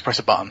to press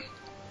a button.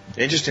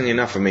 Interestingly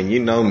enough, I mean,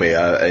 you know me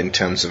in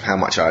terms of how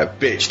much I have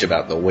bitched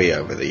about the Wii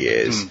over the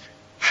years,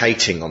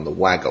 hating on the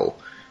waggle.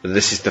 But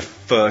this is the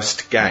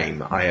first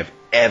game I have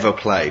ever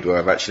played where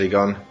I've actually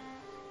gone,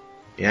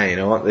 yeah, you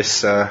know what,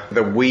 this the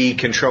Wii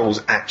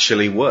controls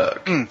actually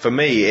work. For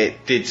me,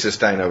 it did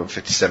sustain over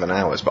 57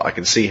 hours, but I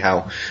can see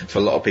how, for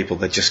a lot of people,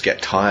 they just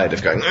get tired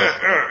of going,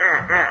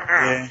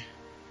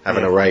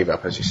 having a rave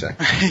up, as you say.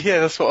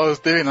 Yeah, that's what I was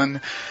doing,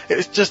 and it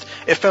was just,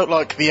 it felt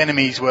like the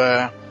enemies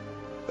were...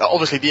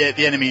 Obviously,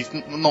 the enemies,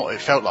 not it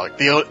felt like,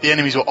 the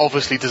enemies were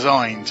obviously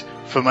designed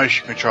for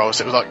motion control,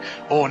 so it was like,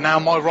 oh, now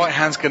my right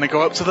hand's going to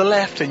go up to the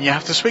left, and you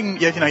have to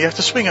swing, you have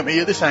to swing at me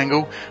at this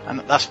angle,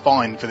 and that's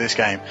fine for this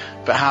game.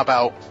 But how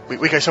about,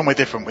 we go somewhere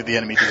different with the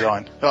enemy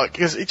design? Like,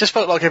 because it just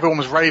felt like everyone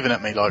was raving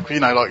at me, like, you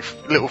know, like,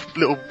 little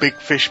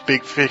big fish,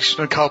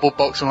 a cardboard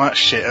box and all that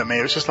shit at me.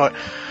 It was just like...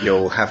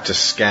 You'll have to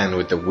scan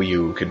with the Wii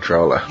U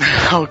controller.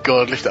 Oh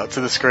god, lift it up to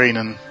the screen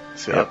and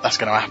see, that's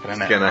going to happen,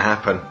 isn't it? It's going to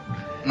happen.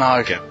 No.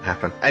 It can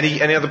happen.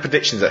 Any other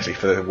predictions, actually,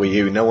 for the Wii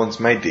U? No one's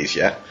made these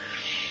yet.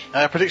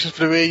 Predictions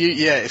for the Wii U?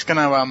 Yeah, it's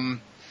gonna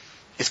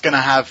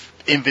have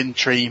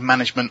inventory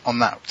management on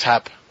that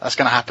tab. That's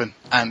gonna happen,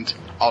 and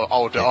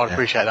I'd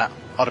appreciate that.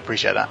 I'd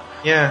appreciate that.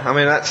 Yeah, I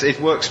mean, it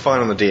works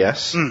fine on the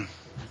DS.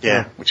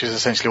 Yeah, which is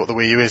essentially what the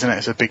Wii U is, isn't it?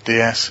 It's a big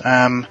DS.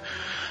 Other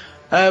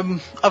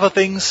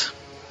things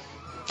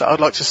that I'd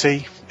like to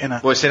see in a...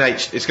 Well, it's going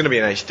to be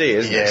in HD,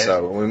 isn't it?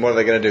 So, I mean, what are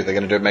they going to do? They're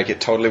going to make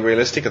it totally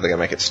realistic, or are they going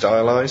to make it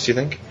stylized, do you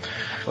think?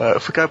 Well,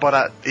 if we go by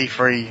that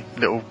E3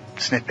 little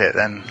snippet,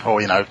 then,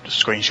 or, you know,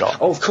 screenshot.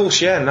 Oh, of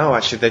course, yeah, no,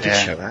 actually, they did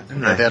show that,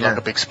 didn't they? They had like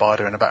a big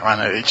spider in the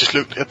background. It just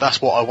looked,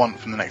 that's what I want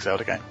from the next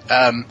Zelda game.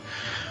 And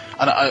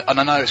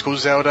I know it's called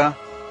Zelda,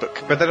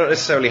 but they don't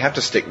necessarily have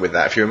to stick with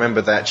that. If you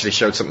remember, they actually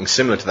showed something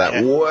similar to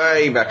that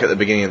way back at the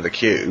beginning of the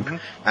Cube,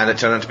 and it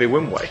turned out to be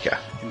Wind Waker.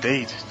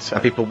 Indeed. So.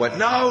 And people went,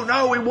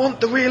 no, we want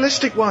the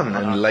realistic one.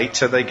 And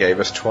later they gave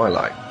us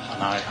Twilight.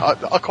 I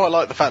know. I quite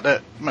like the fact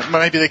that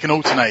maybe they can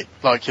alternate,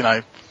 like, you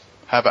know,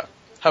 have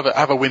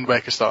a Wind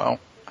Waker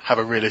style, have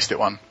a realistic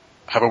one,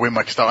 have a Wind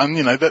Waker style, and,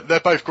 you know, they're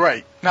both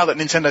great. Now that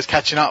Nintendo's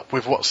catching up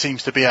with what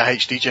seems to be a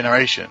HD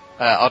generation,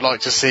 I'd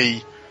like to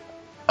see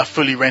a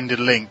fully rendered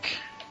Link,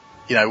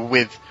 you know,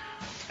 with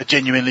a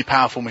genuinely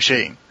powerful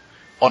machine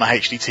on a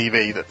HD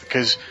TV,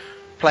 because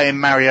playing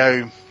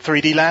Mario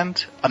 3D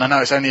Land, and I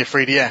know it's only a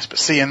 3DS, but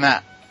seeing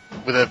that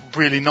with a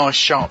really nice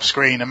sharp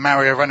screen and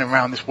Mario running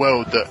around this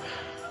world that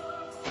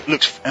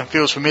looks and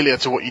feels familiar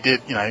to what you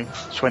did, you know,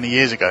 20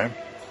 years ago,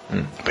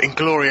 but in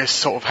glorious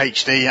sort of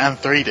HD and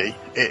 3D,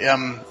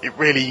 it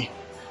really,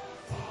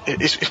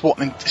 it's what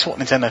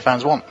Nintendo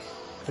fans want.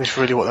 It's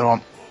really what they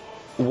want.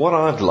 What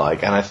I'd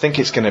like, and I think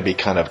it's going to be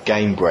kind of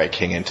game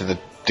breaking into the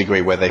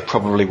degree where they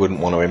probably wouldn't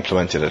want to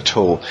implement it at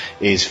all,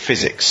 is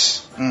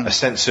physics. A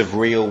sense of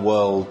real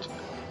world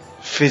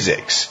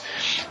physics.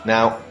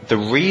 Now, the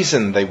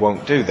reason they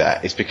won't do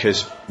that is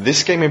because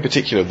this game in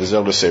particular, the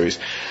Zelda series,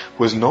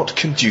 was not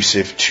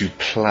conducive to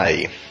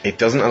play. It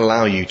doesn't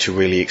allow you to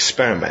really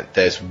experiment.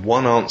 There's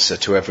one answer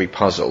to every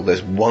puzzle.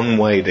 There's one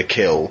way to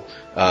kill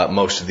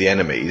most of the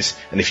enemies.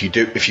 And if you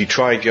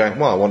try going,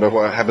 well, I wonder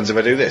what happens if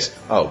I do this.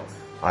 Oh,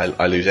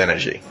 I lose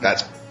energy.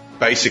 That's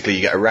basically,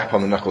 you get a rap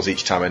on the knuckles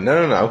each time. And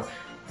no.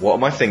 What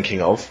am I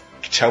thinking of?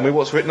 Tell me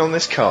what's written on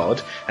this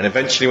card. And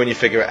eventually when you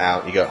figure it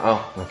out, you go,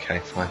 oh, okay,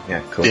 fine,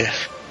 yeah, cool. Yeah.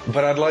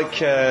 But I'd like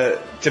to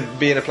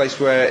be in a place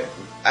where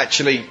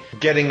actually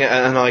getting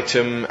an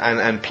item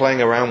and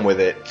playing around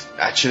with it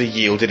actually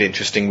yielded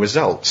interesting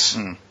results.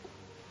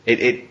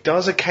 It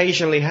does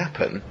occasionally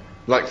happen.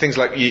 Like things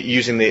like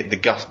using the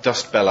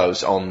dust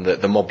bellows on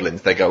the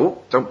moblins. They go,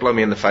 oh, don't blow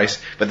me in the face.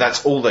 But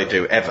that's all they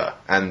do ever.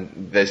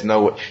 And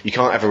you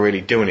can't ever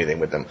really do anything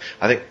with them.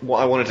 I think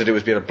what I wanted to do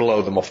was be able to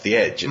blow them off the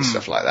edge and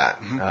stuff like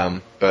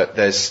that. But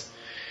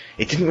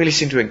it didn't really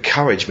seem to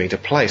encourage me to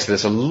play. So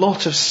there's a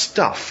lot of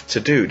stuff to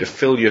do to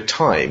fill your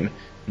time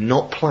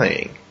not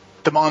playing.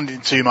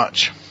 Demanding too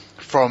much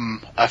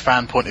from a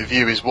fan point of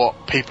view is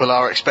what people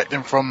are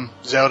expecting from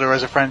Zelda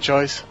as a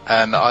franchise.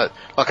 And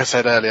like I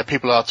said earlier,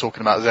 people are talking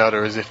about Zelda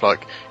as if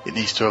like it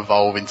needs to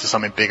evolve into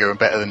something bigger and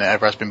better than it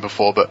ever has been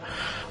before. But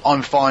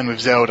I'm fine with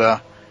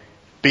Zelda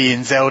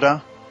being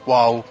Zelda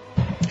while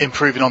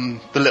improving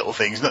on the little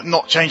things,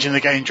 not changing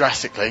the game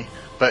drastically,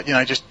 but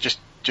just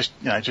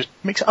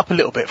mix it up a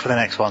little bit for the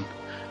next one.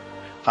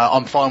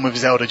 I'm fine with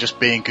Zelda just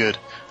being good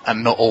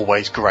and not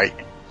always great.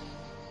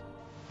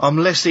 I'm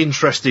less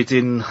interested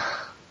in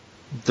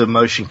the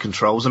motion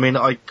controls. I mean,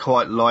 I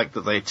quite like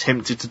that they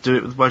attempted to do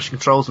it with motion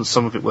controls, and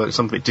some of it worked,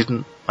 some of it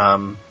didn't.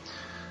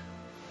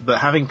 But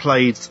having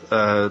played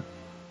a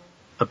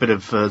bit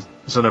of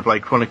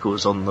Xenoblade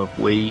Chronicles on the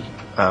Wii,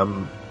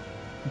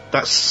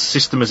 that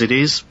system as it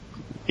is,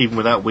 even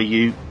without Wii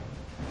U,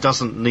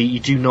 you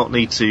do not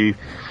need to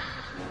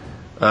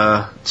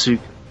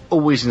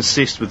always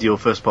insist with your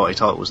first party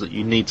titles that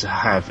you need to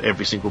have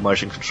every single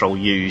motion control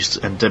used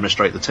and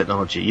demonstrate the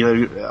technology.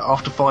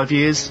 After 5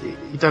 years,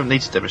 you don't need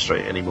to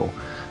demonstrate it anymore.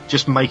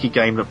 Just make a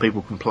game that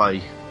people can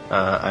play,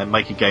 and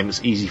make a game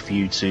that's easy for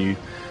you to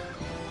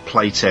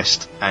play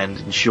test and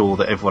ensure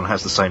that everyone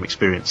has the same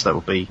experience. That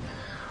would be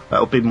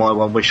my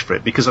one wish for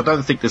it, because I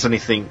don't think there's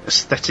anything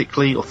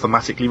aesthetically or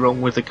thematically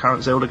wrong with the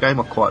current Zelda game.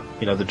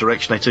 The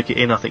direction they took it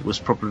in, I think was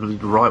probably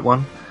the right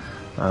one.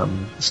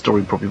 The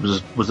story probably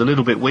was a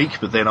little bit weak,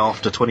 but then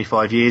after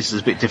 25 years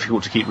it's a bit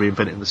difficult to keep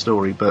reinventing the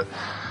story. But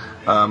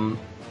I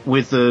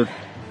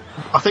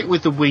think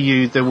with the Wii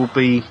U there will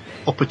be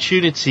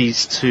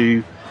opportunities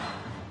to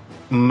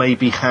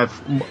maybe have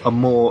a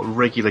more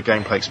regular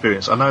gameplay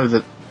experience. I know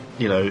that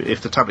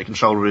if the tablet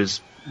controller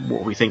is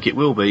what we think it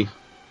will be,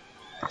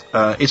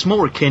 it's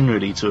more akin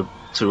really to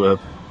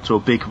a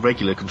big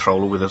regular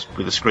controller with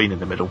a screen in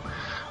the middle,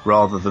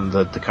 rather than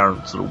the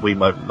current sort of Wii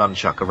Motion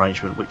nunchuck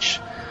arrangement, which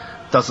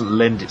doesn't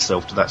lend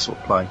itself to that sort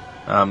of play.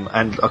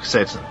 And like I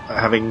said,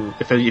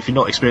 if you're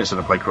not experienced in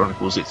Xenoblade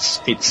Chronicles,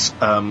 it's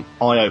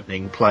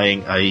eye-opening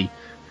playing a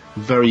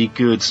very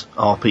good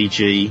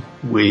RPG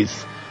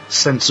with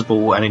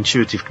sensible and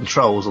intuitive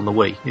controls on the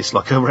Wii. It's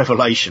like a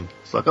revelation.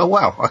 It's like, oh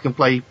wow, I can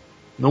play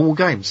normal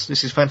games.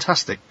 This is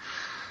fantastic.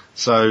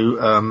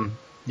 So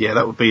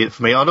that would be it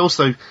for me.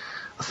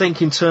 I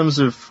think in terms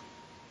of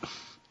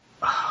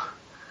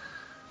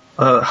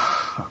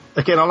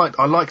again,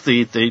 I like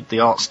the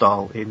art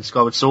style in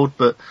Skyward Sword,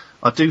 but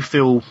I do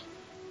feel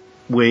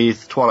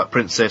with Twilight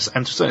Princess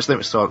and to a certain extent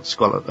with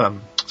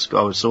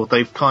Skyward Sword,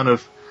 they've kind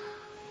of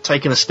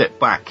taken a step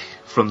back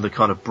from the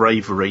kind of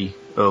bravery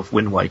of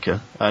Wind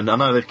Waker, and I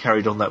know they've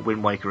carried on that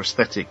Wind Waker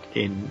aesthetic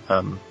in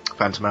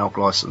Phantom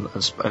Hourglass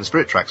and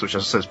Spirit Tracks, which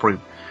as I said is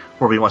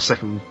probably my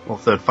second or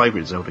third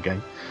favourite Zelda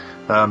game.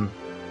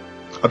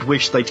 I'd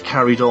wish they'd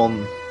carried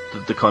on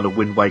the kind of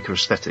Wind Waker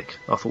aesthetic.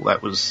 I thought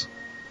that was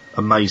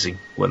amazing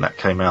when that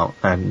came out,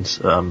 and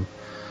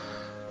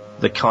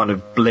they're kind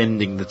of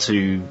blending the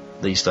two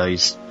these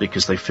days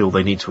because they feel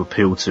they need to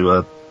appeal to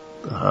a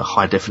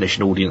high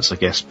definition audience, I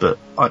guess, but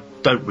I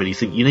don't really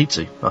think you need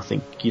to. I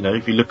think,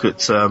 if you look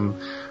at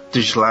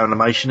digital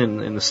animation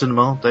in the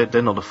cinema,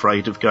 they're not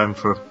afraid of going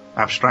for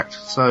abstract,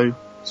 so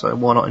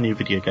why not in your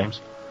video games?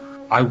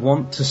 I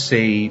want to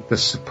see the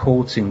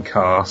supporting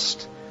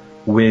cast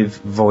with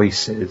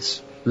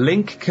voices.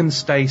 Link can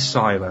stay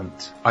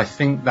silent. I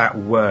think that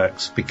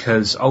works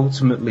because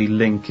ultimately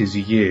Link is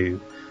you,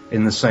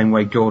 in the same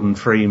way Gordon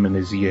Freeman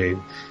is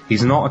you.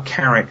 He's not a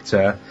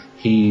character,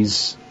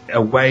 he's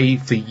a way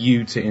for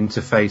you to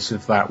interface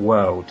with that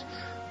world.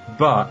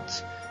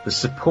 But the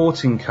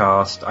supporting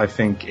cast, I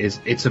think,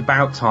 it's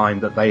about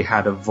time that they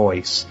had a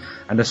voice,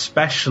 and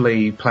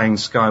especially playing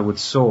Skyward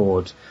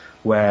Sword,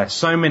 where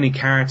so many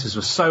characters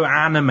were so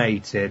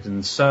animated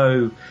and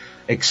so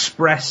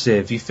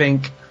expressive. You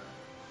think,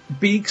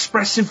 be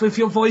expressive with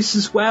your voice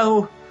as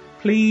well,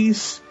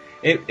 please.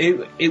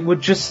 It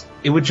would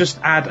just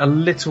add a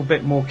little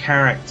bit more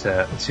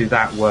character to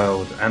that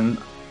world, and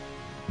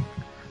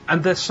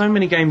there's so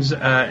many games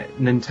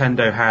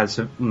Nintendo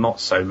has, not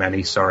so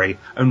many, sorry,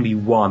 only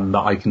one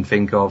that I can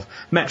think of.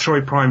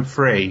 Metroid Prime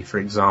 3, for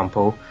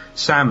example,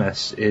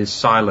 Samus is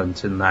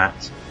silent in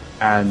that,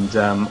 and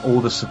all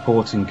the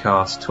supporting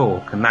cast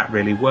talk, and that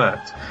really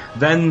worked.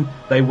 Then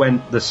they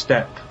went the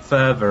step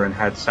further and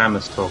had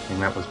Samus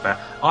talking. That was bad.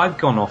 I've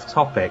gone off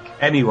topic.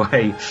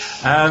 Anyway,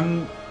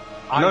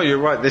 no, you're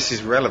right. This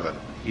is relevant.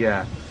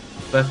 Yeah,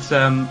 but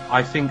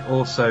I think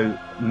also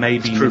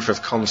maybe it's proof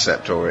of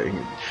concept, or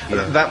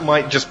that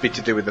might just be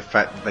to do with the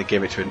fact that they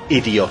gave it to an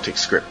idiotic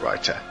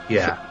scriptwriter.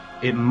 Yeah.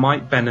 It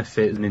might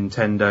benefit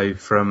Nintendo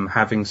from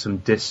having some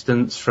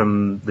distance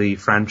from the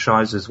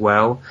franchise as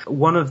well.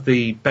 One of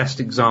the best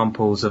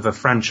examples of a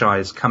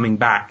franchise coming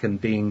back and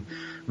being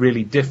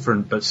really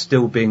different but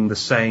still being the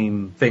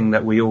same thing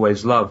that we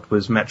always loved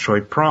was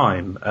Metroid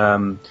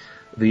Prime.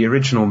 The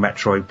original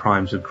Metroid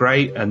Primes were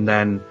great, and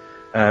then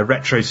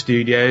Retro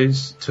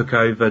Studios took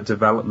over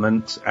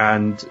development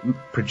and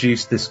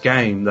produced this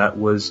game that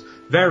was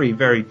very,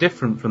 very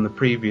different from the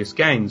previous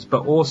games,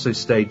 but also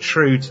stayed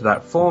true to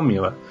that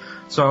formula.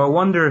 So I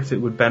wonder if it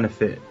would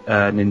benefit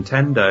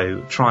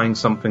Nintendo trying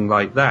something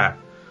like that.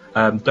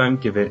 Don't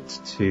give it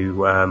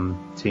to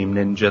Team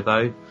Ninja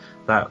though.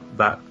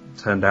 That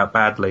turned out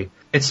badly.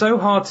 It's so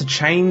hard to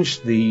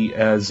change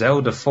the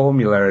Zelda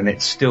formula and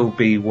it still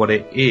be what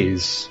it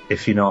is,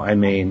 if you know what I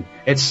mean.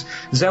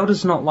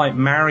 Zelda's not like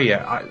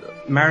Mario.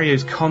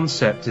 Mario's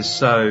concept is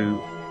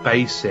so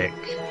basic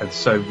and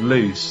so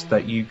loose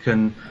that you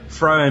can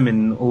throw him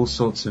in all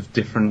sorts of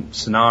different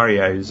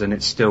scenarios and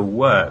it still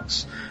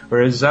works.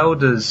 Whereas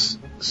Zelda's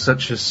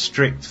such a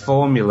strict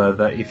formula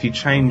that if you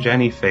change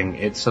anything,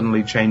 it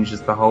suddenly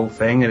changes the whole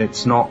thing and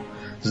it's not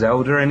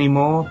Zelda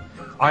anymore.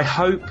 I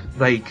hope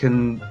they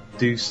can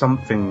do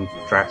something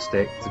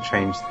drastic to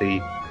change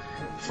the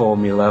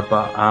formula,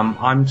 but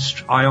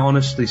I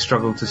honestly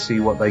struggle to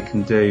see what they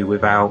can do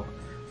without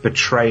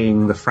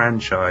betraying the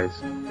franchise.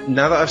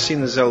 Now that I've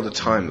seen the Zelda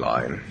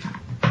timeline,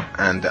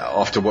 and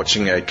after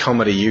watching a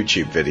comedy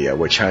YouTube video,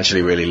 which I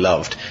actually really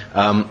loved,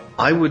 and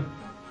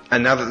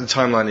now that the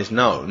timeline is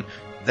known,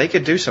 they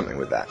could do something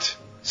with that.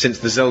 Since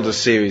the Zelda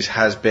series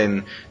has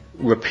been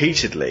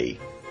repeatedly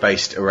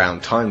based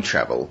around time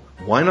travel,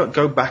 why not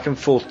go back and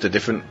forth to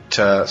different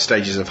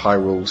stages of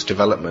Hyrule's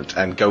development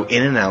and go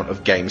in and out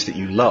of games that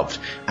you loved?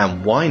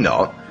 And why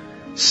not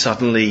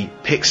suddenly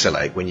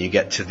pixelate when you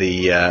get to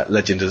the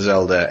Legend of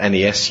Zelda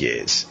NES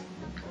years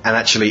and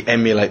actually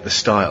emulate the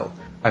style?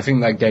 I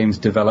think that game's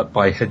developed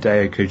by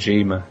Hideo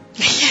Kojima.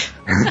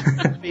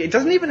 It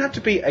doesn't even have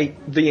to be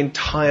the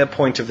entire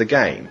point of the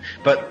game,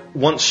 but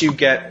once you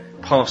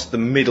get past the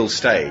middle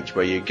stage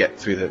where you get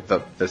through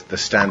the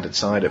standard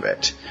side of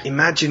it,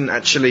 imagine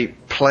actually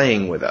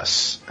playing with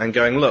us and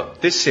going, look,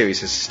 this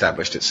series has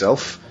established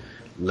itself,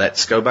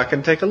 let's go back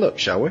and take a look,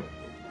 shall we?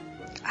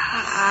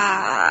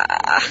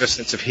 A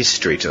sense of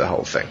history to the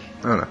whole thing.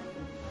 I don't know.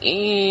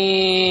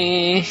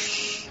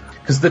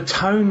 Because the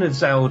tone of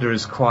Zelda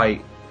is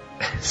quite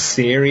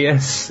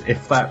serious,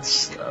 if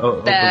that's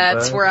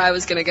where I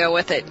was going to go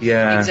with it.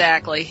 Yeah,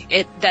 exactly.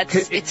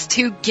 It's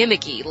too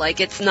gimmicky. Like,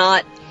 it's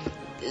not.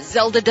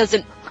 Zelda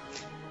doesn't.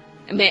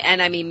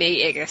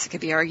 I guess it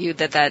could be argued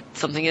that that's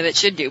something that it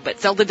should do, but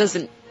Zelda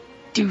doesn't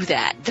do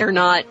that. They're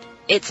not.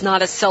 It's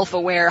not a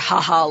self-aware,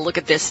 haha, look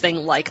at this thing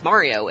like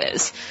Mario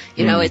is.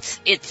 You know, it's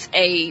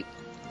a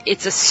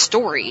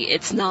story.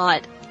 It's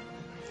not.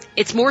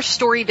 It's more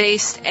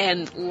story-based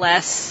and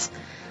less.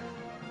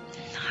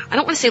 I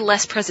don't want to say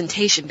less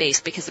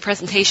presentation-based, because the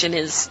presentation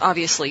is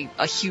obviously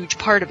a huge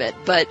part of it,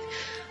 but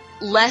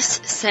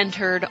less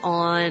centered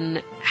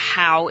on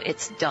how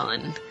it's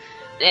done.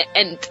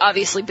 And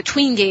obviously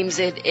between games,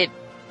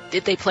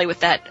 they play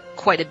with that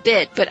quite a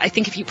bit, but I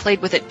think if you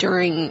played with it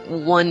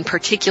during one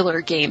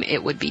particular game,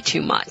 it would be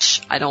too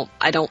much. I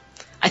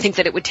think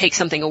that it would take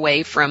something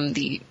away from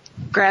the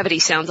Gravity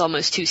sounds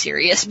almost too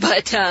serious,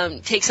 but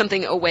take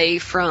something away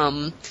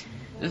from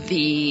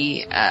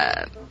the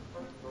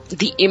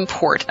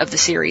import of the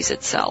series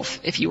itself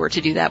if you were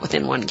to do that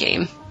within one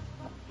game.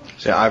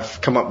 So I've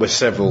come up with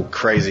several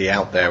crazy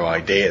out there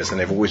ideas, and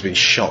they've always been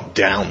shot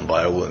down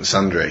by all and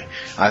sundry.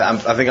 I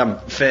think I'm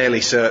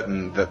fairly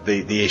certain that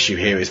the issue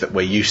here is that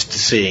we're used to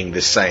seeing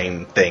the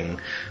same thing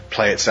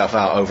play itself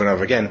out over and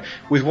over again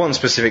with one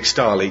specific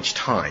style each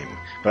time.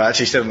 But I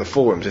actually said on the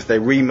forums, if they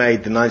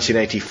remade the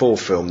 1984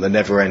 film The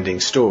Never-Ending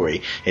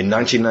Story in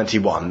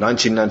 1991,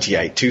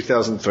 1998,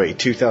 2003,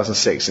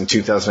 2006 and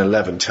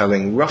 2011,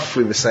 telling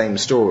roughly the same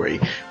story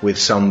with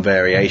some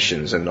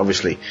variations and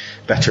obviously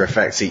better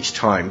effects each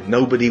time,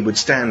 nobody would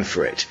stand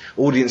for it.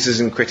 Audiences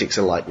and critics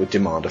alike would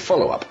demand a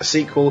follow-up, a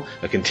sequel,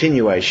 a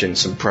continuation,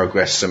 some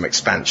progress, some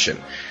expansion.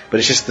 But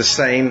it's just the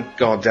same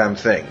goddamn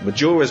thing.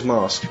 Majora's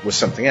Mask was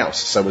something else,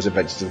 so was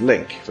Adventures of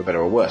Link, for better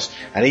or worse.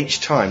 And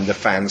each time the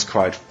fans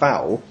cried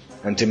foul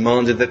and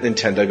demanded that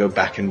Nintendo go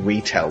back and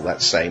retell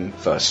that same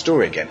first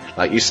story again.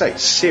 Like you say,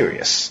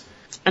 serious.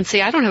 And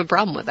see, I don't have a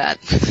problem with that.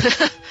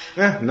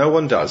 Yeah, no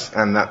one does,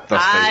 and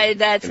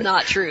that's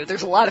not true.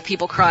 There's a lot of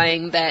people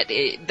crying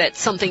that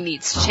something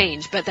needs to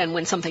change, but then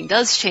when something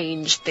does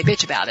change, they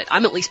bitch about it.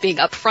 I'm at least being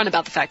upfront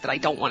about the fact that I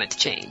don't want it to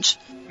change.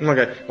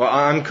 Okay, well,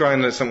 I'm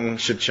crying that something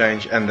should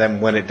change, and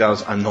then when it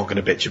does, I'm not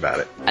going to bitch about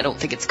it. I don't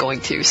think it's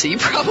going to, so you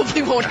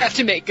probably won't have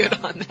to make good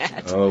on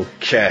that.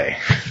 Okay.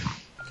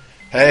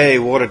 Hey,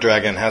 Water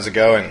Dragon, how's it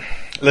going?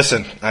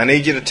 Listen, I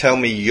need you to tell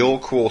me your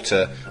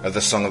quarter of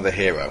the Song of the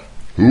Hero.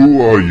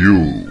 Who are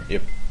you?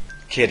 You're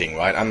kidding,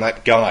 right? I'm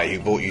that guy who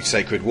brought you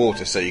sacred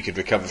water so you could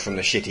recover from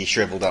the shitty,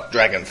 shriveled up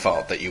dragon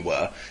fart that you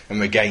were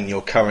and regain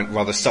your current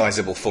rather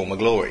sizable form of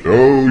glory.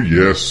 Oh,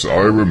 yes,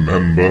 I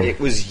remember. It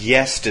was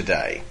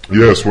yesterday.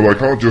 Yes, well, I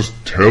can't just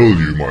tell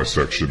you my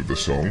section of the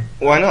song.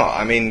 Why not?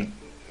 I mean,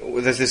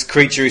 there's this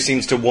creature who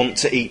seems to want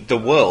to eat the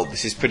world.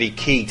 This is pretty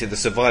key to the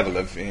survival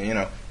of,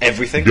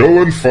 everything.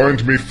 Go and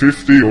find me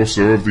 50 or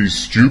so of these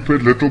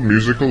stupid little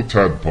musical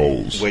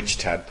tadpoles. Which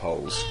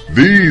tadpoles?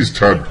 These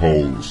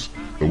tadpoles.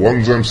 The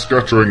ones I'm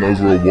scattering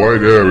over a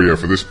wide area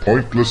for this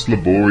pointless,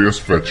 laborious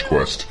fetch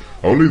quest.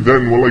 Only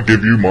then will I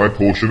give you my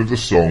portion of the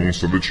song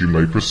so that you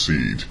may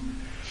proceed.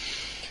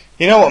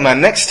 You know what, man?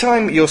 Next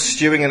time you're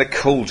stewing in a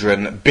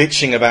cauldron,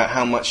 bitching about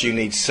how much you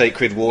need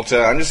sacred water,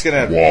 I'm just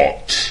gonna...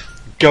 What?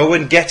 Go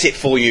and get it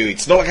for you.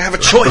 It's not like I have a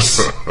choice.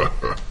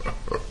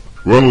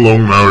 Run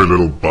along now, you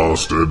little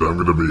bastard. I'm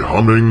going to be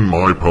humming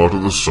my part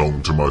of the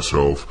song to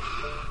myself.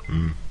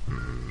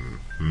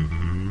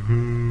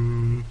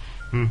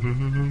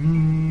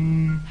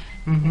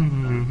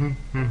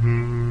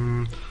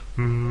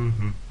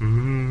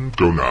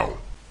 Go now.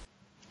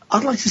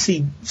 I'd like to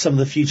see some of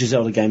the future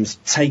Zelda games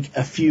take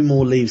a few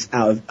more leaves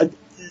out of...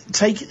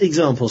 take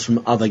examples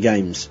from other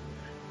games,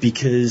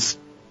 because...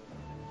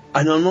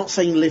 And I'm not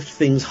saying lift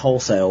things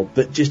wholesale,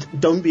 but just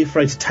don't be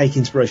afraid to take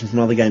inspiration from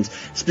other games.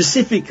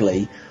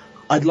 Specifically,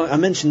 I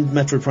mentioned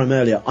Metroid Prime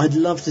earlier. I'd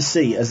love to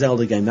see a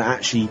Zelda game that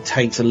actually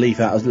takes a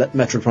leaf out of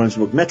Metroid Prime's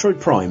book. Metroid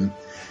Prime...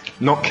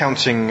 Not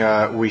counting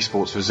Wii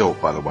Sports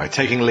Resort, by the way.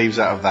 Taking leaves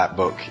out of that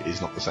book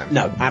is not the same.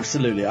 No,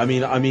 absolutely. I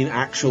mean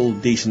actual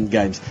decent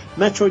games.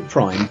 Metroid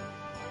Prime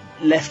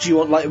left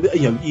you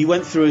on, you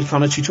went through a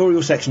kind of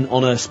tutorial section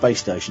on a space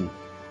station,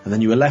 and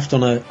then you were left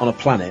on a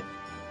planet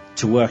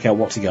to work out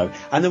what to go.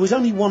 And there was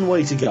only one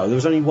way to go. There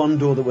was only one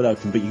door that would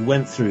open, but you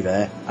went through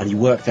there and you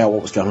worked out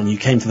what was going on. You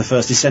came to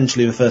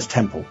essentially the first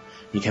temple.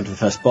 You came to the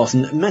first boss.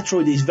 And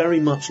Metroid is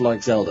very much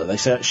like Zelda. They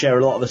share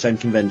a lot of the same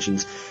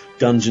conventions.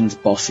 Dungeons,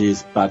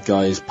 bosses, bad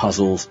guys,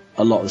 puzzles,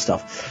 a lot of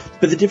stuff.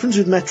 But the difference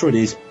with Metroid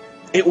is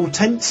it will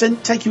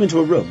take you into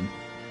a room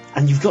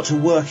and you've got to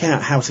work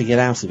out how to get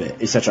out of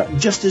it, etc.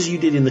 Just as you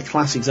did in the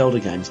classic Zelda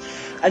games.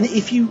 And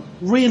if you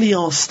really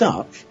are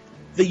stuck,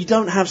 that you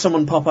don't have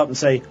someone pop up and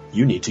say,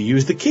 you need to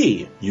use the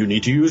key, you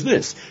need to use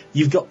this.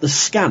 You've got the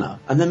scanner,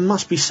 and there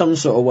must be some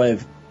sort of way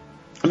of...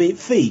 I mean,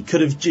 you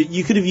could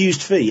have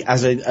used Fee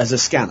as a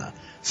scanner.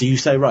 So you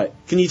say, right,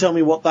 can you tell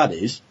me what that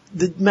is?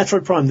 The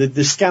Metroid Prime,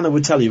 the scanner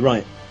would tell you,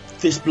 right,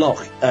 this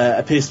block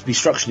appears to be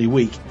structurally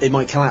weak. It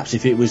might collapse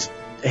if it was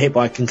hit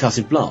by a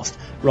concussive blast.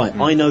 Right,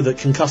 I know that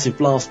concussive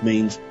blast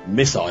means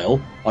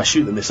missile. I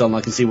shoot the missile and I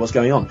can see what's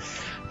going on.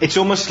 It's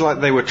almost like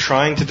they were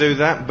trying to do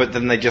that, but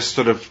then they just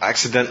sort of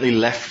accidentally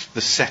left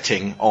the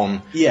setting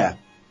on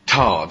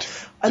tarred.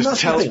 And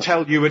just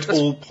tell you at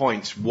all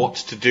points what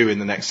to do in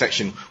the next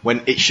section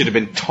when it should have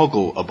been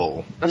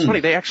toggleable. That's funny.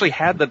 They actually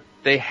had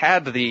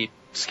the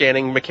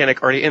scanning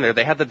mechanic already in there.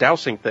 They had the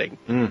dowsing thing.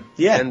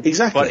 Yeah,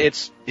 exactly. But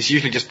it's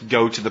usually just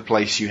go to the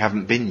place you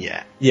haven't been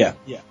yet. Yeah.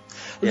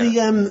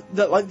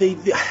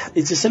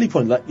 It's a silly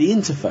point. Like the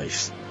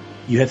interface,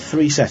 you had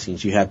 3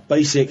 settings. You had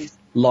basic,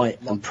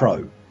 light, and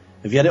pro.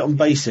 If you had it on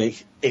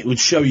basic, it would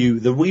show you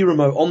the Wii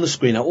remote on the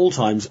screen at all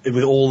times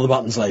with all the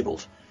buttons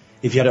labelled.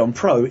 If you had it on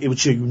pro, it would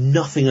show you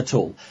nothing at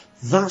all.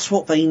 That's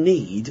what they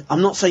need.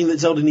 I'm not saying that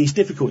Zelda needs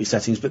difficulty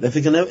settings, but if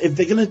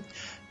they're gonna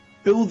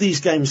build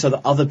these games so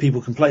that other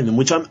people can play them,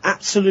 which I'm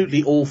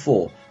absolutely all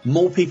for.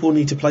 More people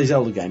need to play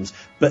Zelda games,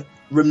 but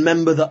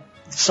remember that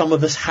some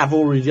of us have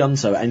already done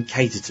so and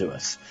cater to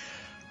us.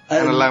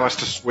 And allow us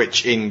to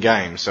switch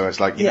in-game, so it's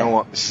like, you know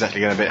what, this is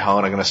actually getting a bit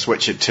hard, I'm going to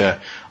switch it to,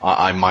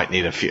 I might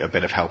need a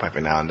bit of help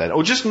every now and then.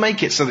 Or just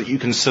make it so that you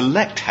can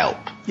select help.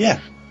 Yeah.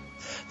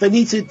 They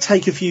need to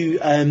take a few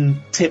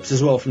tips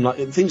as well from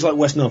things like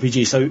Western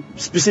RPG, so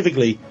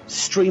specifically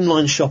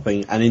streamline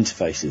shopping and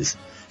interfaces.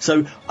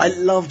 So I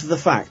loved the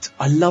fact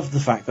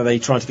that they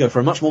tried to go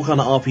for a much more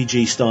kind of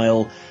RPG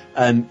style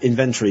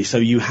inventory. So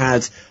you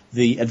had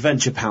the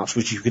adventure pouch,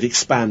 which you could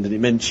expand, and it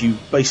meant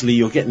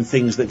you're getting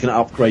things that can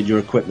upgrade your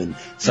equipment.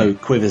 So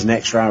quivers and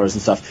extra arrows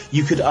and stuff.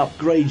 You could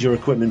upgrade your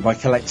equipment by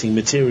collecting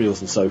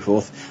materials and so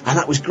forth, and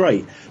that was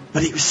great.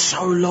 But it was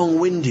so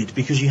long-winded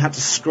because you had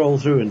to scroll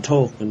through and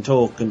talk, and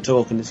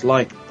it's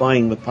like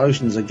buying the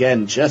potions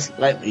again. Just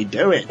let me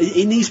do it.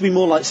 It needs to be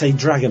more like, say,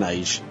 Dragon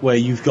Age, where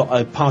you've got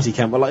a party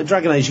camp. Well, like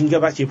Dragon Age, you can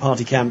go back to your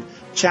party camp,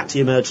 chat to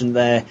your merchant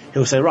there.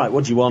 He'll say, right,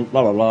 what do you want?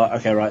 Blah, blah, blah.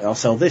 Okay, right, I'll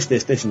sell this,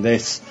 and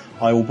this.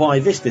 I will buy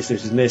this,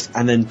 and this,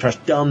 and then press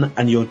done,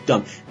 and you're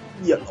done.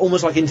 Yeah,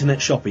 almost like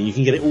internet shopping. You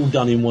can get it all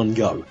done in one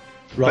go.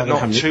 But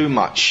not too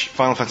much.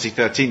 Final Fantasy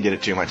 13 did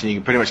it too much, and you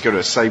can pretty much go to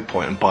a save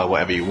point and buy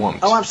whatever you want.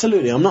 Oh,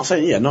 absolutely. I'm not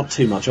saying, not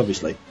too much,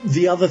 obviously.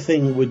 The other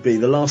thing would be,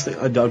 the last thing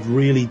I'd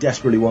really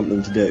desperately want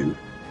them to do,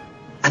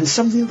 and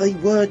something they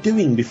were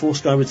doing before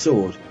Skyward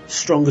Sword,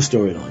 stronger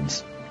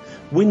storylines.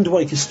 Wind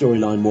Waker's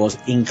storyline was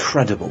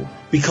incredible,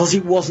 because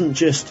it wasn't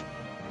just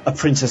a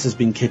princess has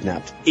been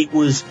kidnapped. It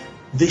was,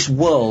 this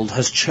world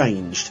has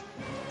changed.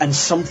 And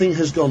something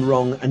has gone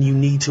wrong, and you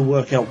need to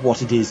work out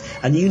what it is,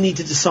 and you need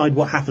to decide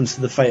what happens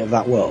to the fate of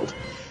that world.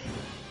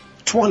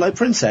 Twilight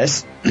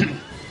Princess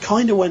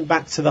kind of went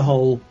back to the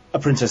whole, a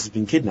princess has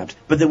been kidnapped,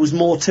 but there was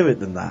more to it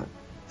than that.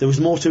 There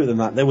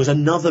was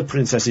another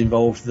princess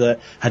involved that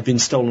had been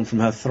stolen from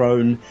her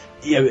throne.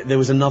 There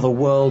was another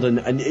world,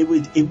 and it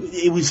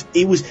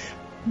was.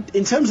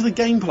 In terms of the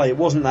gameplay, it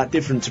wasn't that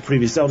different to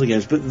previous Zelda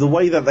games, but the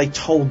way that they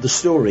told the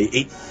story,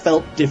 it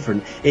felt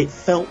different. It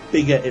felt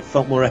bigger, it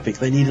felt more epic.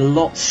 They need a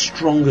lot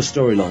stronger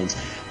storylines.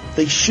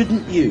 They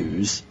shouldn't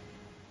use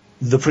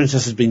the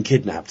princess has been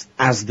kidnapped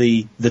as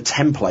the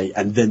template,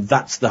 and then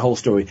that's the whole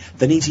story.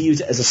 They need to use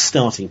it as a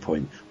starting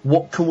point.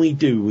 What can we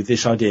do with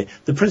this idea?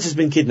 The princess has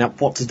been kidnapped,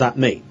 what does that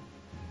mean?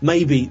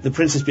 maybe the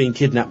princess being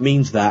kidnapped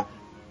means that,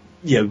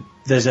 you know,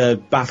 there's a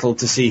battle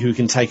to see who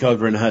can take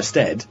over in her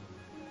stead,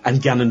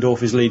 and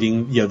Ganondorf is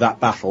leading, you know, that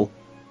battle,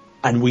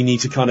 and we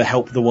need to kind of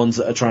help the ones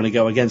that are trying to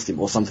go against him,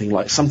 or something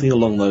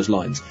along those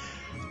lines.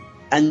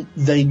 And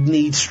they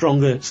need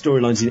stronger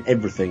storylines in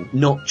everything,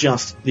 not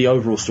just the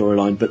overall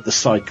storyline, but the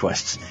side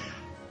quests.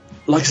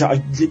 Like I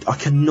said, I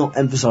cannot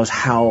emphasise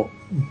how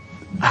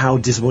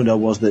disappointed I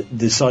was that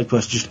the side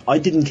quests I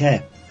didn't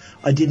care.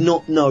 I did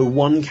not know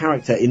one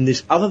character in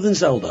this, other than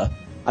Zelda,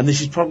 and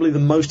this is probably the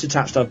most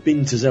attached I've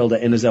been to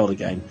Zelda in a Zelda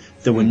game.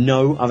 There were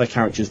no other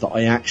characters that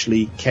I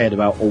actually cared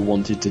about or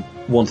wanted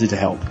to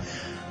help.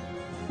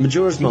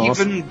 Majora's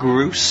Mask. Even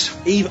Groose?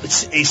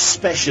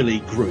 Especially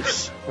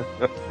Groose.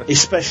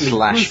 Especially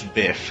Slash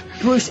Biff.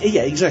 Groose,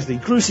 yeah, exactly.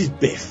 Groose is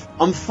Biff.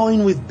 I'm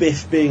fine with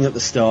Biff being at the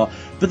start,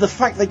 but the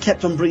fact they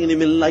kept on bringing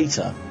him in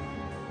later,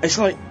 it's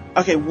like,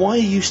 okay, why are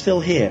you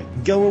still here?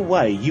 Go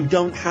away. You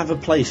don't have a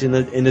place in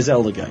a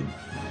Zelda game.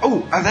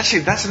 Oh, and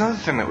actually, that's another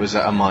thing that was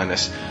a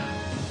minus.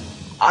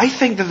 I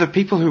think that the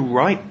people who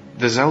write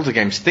the Zelda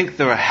games think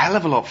they're a hell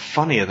of a lot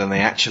funnier than they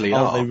actually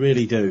are. Oh, they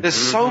really do. There's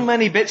so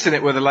many bits in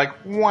it where they're like,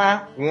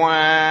 wah,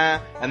 wah,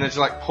 and there's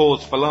like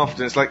pause for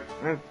laughter, and it's like,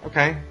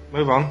 okay,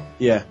 move on.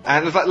 Yeah.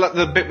 And there's like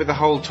the bit with the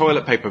whole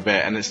toilet paper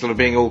bit, and it's sort of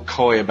being all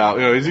coy about,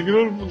 you know, is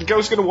the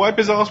ghost gonna wipe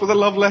his ass with a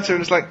love letter?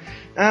 And it's like,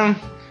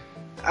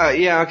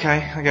 yeah,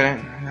 okay, I get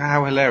it.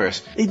 How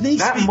hilarious.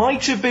 That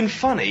might have been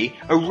funny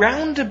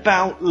around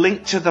about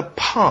Link to the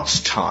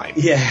Past time.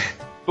 Yeah.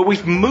 But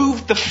we've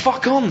moved the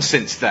fuck on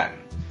since then.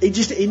 It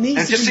just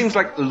seems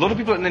like a lot of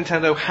people at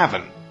Nintendo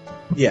haven't.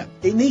 Yeah,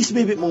 it needs to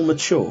be a bit more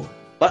mature.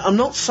 Like, I'm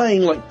not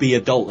saying like be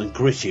adult and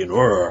gritty and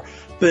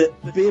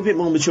but be a bit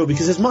more mature,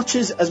 because as much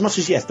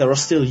as yes, there are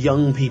still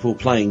young people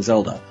playing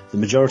Zelda. The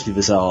majority of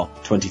us are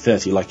 20,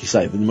 30, like you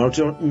say. The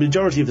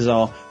majority of us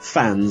are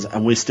fans,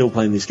 and we're still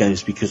playing these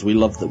games because we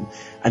love them.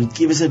 And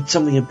give us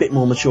something a bit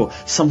more mature,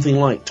 something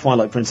like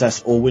Twilight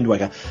Princess or Wind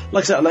Waker.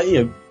 Like I said, like,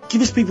 you know,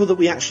 give us people that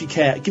we actually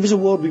care. Give us a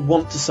world we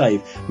want to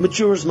save.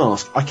 Majora's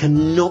Mask, I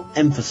cannot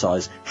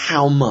emphasise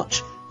how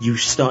much you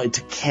started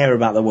to care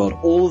about the world,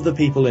 all of the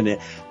people in it,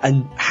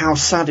 and how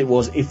sad it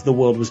was if the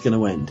world was going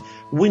to end.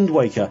 Wind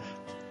Waker,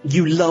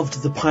 you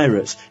loved the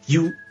pirates.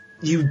 You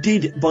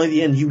did, by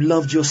the end, you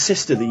loved your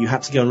sister that you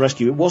had to go and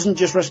rescue. It wasn't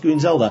just rescuing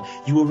Zelda,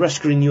 you were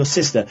rescuing your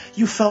sister.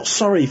 You felt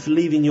sorry for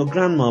leaving your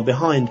grandma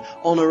behind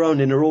on her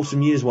own in her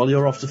autumn years while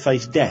you're off to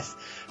face death.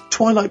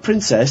 Twilight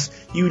Princess,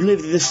 you live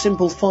in this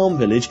simple farm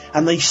village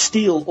and they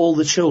steal all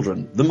the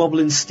children. The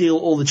Moblins steal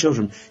all the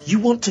children. You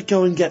want to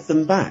go and get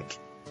them back.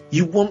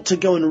 You want to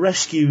go and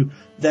rescue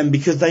them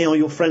because they are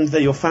your friends,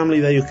 they're your family,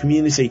 they're your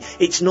community.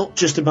 It's not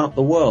just about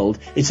the world,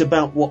 it's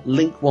about what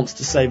Link wants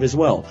to save as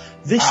well.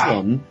 This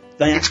one,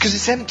 it's because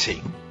it's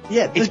empty.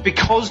 Yeah, it's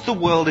because the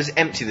world is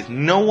empty. There's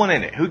no one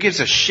in it. Who gives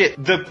a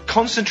shit? The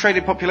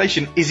concentrated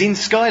population is in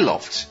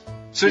Skyloft.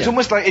 So it's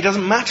almost like it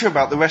doesn't matter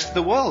about the rest of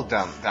the world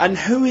down. And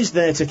who is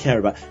there to care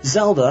about?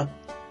 Zelda,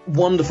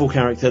 wonderful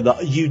character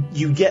that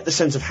you get the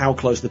sense of how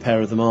close the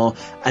pair of them are,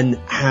 and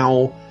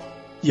how,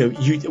 you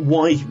know,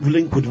 why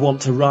Link would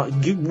want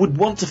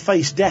to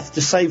face death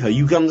to save her.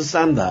 You can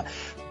understand that.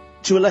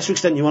 To a lesser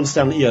extent, you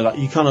understand that, you know, like,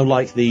 you kind of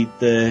like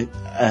the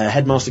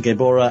headmaster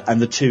Gebora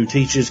and the two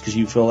teachers because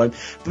you feel like.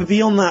 But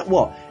beyond that,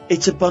 what?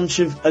 It's a bunch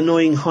of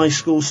annoying high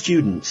school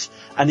students,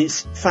 and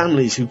it's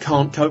families who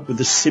can't cope with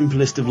the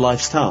simplest of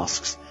life's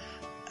tasks.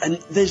 And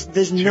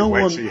there's no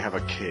one. Wait till you have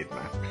a kid,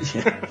 man.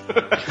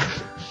 Yeah.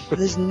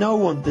 There's no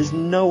one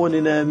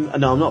in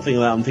no, I'm not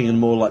thinking that. I'm thinking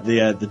more like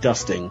the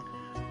dusting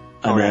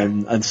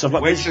and stuff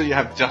like that. Wait till you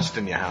have dust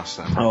in your house,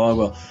 then. Oh, I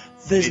will.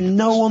 There's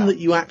no one that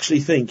you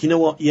actually think, you know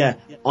what, yeah,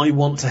 I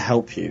want to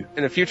help you.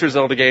 In the future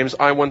Zelda games,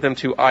 I want them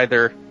to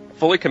either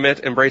fully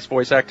commit, embrace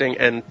voice acting,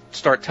 and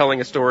start telling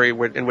a story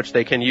in which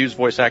they can use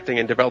voice acting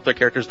and develop their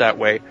characters that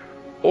way,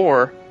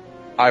 or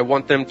I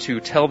want them to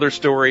tell their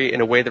story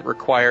in a way that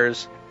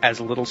requires as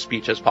little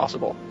speech as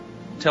possible.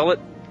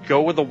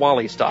 Go with the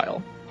Wall-E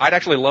style. I'd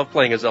actually love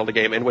playing a Zelda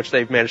game in which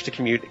they've managed to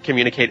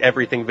communicate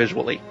everything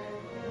visually.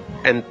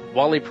 And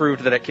Wall-E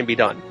proved that it can be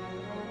done.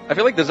 I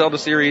feel like the Zelda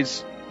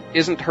series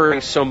isn't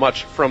hurting so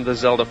much from the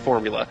Zelda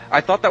formula.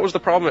 I thought that was the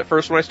problem at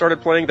first when I started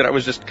playing, that I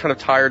was just kind of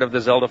tired of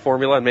the Zelda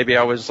formula, and maybe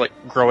I was like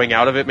growing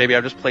out of it, maybe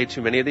I've just played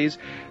too many of these.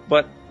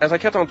 But as I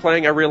kept on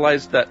playing, I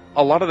realized that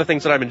a lot of the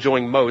things that I'm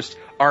enjoying most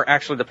are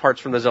actually the parts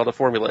from the Zelda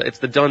formula. It's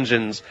the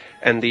dungeons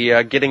and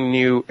the getting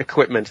new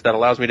equipment that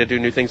allows me to do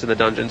new things in the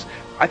dungeons.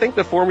 I think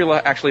the formula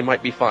actually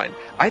might be fine.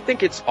 I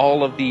think it's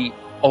all of the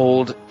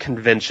old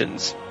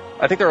conventions.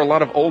 I think there are a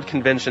lot of old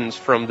conventions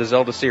from the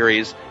Zelda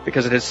series,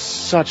 because it is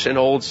such an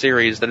old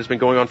series that has been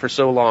going on for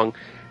so long.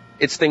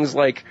 It's things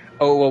like,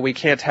 oh, well, we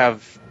can't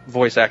have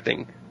voice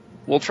acting.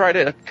 We'll try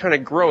to kind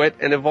of grow it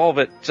and evolve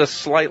it just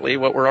slightly,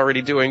 what we're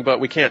already doing, but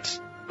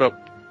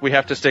we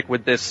have to stick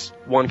with this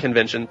one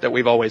convention that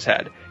we've always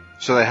had.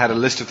 So they had a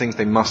list of things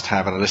they must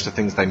have and a list of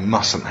things they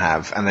mustn't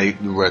have, and they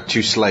were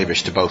too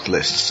slavish to both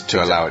lists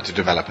to allow it to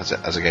develop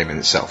as a game in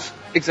itself.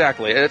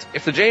 Exactly.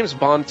 If the James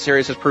Bond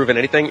series has proven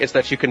anything, it's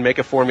that you can make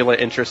a formula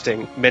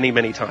interesting many,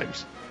 many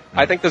times.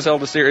 I think the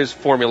Zelda series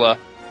formula,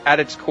 at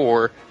its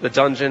core, the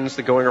dungeons,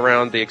 the going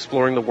around, the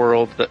exploring the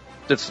world,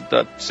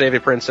 the save a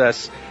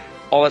princess,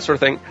 all that sort of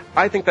thing,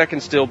 I think that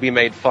can still be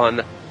made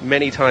fun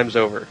many times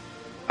over.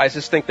 I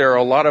just think there are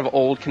a lot of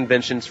old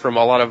conventions from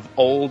a lot of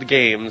old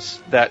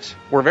games that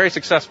were very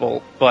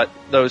successful, but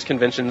those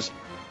conventions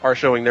are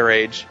showing their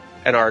age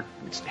and are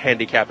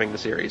handicapping the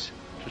series.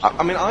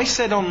 I mean, I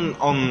said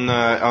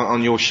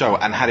on your show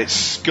and had it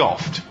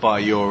scoffed by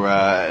your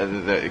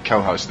the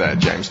co-host there,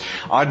 James.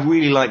 I'd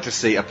really like to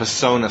see a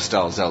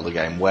Persona-style Zelda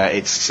game where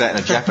it's set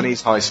in a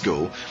Japanese high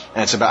school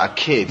and it's about a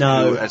kid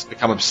who has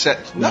become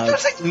obsessed.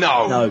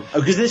 No,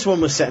 because this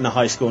one was set in a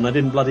high school and I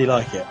didn't bloody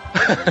like it.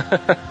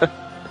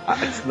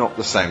 It's not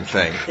the same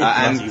thing.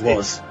 It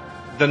was.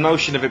 The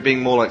notion of it being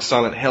more like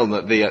Silent Hill,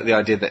 the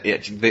idea that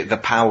the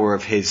power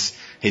of his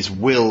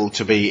will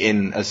to be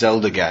in a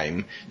Zelda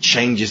game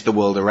changes the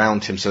world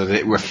around him so that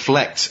it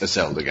reflects a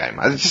Zelda game.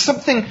 It's just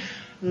something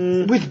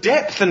with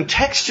depth and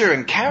texture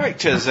and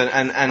characters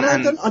and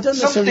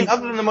something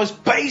other than the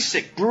most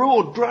basic,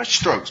 broad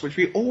brushstrokes which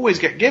we always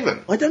get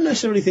given. I don't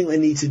necessarily think they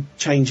need to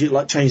change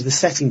the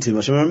setting too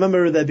much. I mean, I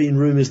remember there being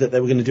rumours that they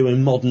were going to do a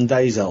modern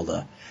day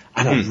Zelda.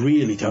 And I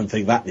really don't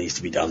think that needs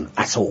to be done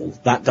at all.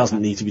 That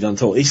doesn't need to be done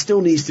at all. It still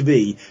needs to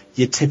be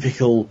your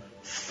typical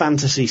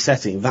fantasy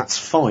setting. That's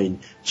fine.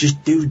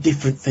 Just do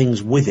different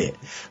things with it.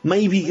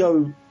 Maybe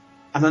go,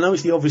 and I know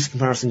it's the obvious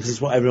comparison because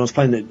it's what everyone's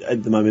playing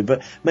at the moment,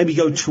 but maybe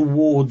go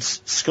towards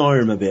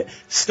Skyrim a bit.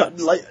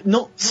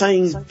 Not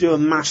saying do a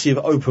massive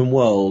open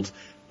world,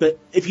 but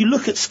if you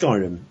look at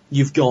Skyrim,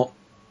 you've got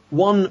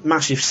one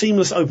massive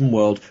seamless open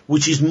world,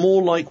 which is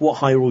more like what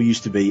Hyrule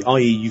used to be,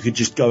 i.e. you could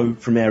just go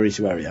from area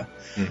to area.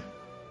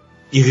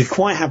 You could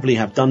quite happily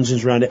have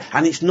dungeons around it,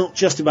 and it's not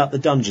just about the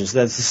dungeons.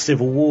 There's the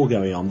civil war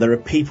going on. There are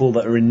people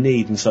that are in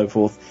need and so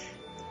forth.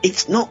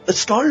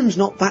 Skyrim's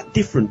not that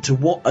different to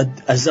what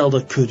a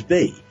Zelda could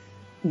be,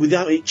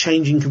 without it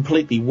changing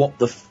completely what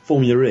the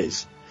formula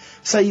is.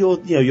 Say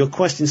your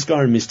quest in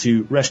Skyrim is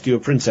to rescue a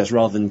princess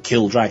rather than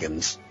kill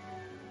dragons.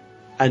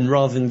 And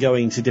rather than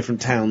going to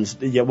different towns,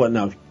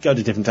 go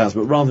to different towns,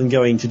 but rather than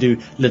going to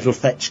do little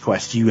fetch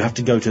quests, you have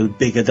to go to a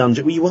bigger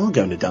dungeon. Well, you are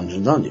going to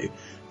dungeons, aren't you?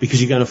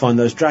 Because you're going to find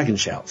those dragon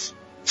shouts.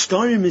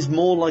 Skyrim is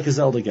more like a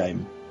Zelda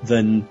game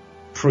than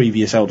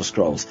previous Elder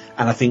Scrolls,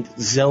 and I think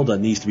Zelda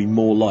needs to be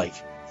more like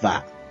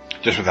that.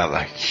 Just without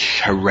the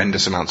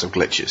horrendous amounts of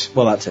glitches.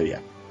 Well, that too, yeah.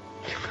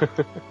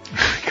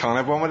 Can't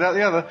have one without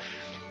the other.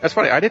 That's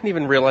funny, I didn't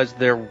even realize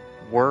there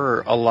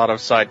were a lot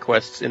of side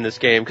quests in this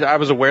game, because I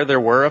was aware there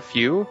were a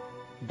few,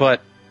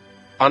 but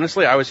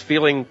honestly, I was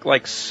feeling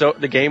like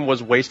the game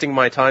was wasting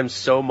my time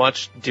so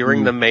much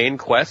during the main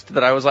quest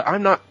that I was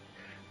like,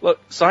 look,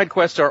 side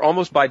quests are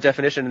almost by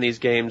definition in these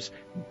games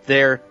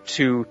there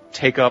to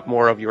take up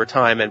more of your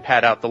time and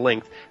pad out the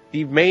length.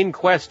 The main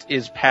quest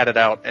is padded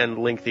out and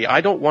lengthy.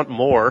 I don't want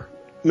more.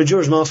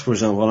 Majora's Mask, for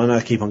example, I know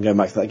I keep on going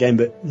back to that game,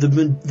 but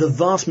the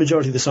vast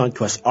majority of the side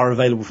quests are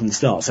available from the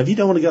start. So if you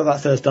don't want to go to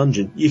that first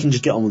dungeon, you can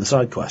just get on with the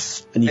side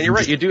quests. And you're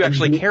right, you do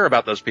actually care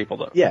about those people,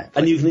 though. Yeah,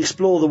 and you can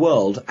explore the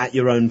world at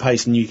your own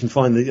pace, and you can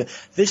find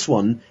this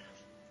one,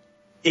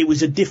 it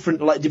was a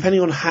different,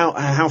 depending on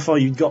how far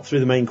you got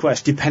through the main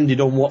quest, depended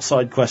on what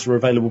side quests were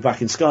available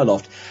back in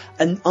Skyloft.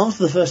 And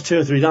after the first 2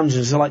 or 3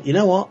 dungeons, they're like, you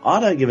know what?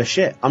 I don't give a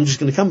shit. I'm just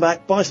going to come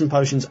back, buy some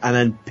potions, and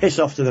then piss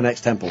off to the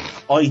next temple.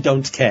 I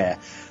don't care.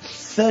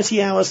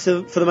 30 hours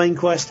for the main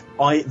quest,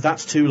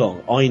 that's too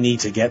long. I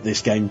need to get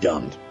this game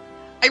done.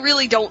 I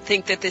really don't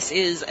think that this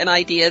is an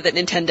idea that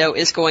Nintendo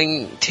is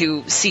going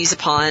to seize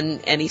upon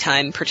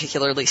anytime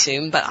particularly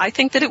soon, but I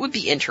think that it would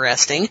be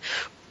interesting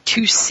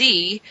to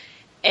see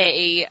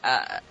a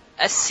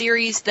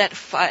series that,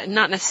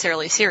 not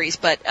necessarily a series,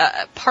 but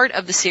part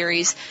of the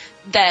series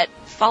that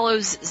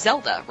follows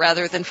Zelda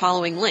rather than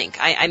following Link.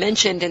 I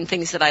mentioned in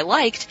things that I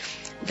liked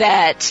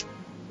that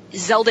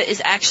Zelda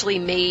is actually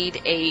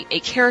made a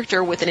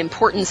character with an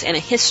importance and a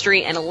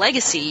history and a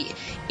legacy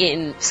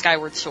in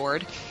Skyward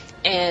Sword.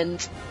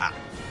 And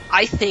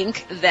I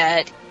think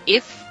that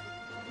if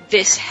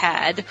this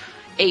had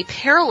a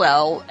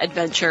parallel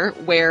adventure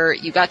where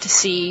you got to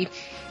see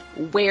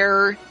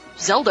where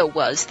Zelda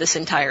was this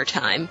entire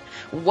time,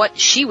 what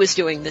she was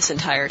doing this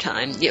entire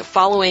time,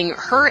 following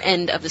her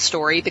end of the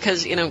story,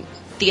 because,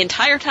 the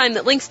entire time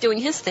that Link's doing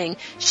his thing,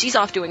 she's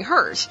off doing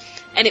hers.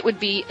 And it would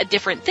be a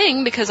different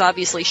thing because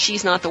obviously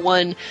she's not the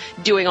one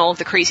doing all of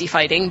the crazy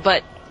fighting,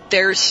 but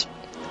there's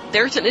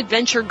an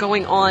adventure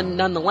going on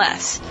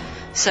nonetheless.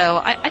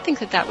 So I think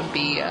that would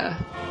be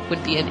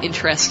an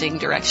interesting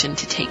direction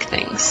to take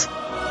things.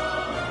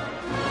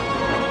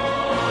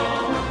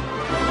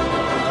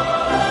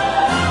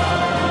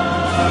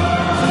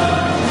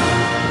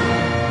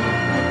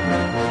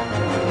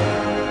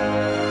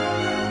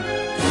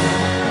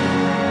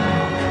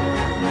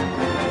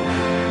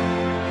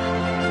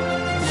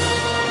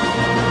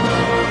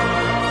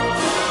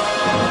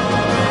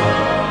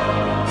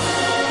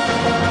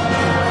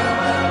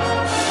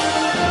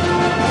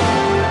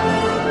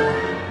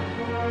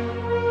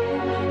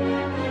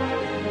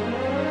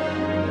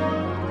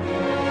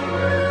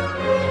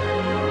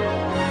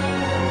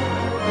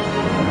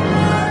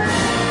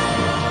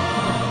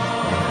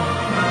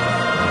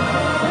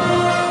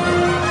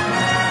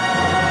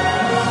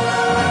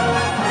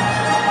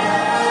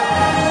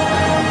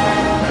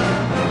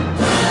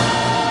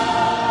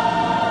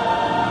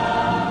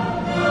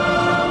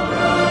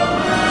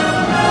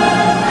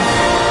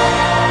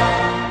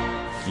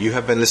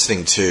 been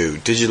listening to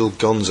Digital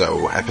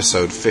Gonzo,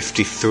 episode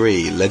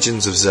 53,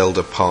 Legends of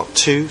Zelda Part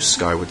 2,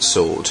 Skyward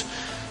Sword.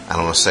 And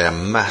I want to say a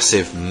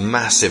massive,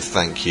 massive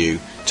thank you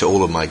to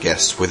all of my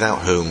guests,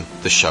 without whom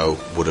the show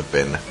would have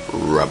been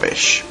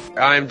rubbish.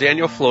 I'm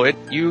Daniel Floyd.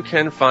 You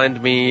can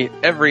find me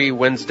every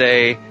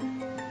Wednesday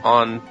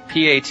on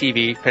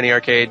PATV, Penny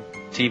Arcade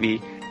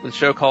TV, with a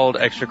show called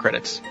Extra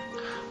Credits.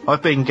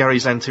 I've been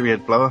Gary's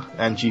Anti-Red Blower,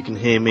 and you can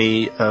hear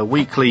me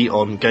weekly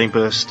on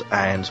GameBurst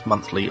and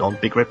monthly on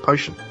Big Red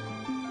Potion.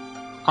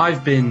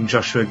 I've been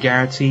Joshua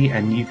Garrity,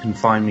 and you can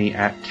find me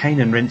at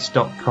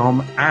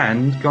caneandrinse.com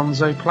and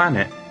Gonzo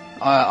Planet.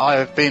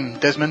 I've been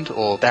Desmond,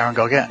 or Darren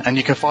Gargette, and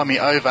you can find me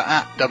over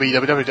at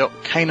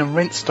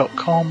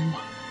www.caneandrinse.com.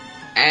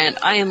 And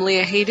I am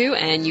Leah Haydu,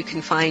 and you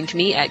can find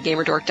me at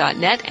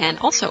GamerDork.net and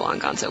also on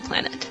Gonzo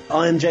Planet.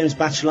 I am James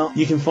Batchelor.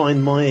 You can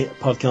find my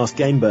podcast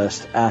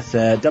GameBurst at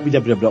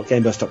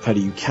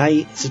www.gameburst.co.uk.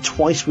 It's a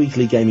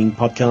twice-weekly gaming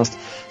podcast,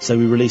 so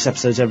we release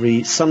episodes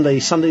every Sunday.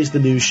 Sunday's the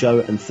news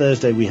show, and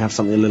Thursday we have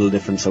something a little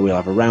different, so we'll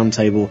have a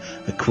roundtable,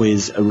 a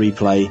quiz, a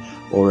replay,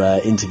 or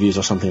interviews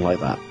or something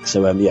like that.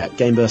 So,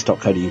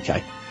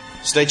 gameburst.co.uk.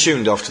 Stay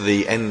tuned after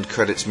the end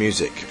credits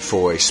music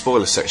for a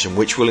spoiler section,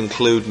 which will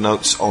include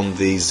notes on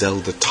the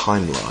Zelda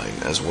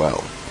timeline as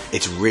well.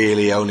 It's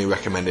really only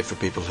recommended for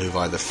people who've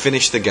either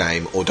finished the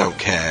game or don't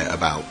care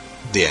about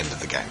the end of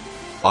the game.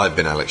 I've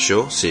been Alex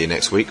Shaw. See you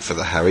next week for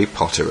the Harry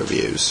Potter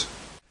reviews.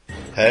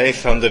 Hey,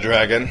 Thunder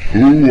Dragon.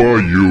 Who are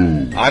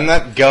you? I'm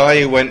that guy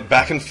who went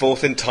back and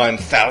forth in time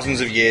thousands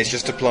of years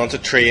just to plant a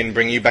tree and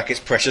bring you back its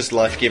precious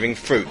life-giving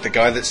fruit. The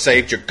guy that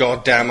saved your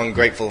goddamn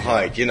ungrateful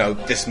hide,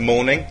 this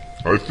morning.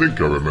 I think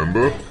I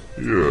remember.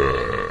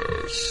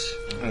 Yes.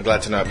 I'm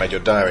glad to know it made your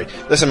diary.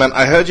 Listen, man,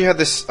 I heard you had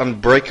this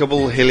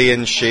unbreakable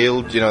Hylian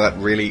shield, that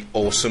really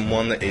awesome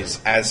one that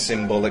is as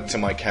symbolic to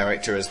my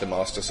character as the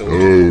Master Sword.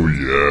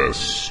 Oh,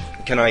 yes.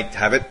 Can I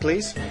have it,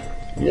 please?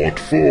 What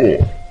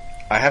for?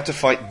 I have to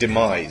fight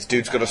Demise.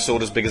 Dude's got a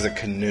sword as big as a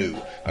canoe.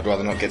 I'd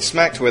rather not get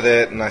smacked with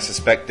it, and I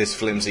suspect this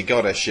flimsy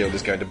goddess shield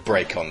is going to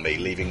break on me,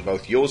 leaving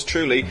both yours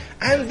truly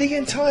and the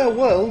entire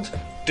world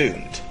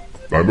doomed.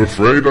 I'm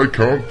afraid I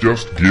can't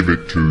just give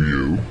it to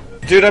you.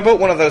 Dude, I bought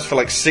one of those for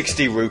like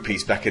 60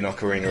 rupees back in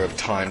Ocarina of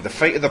Time. The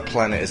fate of the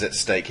planet is at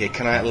stake here.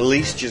 Can I at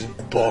least just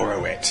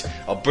borrow it?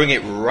 I'll bring it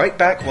right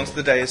back once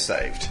the day is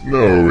saved.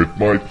 No, it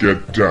might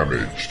get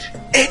damaged.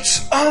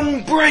 It's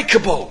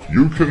unbreakable!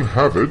 You can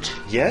have it.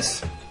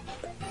 Yes?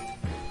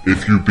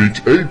 If you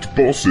beat 8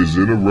 bosses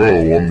in a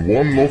row on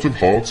one lot of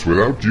hearts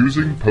without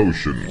using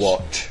potions.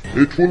 What?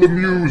 It will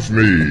amuse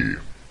me.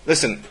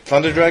 Listen,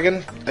 Thunder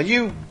Dragon, are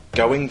you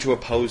going to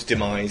oppose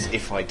Demise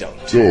if I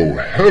don't? Oh,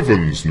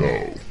 heavens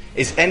no.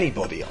 Is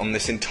anybody on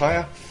this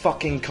entire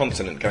fucking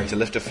continent going to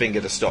lift a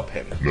finger to stop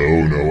him?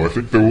 No, I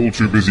think they're all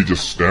too busy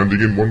just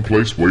standing in one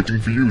place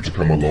waiting for you to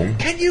come along.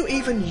 Can you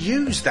even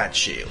use that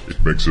shield? It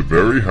makes a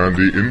very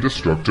handy,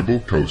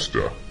 indestructible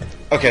coaster.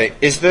 Okay,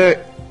 is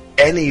there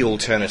any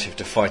alternative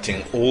to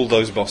fighting all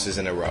those bosses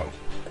in a row?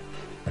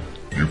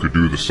 You could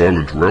do the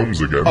Silent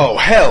Realms again. Oh,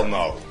 hell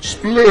no!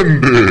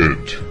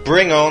 Splendid!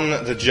 Bring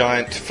on the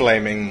giant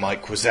flaming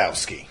Mike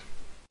Wazowski.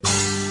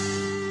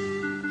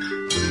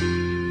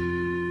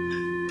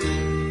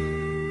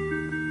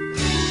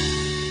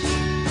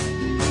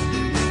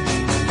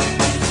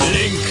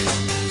 Link,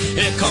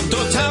 here come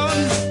to town,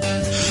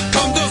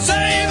 come to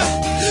save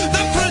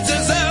the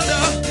Princess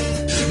Zelda.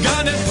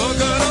 Got it poked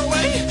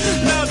away,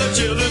 now the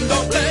children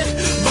don't play,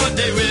 but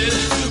they will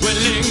when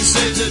Link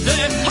saves the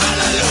day.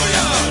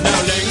 Hallelujah!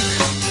 Now Link,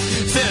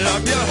 fill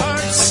up your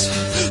hearts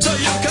so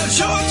you can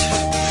shoot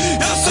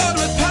your sword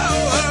with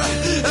power.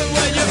 And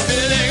when you're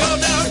feeling all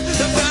down,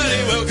 the party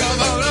will come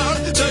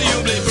around, so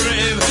you'll be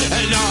brave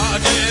and not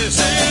this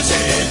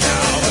easy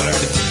coward.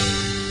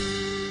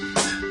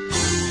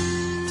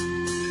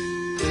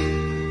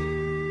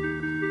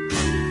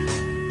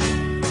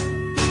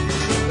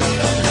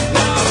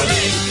 Now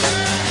Link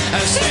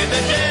has saved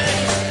the day,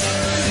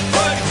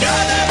 but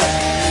got it,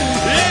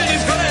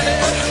 Lily's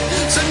granted.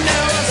 So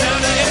now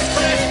Zelda is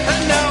free,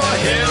 and now a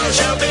hero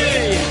shall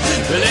be.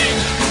 Link,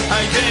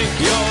 I think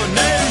your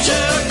name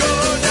shall go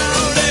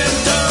down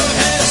into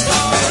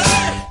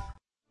history.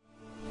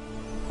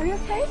 Are you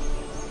okay?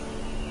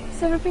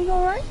 Is everything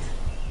alright?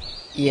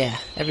 Yeah,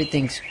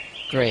 everything's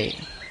great.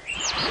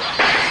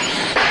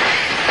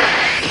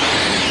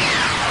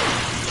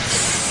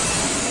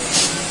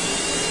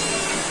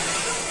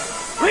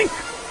 Link!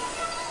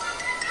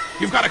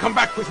 You've got to come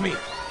back with me.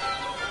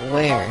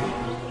 Where?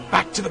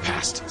 Back to the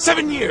past.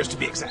 7 years, to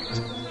be exact.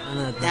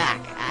 No, Doc,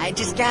 I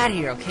just got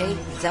here, okay?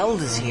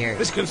 Zelda's here.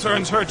 This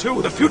concerns her,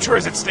 too. The future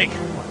is at stake.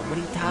 What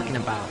are you talking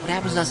about? What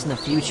happens to us in the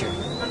future?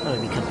 What,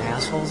 we become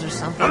assholes or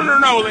something?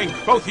 No, Link.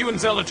 Both you and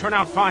Zelda turn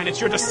out fine.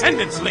 It's your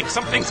descendants, Link.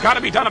 Something's got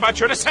to be done about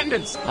your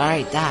descendants. All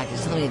right, Doc,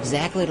 just tell me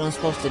exactly what I'm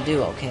supposed to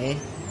do, okay?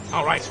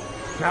 All right.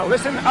 Now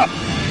listen up.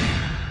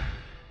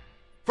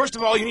 First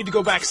of all, you need to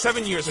go back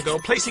 7 years ago,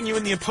 placing you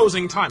in the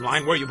opposing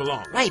timeline where you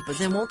belong. Right, but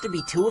then won't there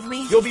be 2 of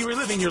me? You'll be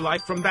reliving your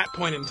life from that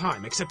point in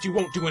time, except you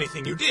won't do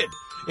anything you did.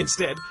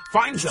 Instead,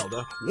 find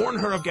Zelda, warn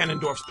her of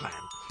Ganondorf's plan.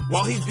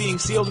 While he's being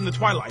sealed in the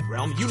Twilight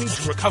Realm, you need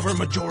to recover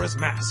Majora's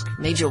Mask.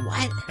 Major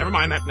what? Never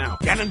mind that now.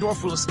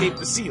 Ganondorf will escape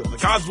the seal. The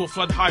gods will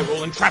flood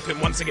Hyrule and trap him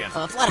once again.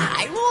 Flood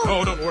Hyrule?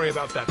 Oh, don't worry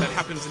about that. That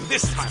happens in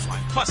this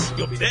timeline. Plus,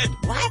 you'll be dead.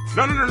 What?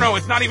 No.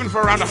 It's not even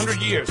for around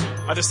 100 years.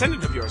 A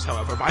descendant of yours,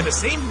 however, by the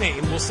same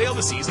name, will sail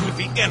the seas and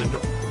defeat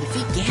Ganondorf.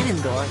 Defeat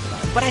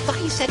Ganondorf? But I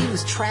thought you said he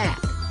was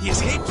trapped. He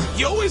escapes.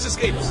 He always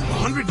escapes.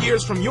 100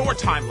 years from your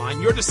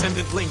timeline, your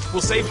descendant, Link,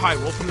 will save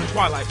Hyrule from the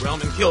Twilight Realm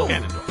and kill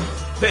Ganondorf.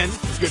 Then,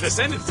 your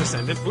descendant's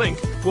descendant, Link,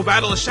 will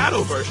battle a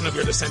shadow version of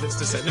your descendant's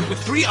descendant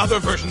with 3 other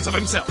versions of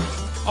himself.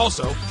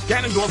 Also,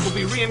 Ganondorf will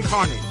be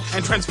reincarnated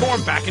and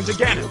transformed back into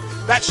Ganon.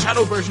 That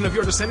shadow version of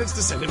your descendant's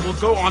descendant will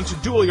go on to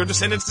duel your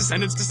descendant's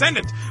descendant's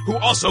descendant, who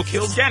also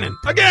kills Ganon.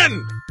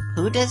 Again!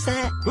 Who does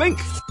that? Link!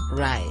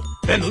 Right.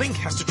 Then Link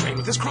has to train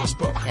with his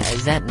crossbow.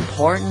 Is that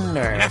important,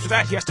 or...? And after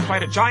that, he has to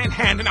fight a giant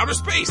hand in outer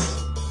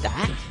space.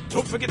 That?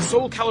 Don't forget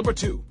Soul Calibur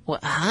 2.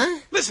 What, huh?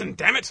 Listen,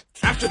 damn it!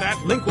 After that,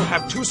 Link will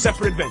have 2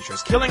 separate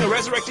adventures, killing a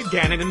resurrected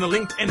Ganon in the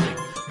linked ending.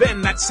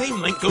 Then, that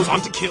same Link goes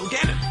on to kill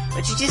Ganon.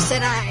 But you just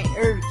said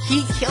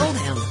he killed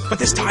him. But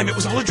this time it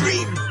was all a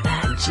dream.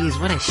 Jeez,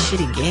 what a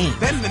shitty game.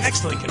 Then the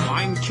next Link in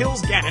line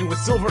kills Ganon with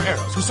silver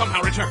arrows, who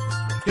somehow returns.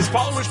 His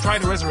followers try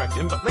to resurrect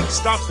him, but Link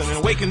stops them and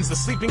awakens the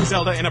sleeping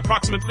Zelda in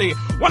approximately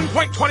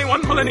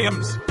 1.21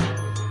 millenniums.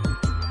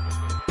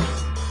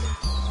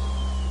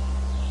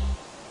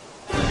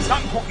 It's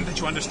not important that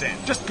you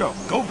understand. Just go.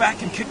 Go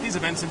back and kick these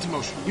events into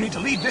motion. You need to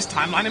leave this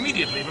timeline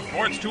immediately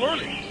before it's too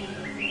early.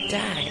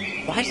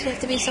 Dad, why does it have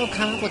to be so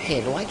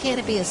complicated? Why can't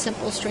it be a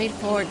simple,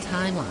 straightforward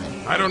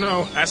timeline? I don't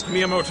know. Ask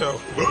Miyamoto.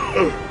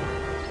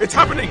 It's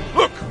happening!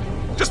 Look!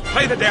 Just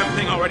play the damn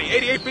thing already.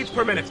 88 beats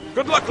per minute.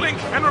 Good luck,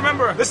 Link. And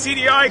remember, the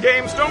CDI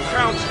games don't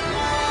count.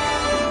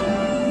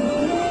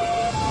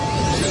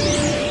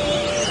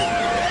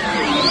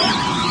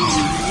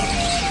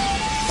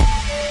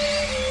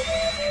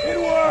 It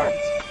worked!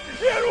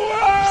 It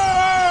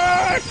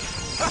worked!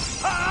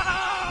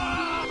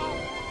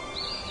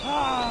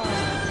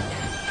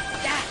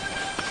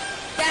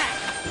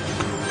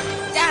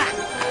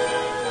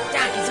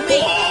 Doc, it's me!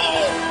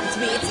 It's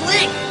me, it's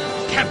Link!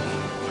 Can't be.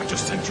 I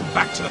just sent you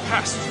back to the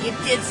past. You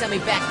did send me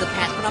back to the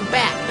past, but I'm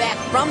back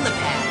from the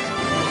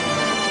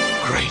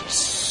past. Great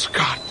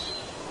Scott.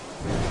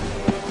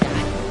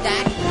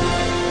 Doc.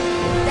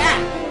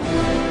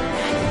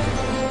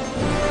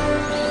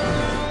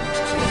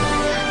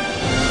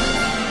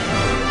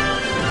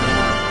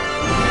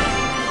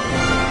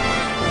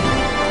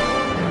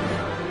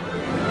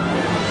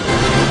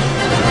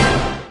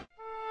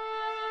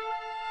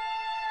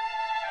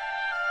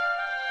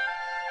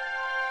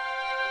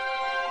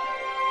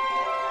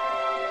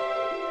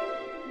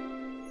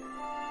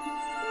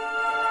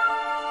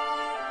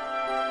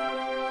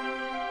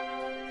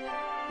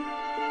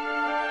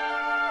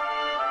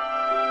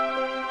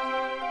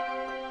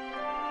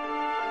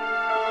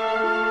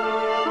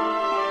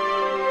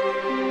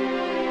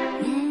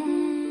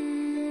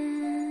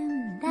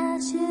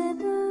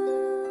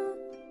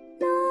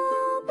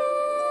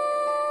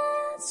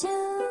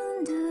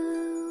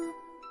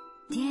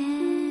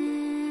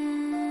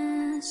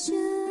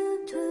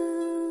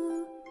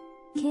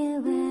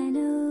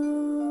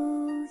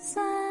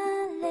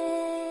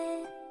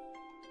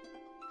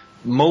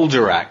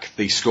 Molderak,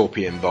 the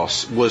Scorpion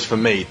boss, was for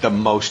me the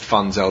most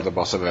fun Zelda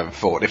boss I've ever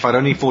fought. If I'd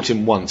only fought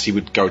him once, he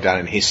would go down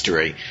in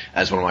history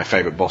as one of my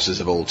favourite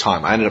bosses of all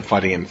time. I ended up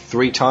fighting him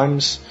 3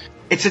 times.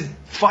 It's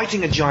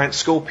fighting a giant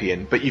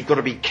scorpion, but you've got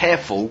to be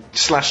careful,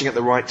 slashing at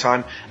the right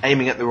time,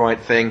 aiming at the right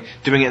thing,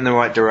 doing it in the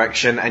right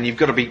direction, and you've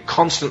got to be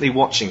constantly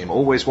watching him,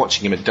 always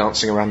watching him and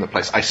dancing around the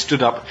place. I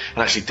stood up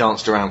and actually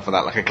danced around for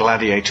that like a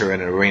gladiator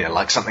in an arena,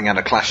 like something out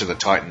of Clash of the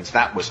Titans.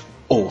 That was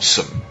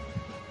awesome.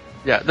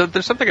 Yeah,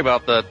 there's something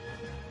about the...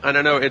 I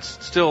don't know,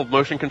 it's still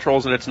motion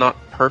controls and it's not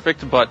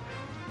perfect, but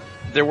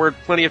there were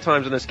plenty of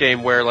times in this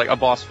game where like a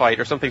boss fight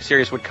or something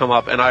serious would come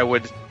up, and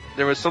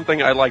there was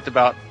something I liked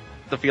about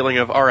the feeling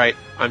of, all right,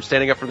 I'm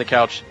standing up from the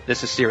couch,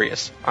 this is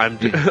serious. I'm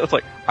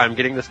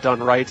getting this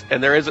done right,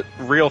 and there is a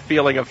real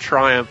feeling of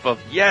triumph of,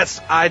 yes,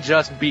 I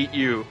just beat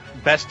you,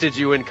 bested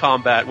you in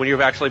combat, when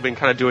you've actually been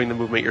kind of doing the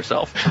movement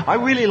yourself. I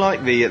really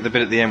like the bit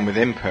at the end with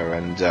Impa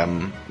and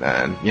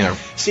you know.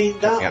 See,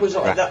 that was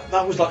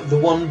like the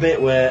one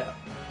bit where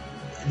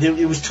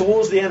it was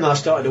towards the end I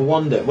started to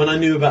wonder, when I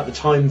knew about the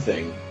time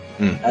thing,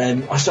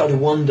 I started to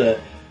wonder,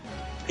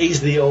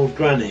 is the old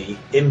granny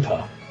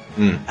Impa?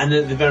 And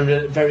at the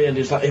very end,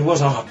 it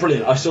was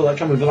brilliant. I saw that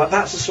coming, but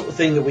that's the sort of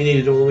thing that we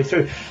needed all the way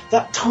through.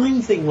 That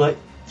time thing,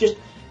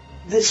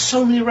 there's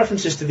so many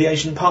references to the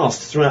ancient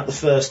past throughout the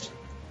first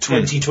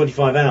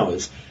 20-25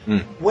 hours.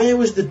 Where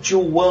was the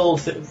dual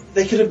world thing?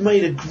 They could have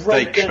made a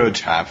great game. They could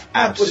have,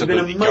 absolutely. That would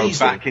have been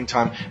amazing. Go back in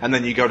time, and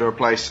then you go to a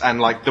place, and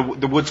like the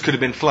woods could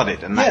have been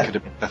flooded, and that could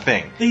have been the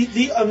thing.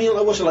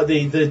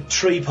 The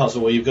tree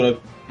puzzle where you've got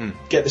to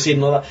get the seed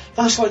and all that.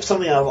 That's like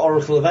something out of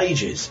Oracle of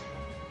Ages.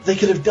 They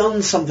could have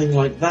done something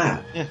like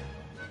that. Yeah.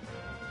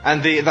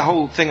 And the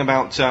whole thing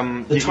about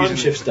the time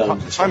shift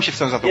stones. The time shift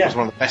stones, I thought, was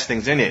one of the best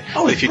things in it.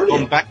 Oh, but if you'd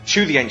gone back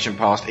to the ancient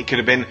past, it could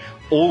have been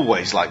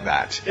always like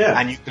that. Yeah.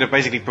 And you could have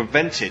basically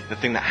prevented the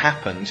thing that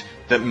happened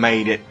that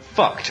made it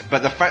fucked.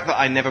 But the fact that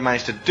I never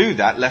managed to do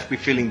that left me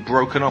feeling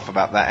broken off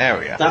about that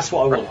area. That's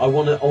what I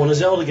want. I want a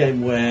Zelda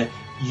game where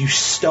you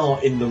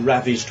start in the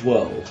ravaged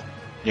world.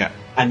 Yeah.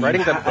 And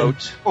riding the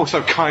boat.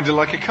 Also kind of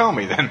like a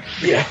Kami then.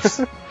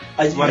 Yes.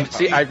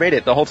 See, I read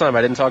it the whole time.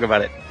 I didn't talk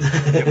about it.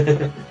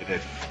 You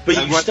did.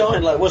 But you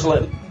started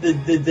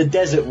the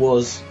desert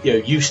was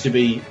used to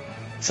be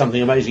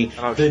something amazing.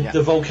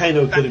 The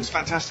volcano could have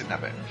fantastic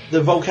that bit.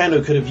 The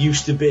volcano could have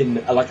used to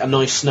been like a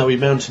nice snowy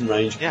mountain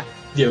range. Yeah.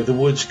 The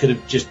woods could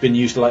have just been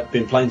used to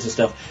been plains and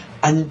stuff.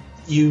 And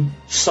you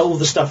solve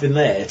the stuff in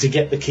there to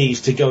get the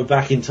keys to go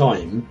back in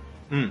time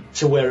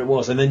to where it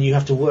was, and then you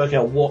have to work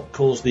out what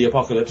caused the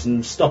apocalypse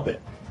and stop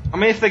it. I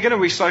mean, if they're going to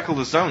recycle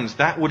the zones,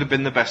 that would have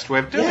been the best way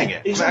of doing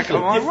it. Exactly.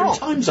 Different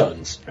time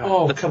zones.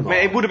 Oh, come on.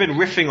 It would have been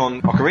riffing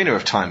on Ocarina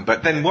of Time,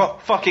 but then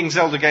what fucking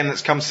Zelda game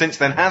that's come since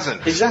then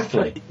hasn't?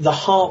 Exactly. The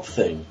harp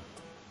thing.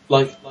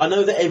 I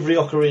know that every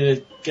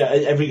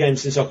game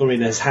since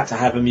Ocarina has had to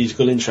have a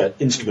musical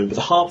instrument, but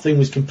the harp thing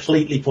was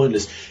completely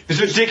pointless.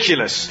 It's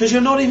ridiculous. Because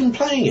you're not even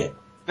playing it.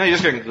 No, you're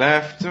just going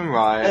left and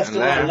right, left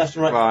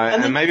and right,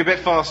 and maybe a bit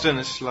faster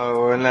and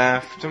slower, and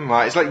left and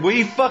right. It's like,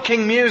 Wii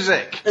fucking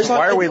music!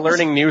 Why are we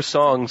learning new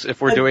songs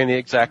if we're doing the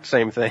exact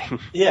same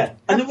thing? Yeah,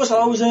 and it was,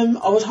 I was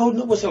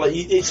holding up,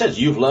 it says,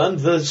 you've learned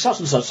the such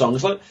and such song.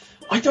 It's like,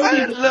 I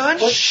didn't learn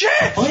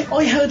shit!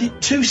 I heard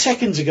it 2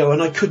 seconds ago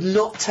and I could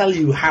not tell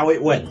you how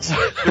it went.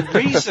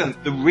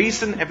 The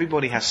reason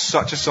everybody has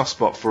such a soft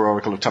spot for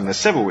Oracle of Time, there's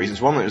several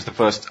reasons. One, it was the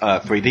first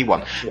 3D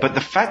one. Yeah. But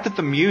the fact that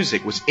the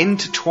music was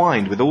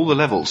intertwined with all the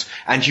levels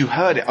and you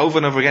heard it over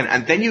and over again,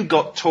 and then you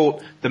got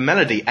taught the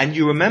melody and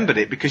you remembered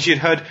it because you'd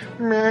heard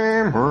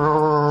and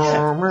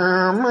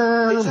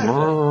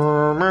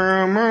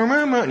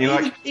you're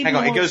like, hang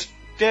on, it goes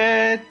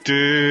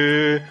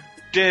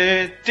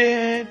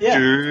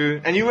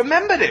and you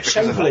remembered it.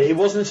 Shamefully, it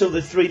wasn't until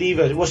the 3D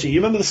version. Was it? You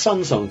remember the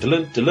Sun song? It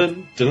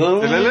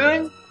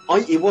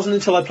wasn't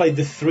until I played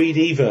the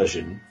 3D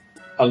version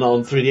on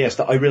 3DS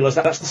that I realised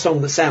that's the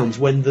song that sounds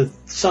when the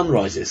sun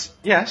rises.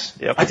 Yes.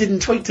 Yep. I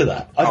didn't twig to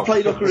that. I've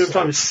played Ocarina of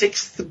Time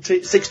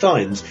six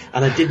times,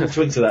 and I didn't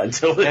twig to that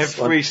until this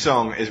Every one.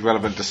 song is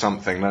relevant to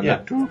something.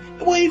 Yeah.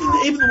 Well,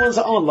 even the ones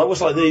that aren't,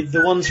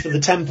 the ones for the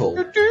temple,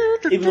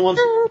 even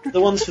the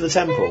ones for the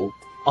temple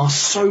are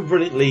so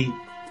brilliantly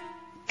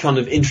kind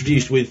of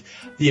introduced with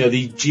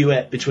the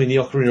duet between the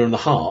ocarina and the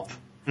harp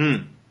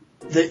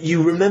that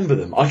you remember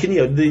them. I can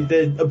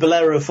the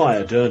Bolero of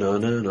Fire,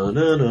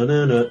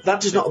 that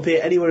does not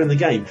appear anywhere in the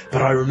game,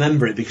 but I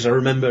remember it because I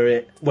remember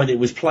it when it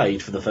was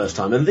played for the first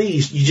time. And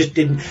these you just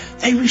didn't.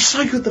 They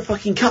recycled the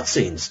fucking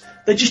cutscenes.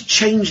 They just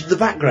changed the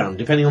background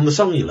depending on the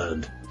song you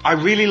learned. I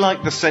really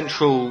like the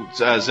central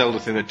Zelda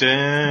thing, the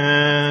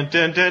dun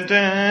dun dun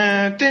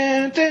dun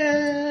dun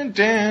dun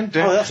dun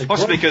dun.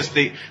 Possibly because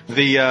the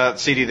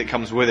CD that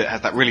comes with it has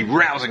that really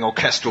rousing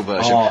orchestral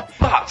version.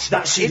 But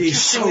that CD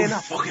is so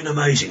fucking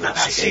amazing. That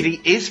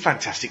CD is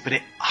fantastic, but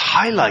it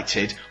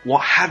highlighted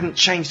what hadn't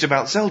changed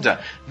about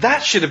Zelda.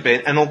 That should have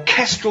been an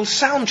orchestral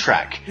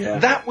soundtrack. Yeah.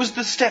 That was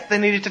the step they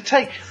needed to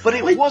take, but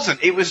it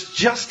wasn't. It was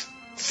just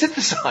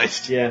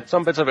synthesized. Yeah.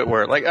 Some bits of it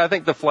were. I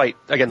think the flight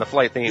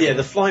theme. Yeah,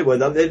 the flight were.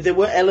 There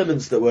were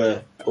elements that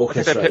were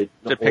orchestrated.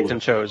 They picked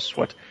and chose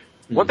what.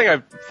 One thing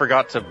I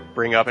forgot to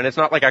bring up, and it's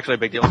not actually a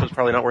big deal, so it's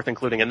probably not worth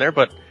including in there,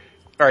 but,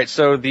 alright,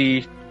 so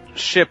the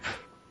ship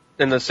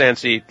in the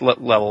Sansi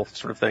level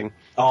sort of thing.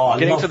 Oh, I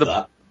love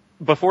that.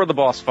 Before the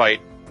boss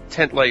fight,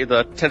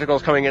 the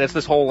tentacles coming in, it's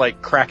this whole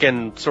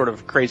Kraken sort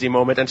of crazy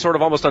moment, and sort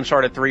of almost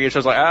Uncharted 3, it's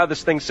just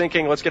this thing's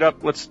sinking, let's get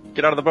out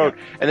of the boat.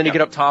 And then you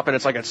get up top and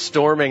it's like a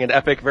storming and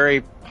epic,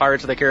 very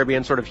Pirates of the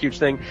Caribbean sort of huge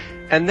thing.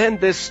 And then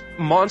this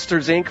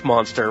Monsters Inc.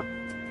 monster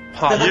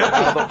pops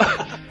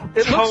up.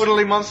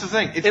 Totally Monsters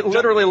Inc. It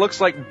literally looks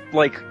like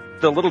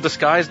the little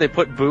disguise they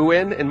put Boo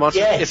in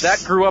Monsters. Yes. If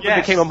that grew up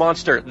and became a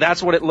monster,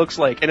 that's what it looks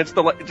like. And it's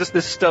just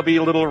this stubby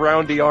little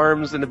roundy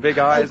arms and the big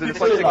eyes, and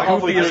it's like the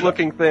goofiest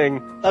looking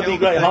thing. That'd be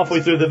great.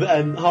 Halfway through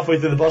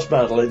the boss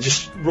battle, it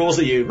just roars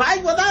at you.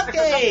 Mike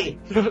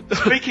Wazowski!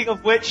 Speaking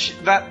of which,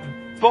 that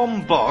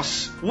bomb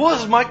boss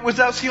was Mike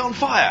Wazowski on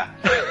fire.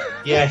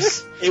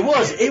 Yes, it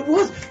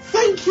was.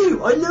 Thank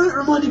you. I know it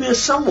reminded me of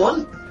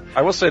someone.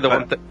 I will say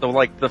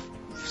the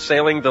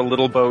sailing the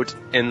little boat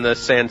in the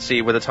sand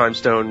sea with a time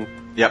stone.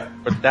 Yep.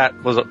 But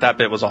that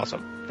bit was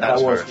awesome.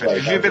 That was great.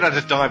 If you'd been able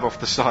to dive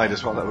off the side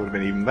as well, that would have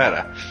been even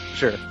better.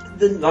 Sure.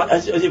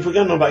 If we're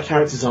going on about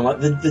characters,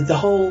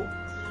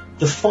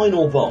 the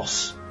final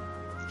boss,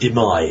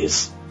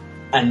 Demise,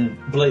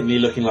 and blatantly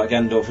looking like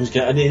Gandalf,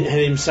 and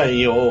him saying,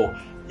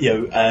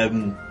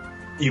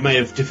 you may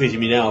have defeated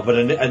me now, but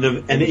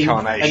an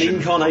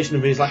incarnation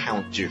of me is like,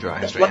 hound you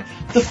throughout history. Like,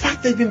 the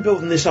fact they've been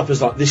building this up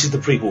as like, this is the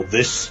prequel,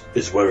 this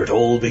is where it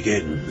all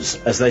begins,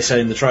 as they say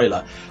in the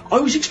trailer. I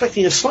was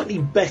expecting a slightly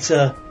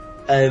better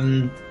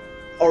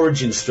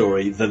origin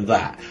story than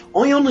that.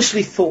 I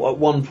honestly thought at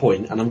one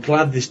point, and I'm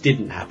glad this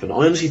didn't happen,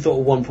 I honestly thought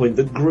at one point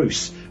that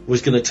Groose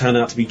was going to turn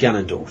out to be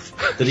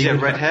Ganondorf. That he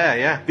had red hair,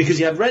 yeah. Because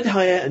he had red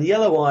hair and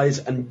yellow eyes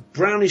and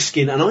brownish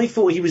skin, and I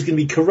thought he was going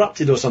to be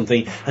corrupted or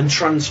something and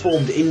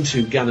transformed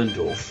into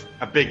Ganondorf.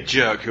 A big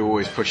jerk who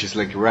always pushes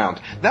Link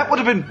around. That would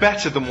have been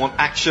better than what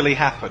actually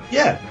happened.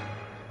 Yeah.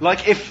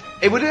 Like, if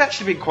it would have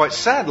actually been quite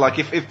sad. Like,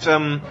 if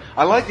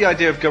I like the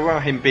idea of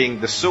Garahim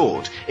being the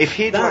sword. If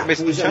he'd turned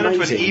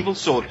into an evil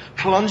sword,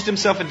 plunged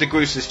himself into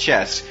Groose's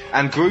chest,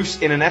 and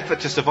Groose, in an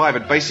effort to survive,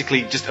 had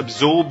basically just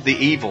absorbed the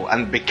evil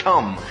and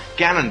become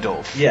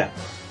Ganondorf. Yeah.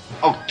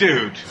 Oh,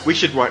 dude, we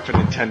should write for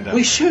Nintendo.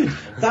 We should.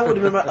 That would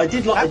have been. I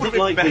did like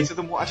better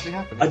than what actually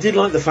happened. I did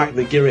like the fact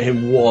that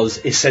Girahim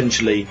was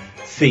essentially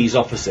Fee's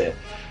opposite.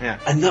 Yeah.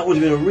 And that would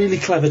have been a really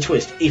clever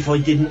twist if I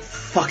didn't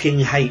fucking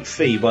hate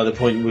Fee by the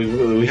point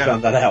we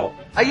found that out.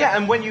 Yeah,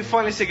 and when you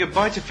finally say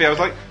goodbye to Fee, I was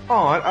like,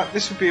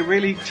 this would be a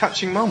really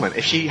touching moment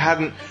if she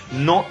hadn't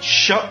not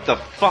shut the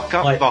fuck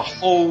up the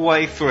whole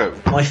way through.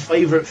 My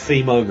favourite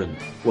Fee moment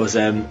was,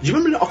 do you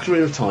remember in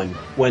Ocarina of Time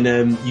when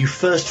you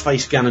first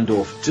faced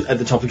Ganondorf at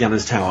the top of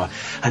Ganon's tower,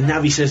 and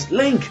Navi says,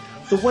 "Link,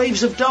 the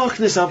waves of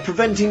darkness are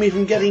preventing me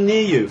from getting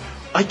near you.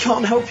 I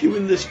can't help you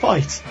in this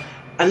fight."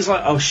 And it's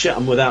like, oh shit,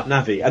 I'm without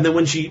Navi. And then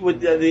when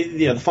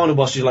the final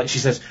boss, she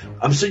says,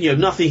 nothing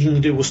you can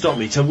do will stop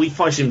me. So we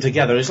fight him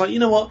together. And it's like, you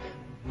know what?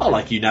 I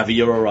like you, Navi.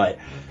 You're all right.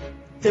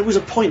 There was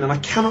a point, and I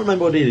cannot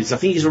remember what it is. I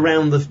think it's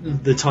around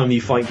the time you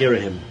fight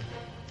Girahim,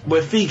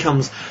 where Fee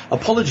comes,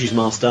 "Apologies,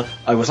 Master.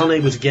 I was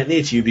unable to get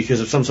near to you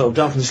because of some sort of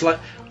darkness." And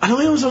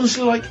I was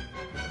honestly like,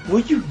 were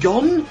you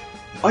gone?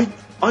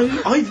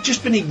 I've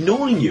just been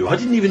ignoring you. I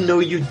didn't even know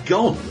you'd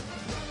gone.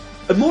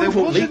 And more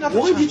importantly,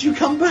 why did you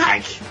come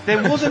back?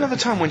 There was another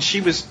time when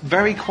she was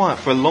very quiet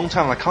for a long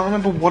time. I can't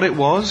remember what it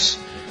was.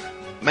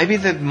 Maybe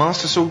the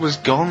Master Sword was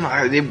gone.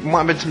 It might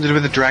have been something to do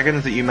with the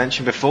dragons that you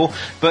mentioned before.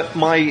 But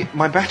my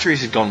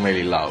batteries had gone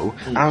really low.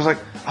 And I was like,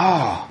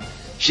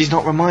 she's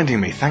not reminding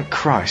me, thank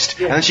Christ.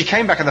 Yeah. And then she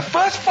came back, and the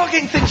first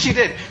fucking thing she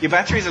did, your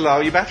batteries are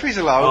low.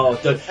 Oh,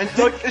 and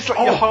it's like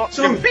your heart's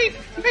going beep,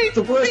 beep.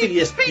 The worst thing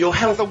is, your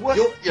health.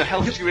 Your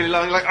health is really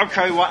low. And you're like,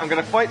 okay, right, I'm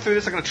going to fight through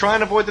this. I'm going to try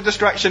and avoid the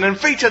distraction. And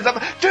Fee turns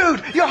up,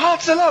 dude, your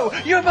hearts are low.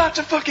 You're about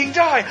to fucking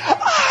die.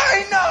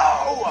 I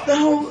know.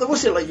 No,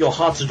 was it like your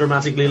hearts are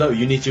dramatically low?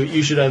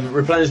 You should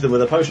replenish them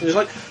with a potion. It's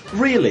like,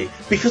 really?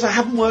 Because I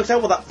haven't worked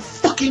out what that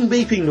fucking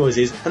beeping noise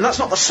is, and that's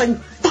not the same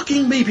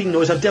fucking beeping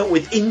noise I've dealt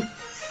with in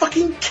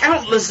fucking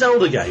countless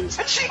Zelda games.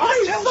 And she even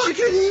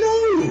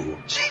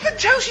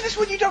tells you this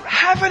when you don't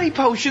have any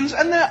potions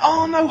and there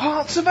are no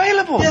hearts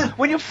available. Yeah.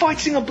 When you're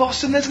fighting a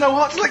boss and there's no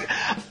hearts, like,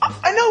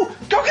 I know,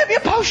 go get me a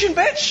potion,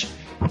 bitch!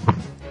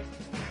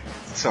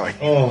 Sorry.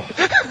 Oh.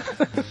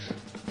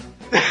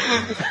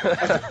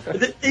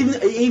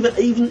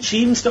 Even she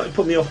even started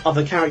putting me off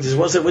other characters.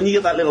 Was it when you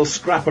get that little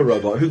scrapper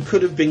robot who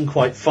could have been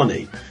quite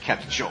funny?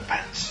 Captain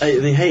Shortpants.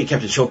 Hey,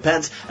 Captain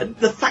Shortpants. And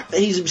the fact that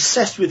he's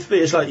obsessed with Fee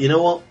is like, you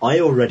know what? I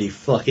already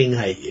fucking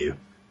hate you.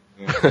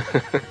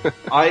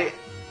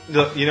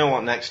 Look, you know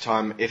what, next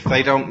time, if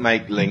they don't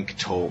make Link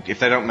talk, if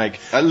they don't make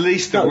at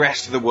least the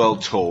rest of the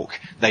world talk,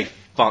 they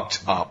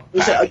fucked up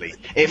badly.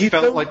 It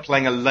felt like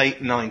playing a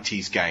late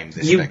 90s game,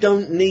 this thing.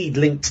 Don't need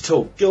Link to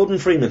talk. Gordon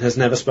Freeman has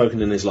never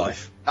spoken in his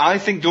life. I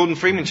think Gordon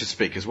Freeman should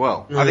speak as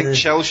well. I think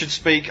Chell should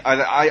speak.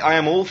 I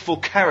am all for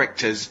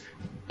characters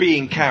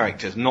being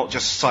characters, not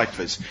just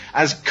ciphers.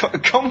 As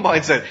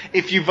Combine said,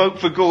 if you vote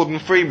for Gordon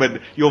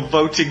Freeman, you're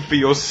voting for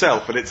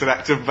yourself, and it's an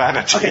act of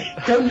vanity.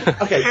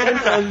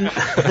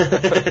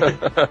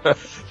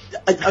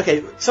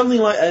 Okay, something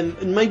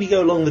like maybe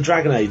go along the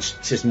Dragon Age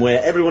system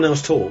where everyone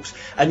else talks,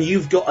 and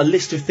you've got a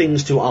list of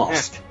things to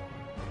ask,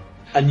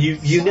 and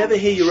you never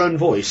hear your own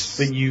voice,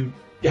 but you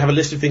have a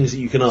list of things that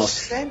you can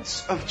ask.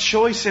 Sense of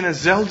choice in a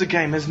Zelda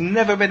game has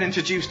never been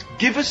introduced.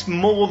 Give us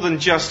more than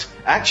just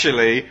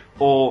actually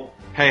or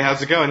hey,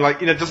 how's it going?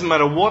 Like, it doesn't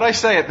matter what I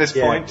say at this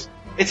point.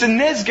 It's a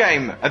NES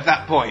game at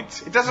that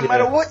point. It doesn't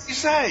matter what you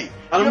say.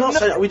 And I'm not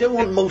saying we don't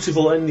want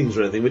multiple endings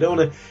or anything. We don't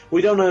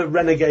want a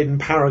Renegade and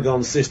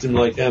Paragon system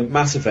like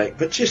Mass Effect,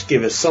 but just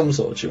give us some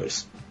sort of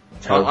choice.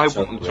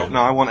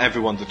 I want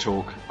everyone to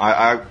talk.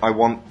 I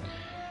want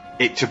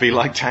it to be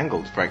like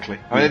Tangled, frankly.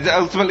 I mean,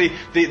 ultimately,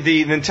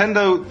 the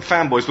Nintendo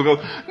fanboys will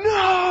go,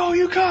 no,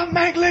 you can't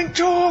make Link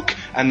talk,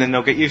 and then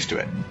they'll get used to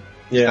it.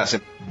 Yeah.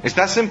 It's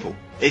that simple.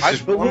 It's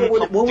just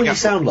what would he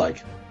sound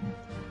like?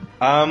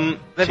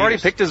 They've already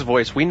picked his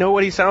voice. We know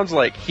what he sounds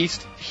like.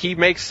 He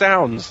makes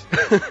sounds.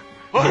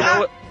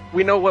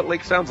 We know what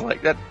Link sounds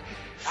like.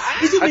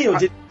 Is it me, or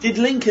did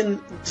Link and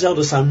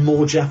Zelda sound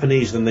more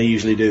Japanese than they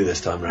usually do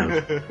this time round?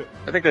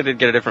 I think they did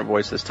get a different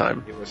voice this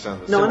time.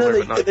 No, I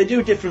know they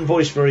do a different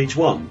voice for each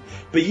one,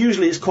 but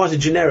usually it's quite a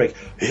generic,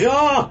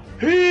 yeah,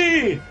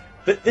 he.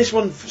 But this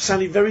one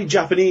sounded very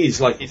Japanese,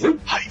 like, it's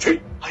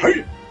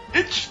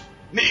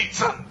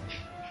Nixon.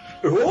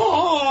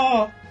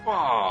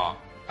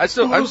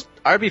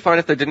 I'd be fine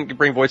if they didn't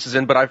bring voices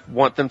in, but I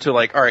want them to,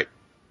 like, alright,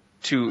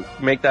 to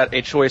make that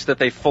a choice that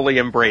they fully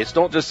embrace.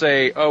 Don't just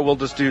say, oh, we'll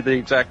just do the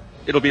exact,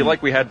 it'll be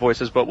like we had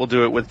voices, but we'll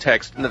do it with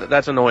text.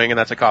 That's annoying and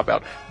that's a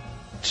cop-out.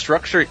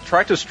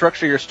 Try to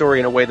structure your story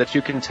in a way that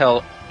you can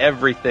tell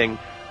everything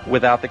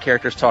without the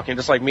characters talking.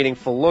 Just like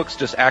meaningful looks,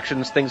 just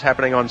actions, things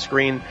happening on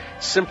screen.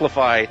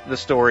 Simplify the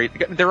story.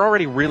 They're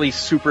already really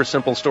super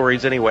simple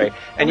stories anyway,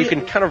 and you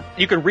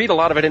can read a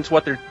lot of it into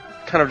what they're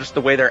kind of just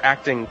the way they're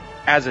acting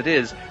as it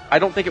is. I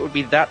don't think it would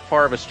be that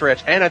far of a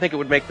stretch, and I think it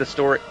would make the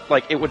story,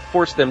 like, it would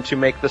force them to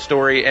make the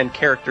story and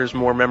characters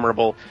more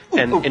memorable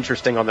and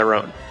interesting on their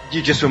own.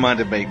 You just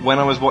reminded me, when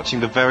I was watching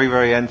the very,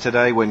 very end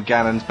today, when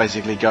Ganon's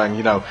basically going,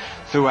 you know,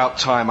 throughout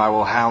time I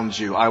will hound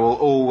you, I will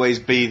always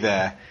be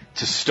there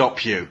to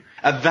stop you.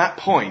 At that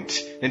point,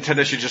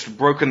 Nintendo should have just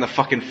broken the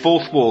fucking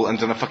fourth wall and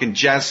done a fucking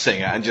jazz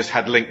singer and just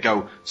had Link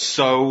go,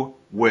 so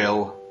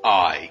will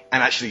I,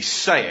 and actually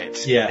say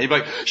it. Yeah. And you'd be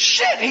like,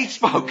 shit, he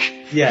spoke!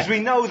 Yeah. Because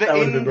we know that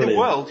in the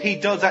world, he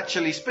does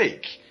actually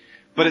speak.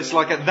 But it's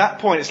like, at that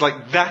point, it's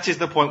like, that is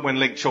the point when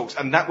Link talks,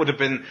 and that would have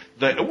been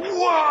the,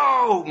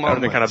 whoa! moment. That would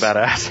have been kind of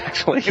badass,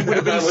 actually. It would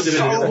have been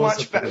so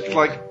much better.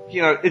 Like,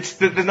 you know, it's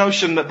the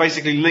notion that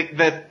basically Link,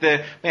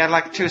 they're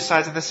like two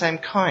sides of the same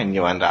coin,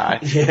 you and I.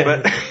 Yeah.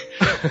 But,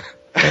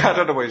 I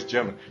don't know why he's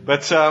German.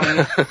 But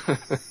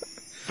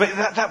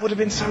that would have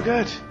been so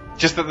good.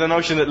 Just that the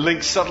notion that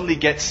Link suddenly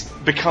gets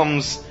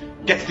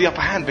the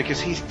upper hand because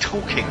he's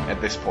talking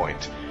at this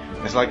point.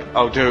 It's like,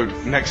 oh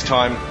dude, next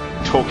time,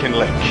 talking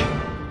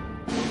Link.